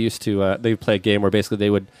submarines, and he used to they would play a game where basically they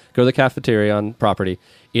would go to the cafeteria on property,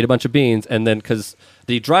 eat a bunch of beans, and then because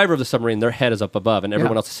the driver of the submarine, their head is up above, and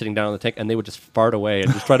everyone else is sitting down on the tank, and they would just fart away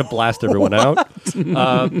and just try to blast everyone out.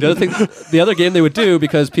 The other game they would do,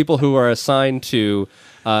 because people who are assigned to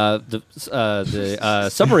the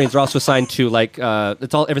submarines are also assigned to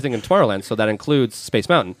it's all everything in Tomorrowland, so that includes Space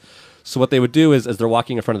Mountain. So what they would do is, as they're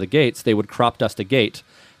walking in front of the gates, they would crop dust a gate,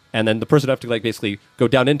 and then the person would have to basically go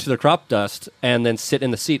down into their crop dust and then sit in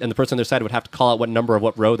the seat, and the person on their side would have to call out what number of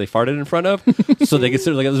what row they farted in front of, so they could. This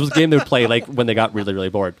was a game they would play when they got really really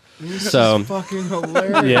bored. So fucking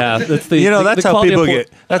hilarious. yeah, that's the that's the how quality people of get.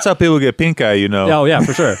 That's how people get pink eye. Oh yeah,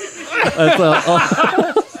 for sure.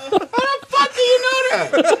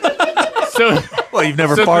 So Well, you've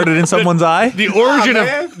never So farted in someone's eye. the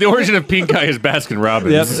origin of pink eye is Baskin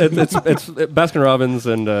Robbins. Yep, it's Baskin Robbins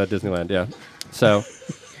and Disneyland. Yeah, so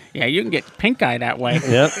Yeah, you can get pink eye that way.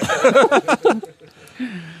 yep.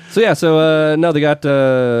 So no, they got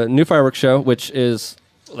a new fireworks show, which is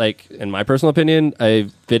in my personal opinion, a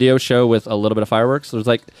video show with a little bit of fireworks. There's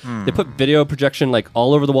they put video projection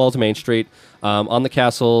all over the walls of Main Street, on the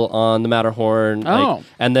castle, on the Matterhorn. Oh.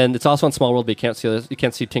 And then it's also on Small World, but you can't see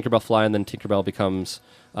Tinkerbell fly, and then Tinkerbell becomes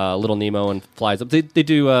Little Nemo and flies up. They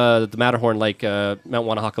do the Matterhorn Mount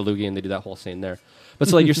Wanahakalugi, and they do that whole scene there. But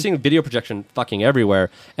so you're seeing video projection fucking everywhere,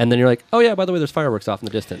 and then you're like, oh yeah, by the way, there's fireworks off in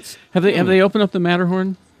the distance. Have they opened up the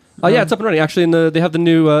Matterhorn? Oh yeah, it's up and running. Actually, they have the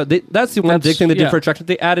new. That's the one big thing they did for attraction.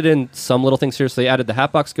 They added in some little things here. So they added the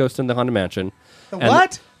Hatbox Ghost in the Haunted Mansion. The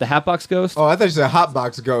what? The Hatbox Ghost. Oh, I thought you said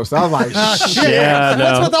Hotbox Ghost. I was like, Shit. Yeah,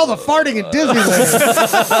 What's no. with all the farting at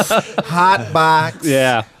Disneyland? Hotbox.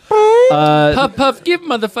 Yeah. Puff, puff, give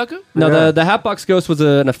motherfucker. No, Yeah. the Hatbox Ghost was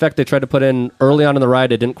an effect they tried to put in early on in the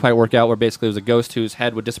ride. It didn't quite work out. Where basically it was a ghost whose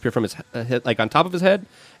head would disappear from his head, on top of his head,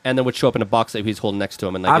 and then would show up in a box that he's holding next to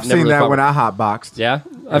him. And I've it never seen really that quite when worked. I hotboxed. Yeah,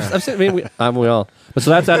 I've seen. I mean, we all. But so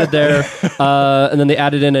that's added there, and then they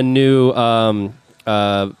added in a new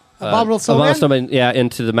Abominable Snowman? Snowman, yeah,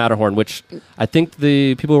 into the Matterhorn, which I think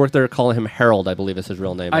the people who work there call him Harold. I believe is his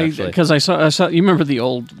real name. Actually, Because I saw. You remember the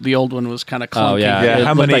old one was kind of clunky. oh yeah, Yeah, It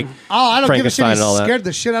how looked many- like- Oh, I don't give a shit. Frankenstein He and all that. scared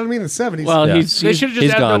the shit out of me in the 70s. Well, Yeah. They he's should have just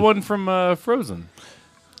he's added gone. the one from Frozen.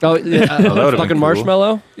 Oh, yeah, that would've been fucking cool.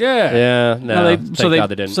 marshmallow. Yeah. Yeah, no, thank God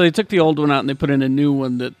they didn't. So they took the old one out and they put in a new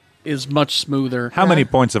one that is much smoother. How many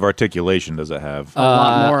points of articulation does it have? A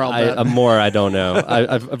lot more, I'll bet. More, I don't know.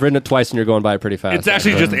 I've written it twice, and you're going by pretty fast. It's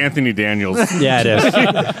actually just Anthony Daniels. yeah, it is.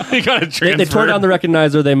 He got it They tore down the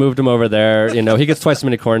recognizer. They moved him over there. He gets twice as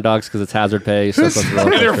many corn dogs because it's hazard pay. So it's a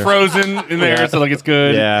roller They're coaster. frozen in there, Yeah. so it's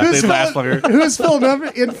good. Yeah. They last longer. Who's filling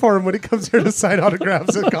up in for him when he comes here to sign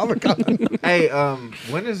autographs at Comic Con? Hey,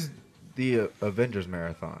 when is the Avengers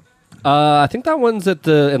Marathon? I think that one's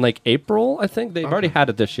in April. I think they've already had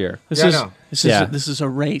it this year. Yeah, I know. This is a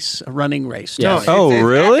race, a running race. Yeah. No, Oh,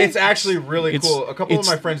 really? It's actually really It's- cool. A couple of it's-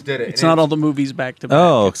 my friends did it. It's and not all the movies back to back.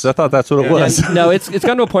 Oh, because I thought that's what it Yeah. was. No, it's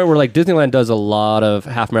gotten to a point where Disneyland does a lot of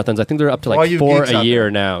half marathons. I think they're up to All you 4 geeks a out year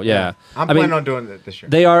there. now. Yeah, I'm I mean, planning on doing it this year.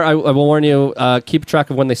 They are. I will warn you. Keep track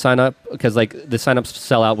of when they sign up because the sign-ups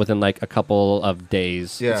sell out within a couple of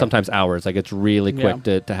days, Yeah. sometimes hours. It's really quick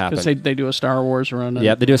to happen. Because they do a Star Wars run.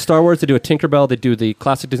 Yeah, they do a Star Wars, they do a Tinkerbell, they do the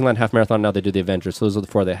classic Disneyland half marathon. Now they do the Avengers. So those are the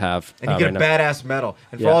 4 they have. And you get right a now. badass medal.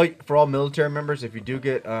 And Yeah. for all military members, if you do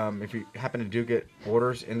get if you happen to do get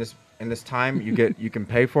orders in this in this time you can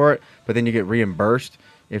pay for it, but then you get reimbursed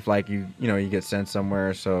if like you get sent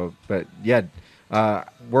somewhere. So, but yeah,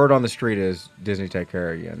 word on the street is Disney take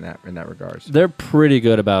care of you in that regards. They're pretty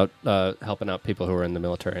good about helping out people who are in the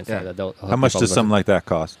military and stuff Yeah. like that. How much does something like that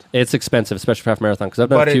cost? It's expensive, especially for half marathon. Because I've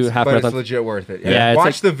done a few half but marathons. it's legit worth it. Yeah, it's watch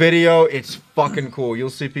like- the video. It's fucking cool. You'll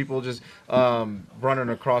see people just running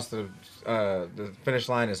across the finish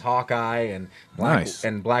line as Hawkeye and Nice.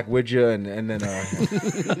 Black Widja and then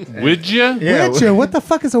Widja? yeah. Widget. What the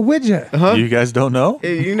fuck is a widget? Huh? You guys don't know?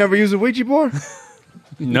 Hey, you never use a Ouija board?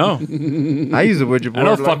 No. I use a Ouija board.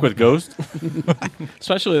 I don't fuck with ghosts.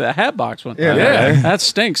 Especially the Hatbox one. Yeah. That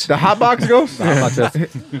stinks. the hot box ghost.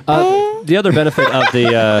 The other benefit of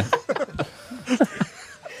the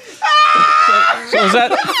So is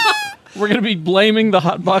that we're going to be blaming the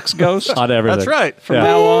Hotbox ghost on everything. That's right. from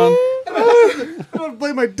now on? I don't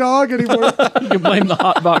blame my dog anymore. You can blame the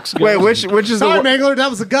Hotbox ghost. Wait, which is Sorry, the Mangler. That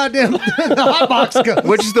was a goddamn the hot box ghost.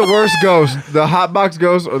 which is the worst ghost? The hot box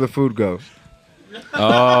ghost or the food ghost?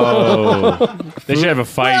 Oh. They should have a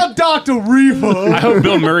fight. Well, Dr. Revo. I hope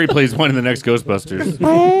Bill Murray plays one in the next Ghostbusters.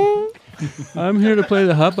 I'm here to play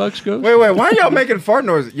the Hotbox ghost. Wait, why are y'all making fart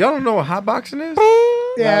noises? Y'all don't know what hot boxing is?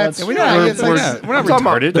 Yeah, it's we yeah, know it's like, we're not I'm talking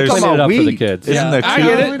about- retarded. I'm They're talking cleaning it about up for the weed. kids. Isn't there I two?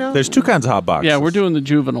 get it. There's two kinds of hot boxes. Yeah, we're doing the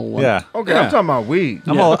juvenile one. Yeah. Okay, Yeah. I'm talking about weed.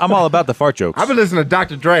 I'm all about the fart jokes. I've been listening to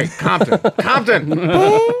Dr. Dre, Compton.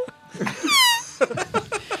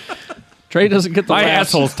 Trey doesn't get the My laughs.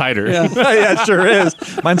 asshole's tighter. Yeah. Yeah, it sure is.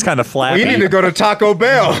 Mine's kind of flat. You need to go to Taco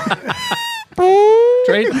Bell.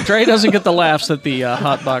 Trey doesn't get the laughs that the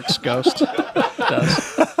Hotbox ghost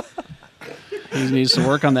does. He needs to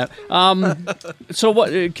work on that. So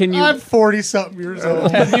what can you I'm 40-something years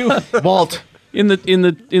old. have you Walt. in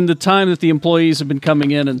the time that the employees have been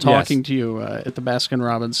coming in and talking to you at the Baskin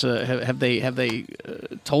Robbins? Have they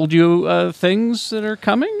told you things that are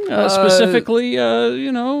coming specifically?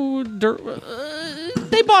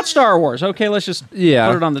 They bought Star Wars. Okay, let's just put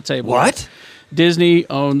it on the table. What? Disney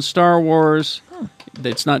owns Star Wars.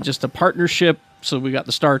 It's not just a partnership. So we got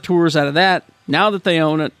the Star Tours out of that. Now that they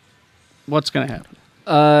own it, what's going to happen?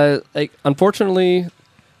 Unfortunately,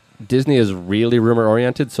 Disney is really rumor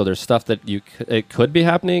oriented, so there's stuff that it could be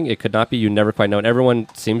happening, it could not be. You never quite know. And everyone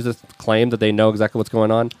seems to claim that they know exactly what's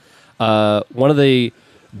going on. One of the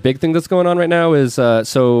big things that's going on right now is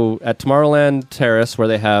so at Tomorrowland Terrace, where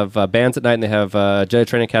they have bands at night and they have Jedi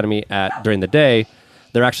Training Academy during the day,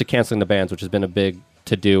 they're actually canceling the bands, which has been a big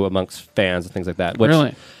to do amongst fans and things like that. Which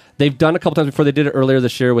Really? They've done a couple times before. They did it earlier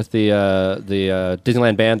this year with the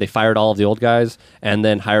Disneyland band. They fired all of the old guys and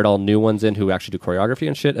then hired all new ones in who actually do choreography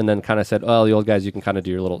and shit, and then kind of said, "Oh, the old guys, you can kind of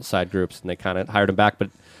do your little side groups," and they kind of hired them back. But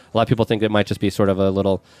a lot of people think it might just be sort of a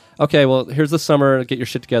little, okay, well, here's the summer, get your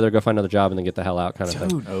shit together, go find another job, and then get the hell out kind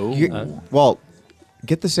of thing. Walt,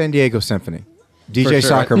 get the San Diego Symphony. DJ sure.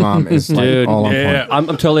 Soccer Mom is Dude, all on yeah. point.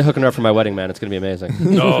 I'm totally hooking her up for my wedding, man. It's going to be amazing.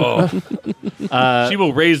 No. She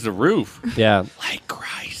will raise the roof. Yeah. Like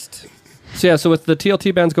Christ. So with the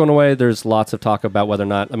TLT bands going away, there's lots of talk about whether or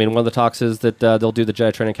not. I mean, one of the talks is that they'll do the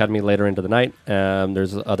Jedi Training Academy later into the night.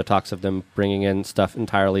 There's other talks of them bringing in stuff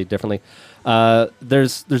entirely differently.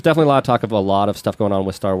 There's definitely a lot of talk of a lot of stuff going on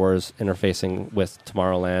with Star Wars interfacing with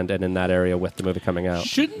Tomorrowland and in that area with the movie coming out.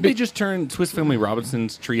 Shouldn't they just turn Swiss Family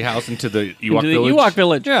Robinson's treehouse into the Ewok Into the Village? Ewok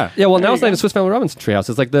Village. Yeah. Yeah, well, There now you it's not go. the Swiss Family Robinson treehouse.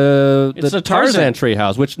 It's like the It's the Tarzan Tarzan.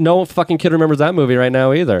 treehouse, which no fucking kid remembers that movie right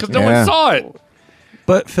now either. Because no Yeah. one saw it.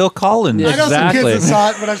 But Phil Collins. I know some kids that saw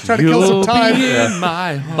it when I was trying to kill some time. in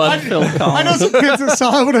my heart. But Phil Collins. I know some kids that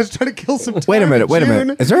saw it when I was trying to kill some time. Wait a minute. in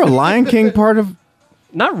June. Is there a Lion King part of?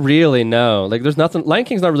 Not really, no. Like, there's nothing. Lion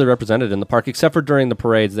King's not really represented in the park, except for during the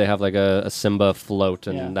parades. They have like a Simba float,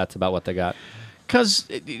 and that's about what they got. Because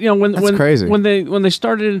when crazy. when they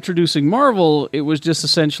started introducing Marvel, it was just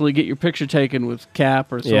essentially get your picture taken with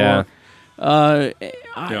Cap or Thor. Yeah.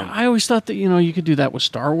 I always thought that you could do that with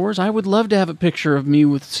Star Wars. I would love to have a picture of me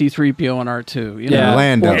with C-3PO and R2. Yeah.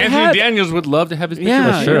 Lando. Well, Anthony Daniels would love to have his picture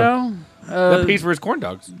Yeah, with sure. that pays for his corn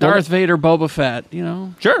dogs. Darth Vader, Boba Fett.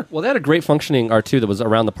 Sure. Well, they had a great functioning R2 that was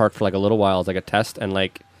around the park for like a little while as like a test, and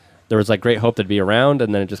like there was like great hope that'd be around,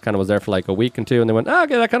 and then it just kind of was there for like a week and two, and they went,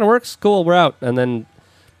 okay, that kind of works, cool, we're out, and then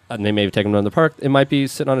they maybe take him to the park. It might be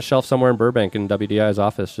sitting on a shelf somewhere in Burbank in WDI's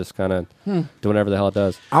office, just kind of doing whatever the hell it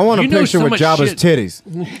does. I want a You know picture so with much Jabba's shit. titties.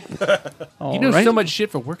 You know right. so much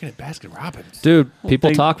shit for working at Baskin Robbins. Dude, people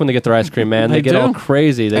they- talk when they get their ice cream, man. They They get do. all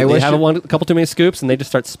crazy. They, Hey, they what's have your- a couple too many scoops, and they just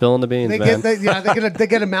start spilling the beans, They man. they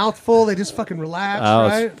get a mouthful. They just fucking relax, Oh,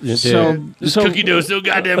 right? it's- So, This so cookie dough is so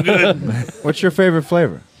goddamn good. What's your favorite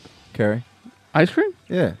flavor, Carrie? ice cream?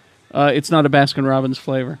 Yeah. It's not a Baskin Robbins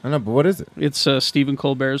flavor. I know, but what is it? It's Stephen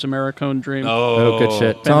Colbert's Americone Dream. Oh, good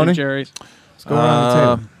shit. Ben Tony? and Jerry's. Let's go around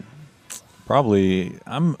the table. Probably,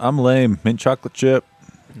 I'm lame. Mint chocolate chip.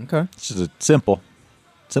 Okay. It's just a simple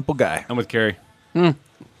guy. I'm with Carrie.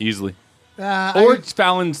 Easily. Or Or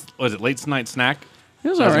Fallon's, was it late night snack? It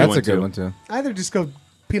was all right. That's a good one, too. either just go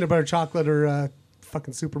peanut butter chocolate or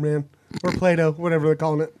fucking Superman or Play-Doh, whatever they're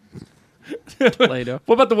calling it. Play-Doh.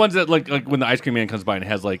 What about the ones that like when the ice cream man comes by and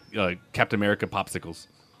has like Captain America popsicles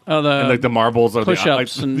Oh, and like the marbles or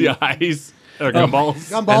push-ups the, and- the eyes or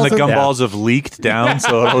gumballs? Gumballs And the and- gumballs have leaked down,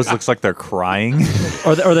 so it always looks like they're crying.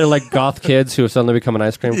 Or they're like goth kids who have suddenly become an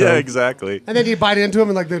ice cream cone. exactly. And then you bite into them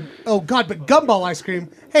and like, oh God, but gumball ice cream.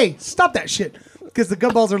 Hey, stop that shit. Because the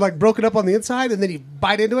gumballs are like broken up on the inside and then you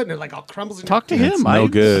bite into it and it like all crumbles. In Talk to your him. It's no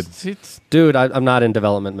good. Dude, I'm not in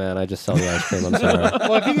development, man. I just sell the ice cream. I'm sorry.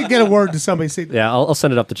 Well, if you could get a word to somebody, see. Yeah, I'll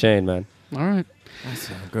send it up the chain, man. All right.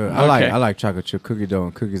 Good. Okay. I like chocolate chip cookie dough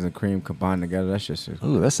and cookies and cream combined together. That's just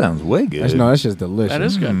Ooh, that sounds way good. that's just delicious. That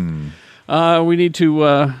is good. We need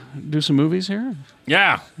to do some movies here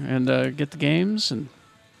Yeah. and get the games and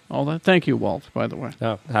all that. Thank you, Walt, by the way.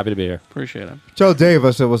 Oh, happy to be here. Appreciate it. Joe Dave,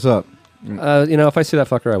 I said, what's up? If I see that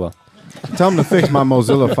fucker, I will. Tell him to fix my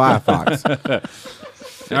Mozilla Firefox.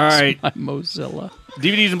 All right. Mozilla.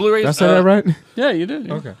 DVDs and Blu-rays. Did I say that right? Yeah, you did.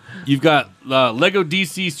 Yeah. Okay. You've got Lego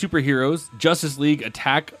DC Superheroes, Justice League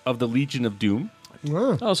Attack of the Legion of Doom.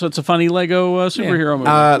 Oh, so it's a funny Lego superhero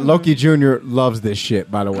movie. Loki Jr. loves this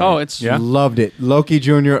shit, by the way. Oh, it's- Yeah? Loved it. Loki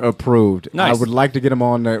Jr. approved. Nice. I would like to get him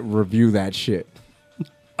on to review that shit.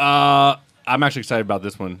 I'm actually excited about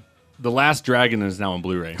this one. The Last Dragon is now on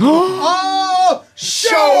Blu-ray. Oh,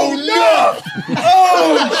 show enough!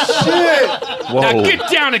 Now get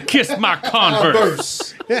down and kiss my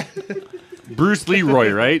Converse. Bruce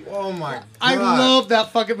Leroy, right? Oh my god. I love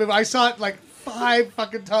that fucking movie. I saw it like 5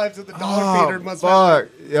 fucking times at the Dollar Theater in West Valley.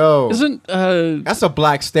 Fuck. Yo. Isn't That's a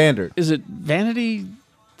black standard. is it Vanity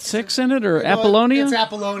 6 in it or Apollonia? It's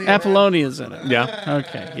Apollonia. Apollonia's in it. Yeah.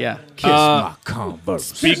 Okay, yeah. Kiss my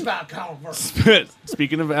Converse. Kiss my Converse.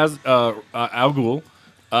 Speaking of Al Ghul,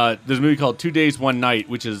 there's a movie called 2 Days, 1 Night,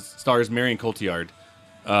 which stars Marion Cotillard,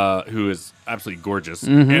 who is absolutely gorgeous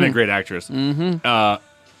and a great actress.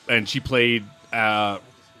 And she played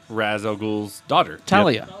Ra's al Ghul's daughter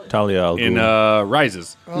Talia. Talia al in Ghul.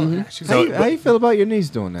 Rises. Oh, she's How you feel about your niece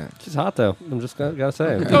doing that? She's hot, though. I'm just gotta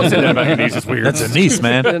say. Don't say that about your niece. It's weird. That's a niece,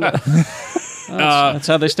 man. That's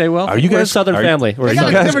how they stay well. Are you We're a guys Southern family. We're They a got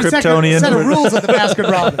a Southern. guys different Kryptonian? set of rules at the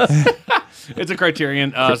Baskin Robbins. It's a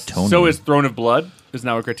Criterion. Kryptonian. So is Throne of Blood is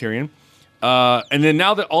now a Criterion. And then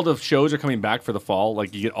now that all the shows are coming back for the fall,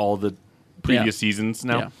 like you get all the previous seasons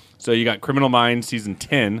now. Yeah. So you got Criminal Minds season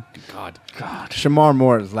 10. God. Shamar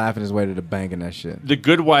Moore is laughing his way to the bank in that shit. The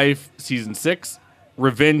Good Wife season 6.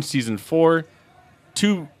 Revenge season 4.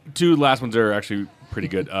 Two last ones are actually pretty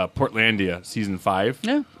good. Portlandia season 5.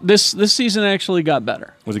 Yeah. This season actually got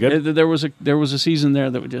better. Was it good? There was a season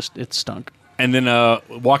there that it stunk. And then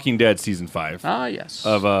Walking Dead season 5. Ah, yes.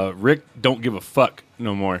 Of Rick Don't Give a Fuck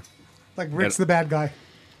No More. Like Rick's the bad guy.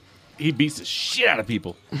 He beats the shit out of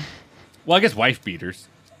people. Well, I guess wife beaters.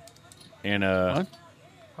 And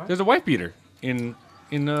there's a wife beater in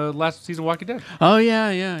last season of Walking Dead. Oh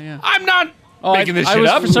yeah. I'm not making this I shit was,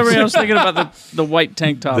 up. For some reason, I was thinking about the white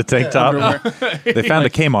tank top. The tank top. underwear. They found a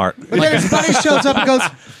Kmart. And then his buddy shows up and goes,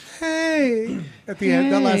 "Hey!" At the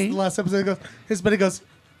end, the last episode, he goes, his buddy goes,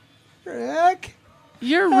 "Rick,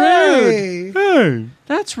 You're rude. hey,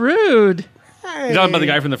 That's rude. hey." You talking about the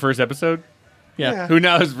guy from the first episode Yeah. who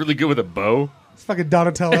now is really good with a bow? It's fucking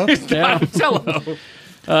Donatello. Yeah. Donatello.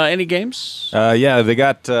 Any games? Yeah, they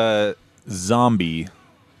got Zombie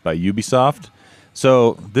by Ubisoft.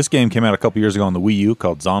 So this game came out a couple years ago on the Wii U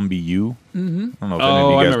called Zombie U. Mm-hmm. I don't know if any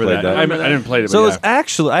Oh, of I you guys remember played that. that. I didn't play it. So but it's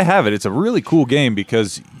actually, I have it. It's a really cool game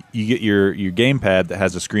because you get your gamepad that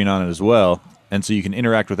has a screen on it as well, and so you can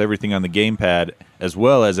interact with everything on the gamepad as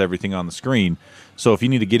well as everything on the screen. So if you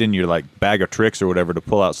need to get in your like bag of tricks or whatever to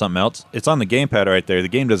pull out something else, it's on the gamepad right there. The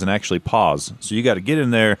game doesn't actually pause, so you got to get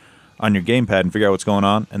in there on your gamepad and figure out what's going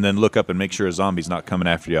on, and then look up and make sure a zombie's not coming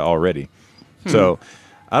after you already. So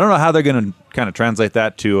I don't know how they're going to kind of translate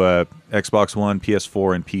that to Xbox One,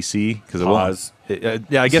 PS4, and PC because Pause.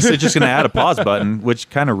 yeah, I guess they're just going to add a pause button, which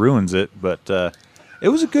kind of ruins it. But it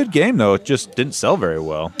was a good game, though. It just didn't sell very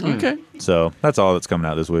well. Okay. So that's all that's coming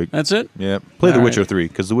out this week. That's it? Yeah. Play The All Witcher right. 3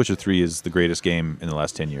 because The Witcher 3 is the greatest game in the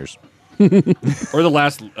last 10 years. Or the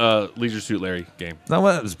last Leisure Suit Larry game. That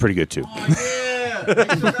was pretty good, too.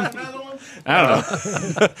 I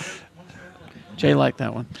don't know. Jay liked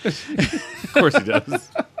that one. Of course he does.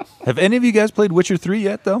 Have any of you guys played Witcher 3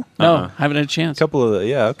 yet, though? No, haven't had a chance. Couple of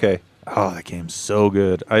yeah, okay. Oh, that game's so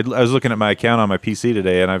good. I was looking at my account on my PC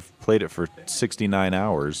today, and I've played it for 69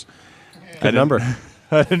 hours. Good number.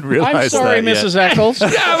 I didn't realize I'm sorry, that Mrs. yet. Eccles. Yeah,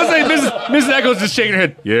 I was like, Mrs. Eccles just shaking her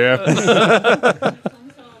head. Yeah.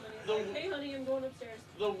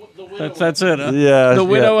 That's it. Huh? Yeah, The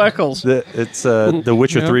Widow yeah. Eccles. It's the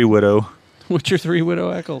Witcher Yeah. 3 Widow. Witcher 3 Widow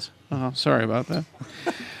Eccles. Oh, sorry about that.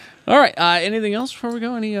 All right. Anything else before we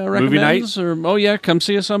go? Any recommends? Or oh yeah, come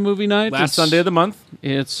see us on movie night. Last Sunday of the month.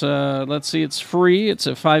 It's let's see, it's free. It's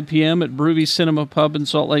at 5 p.m. at Broovy Cinema Pub in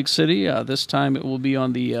Salt Lake City. This time it will be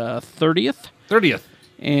on the 30th. 30th.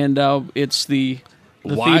 And it's the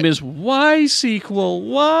Why? theme is why sequel?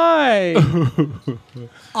 Why?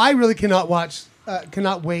 I really cannot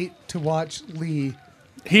wait to watch Lee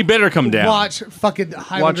He better come down. watch fucking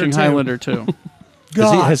Highlander Watching 2. Highlander 2.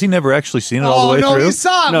 God. Has he never actually seen it all the way no, through? he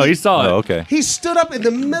saw it. No, he saw it. Oh, okay. He stood up in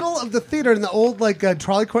the middle of the theater in the old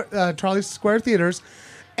Trolley Square theaters,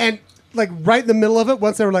 and like right in the middle of it.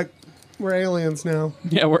 Once they were like, "We're aliens now,"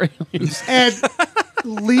 Yeah, we're aliens. and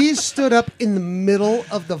Lee stood up in the middle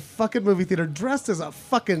of the fucking movie theater, dressed as a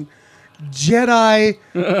fucking Jedi,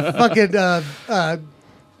 fucking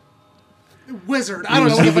wizard. I don't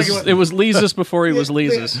know what the fuck he was. It was Leesus before he was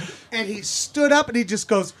Leesus. And he stood up and he just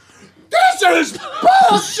goes, "This is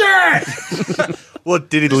bullshit!" Well,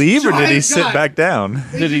 did he leave or did he giant sit guy. back down?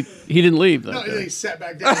 Did he? He didn't leave though. No, he sat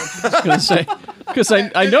back down. I was gonna say because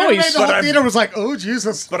I know And he's. the whole theater was like, "Oh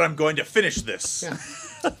Jesus!" But I'm going to finish this.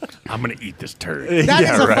 I'm going to eat this turd. That is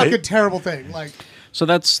a fucking terrible thing. Like, So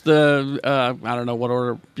that's the I don't know what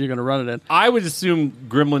order you're gonna run it in. I would assume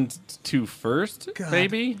Gremlins 2 first, God.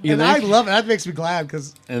 maybe. You and think? I love it. That makes me glad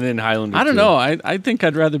because And then Highlander I don't 2. know. I think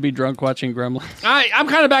I'd rather be drunk watching Gremlins. I'm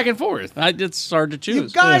kind of back and forth. It's hard to you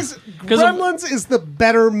choose. guys, 'Cause Gremlins is the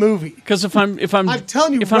better movie. Because if I'm I'm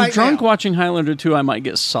telling you if I'm right drunk now. watching Highlander 2, I might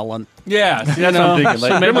get sullen. Yeah, see, that's You what know, I'm thinking.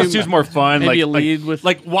 Like, so maybe- Gremlins 2 is more fun. maybe Like, you lead with-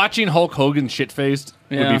 like watching Hulk Hogan shit-faced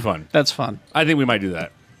would Yeah, be fun. That's fun. I think we might do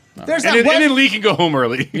that. There's And that then, and then one. Lee can go home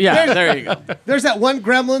early. Yeah, there you go. There's that one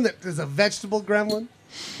Gremlin that is a vegetable Gremlin,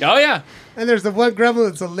 Oh, yeah. and there's the one Gremlin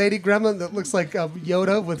that's a lady Gremlin that looks like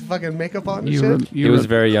Yoda with fucking makeup on and You, shit. rem- He you, was rem-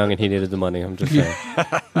 very young and he needed the money. I'm just saying.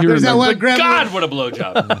 you There's that remember, one Gremlin. God, what a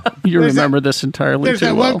blowjob. you there's remember this entirely There's too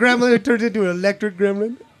that well. one Gremlin that turned into an electric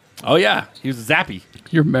Gremlin. Oh, yeah. He was zappy.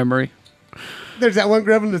 Your memory. There's that one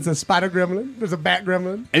Gremlin that's a spider Gremlin. There's a bat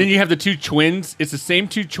Gremlin. And then you have the two twins. It's the same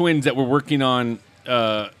two twins that were working on.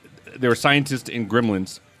 They were scientists in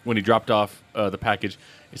Gremlins when he dropped off the package.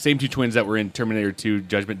 The same two twins that were in Terminator 2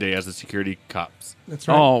 Judgment Day as the security cops. That's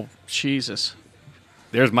right. Oh, Jesus.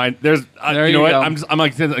 There's my. There you know you what? go. I'm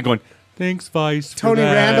like going. Thanks, Vice. for Tony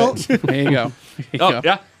that." Randall. There you go. There you Oh go.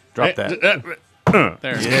 yeah. Drop that.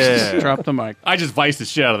 There. Yeah. Drop the mic. I just viced the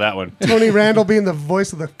shit out of that one. Tony Randall being the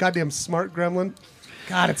voice of the goddamn smart Gremlin.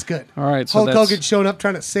 God, it's good. All right. So Hulk that's, Hogan showing up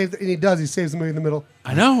trying to save, and he does. He saves the movie in the middle.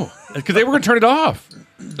 I know because they were going to turn it off.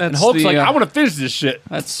 that's And Hulk's the, like, I want to finish this shit.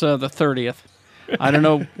 That's the 30th. I don't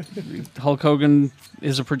know. Hulk Hogan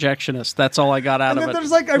is a projectionist. That's all I got out And of then it.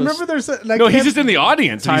 there's like, I was remember there's a, like, No, he's just in the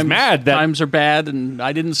audience. And he's mad that times are bad, and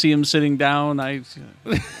I didn't see him sitting down.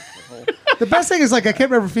 the best thing is like I can't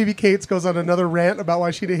remember if Phoebe Cates goes on another rant about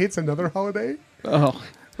why she hates another holiday. Oh,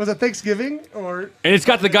 Was it Thanksgiving or and it's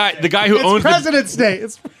got the guy who it's owns President's Day?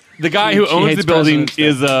 It's the guy who She owns hates the building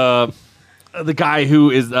President's is the guy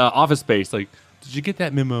who is Office Space. Like, did you get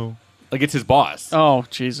that memo? Like, it's his boss, oh,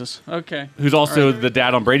 Jesus. Okay. who's also the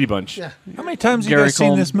dad on Brady Bunch. yeah. How many times have you Gary guys seen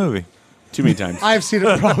Coleman. this movie? Too many times. I've seen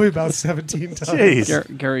it probably about 17 times.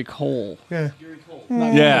 Jeez. Gary Cole. Yeah.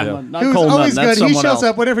 Yeah. Not Who's Coleman. always That's good. He someone shows else.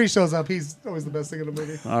 up whenever he shows up. He's always the best thing in the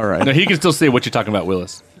movie. All right. No, he can still say what you're talking about,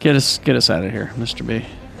 Willis. Get us out of here, Mr. B.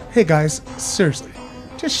 Hey guys, seriously,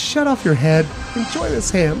 just shut off your head. Enjoy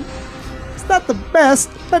this ham. It's not the best,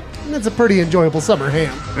 but it's a pretty enjoyable summer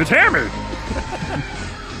ham. It's hammered.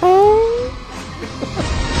 Oh.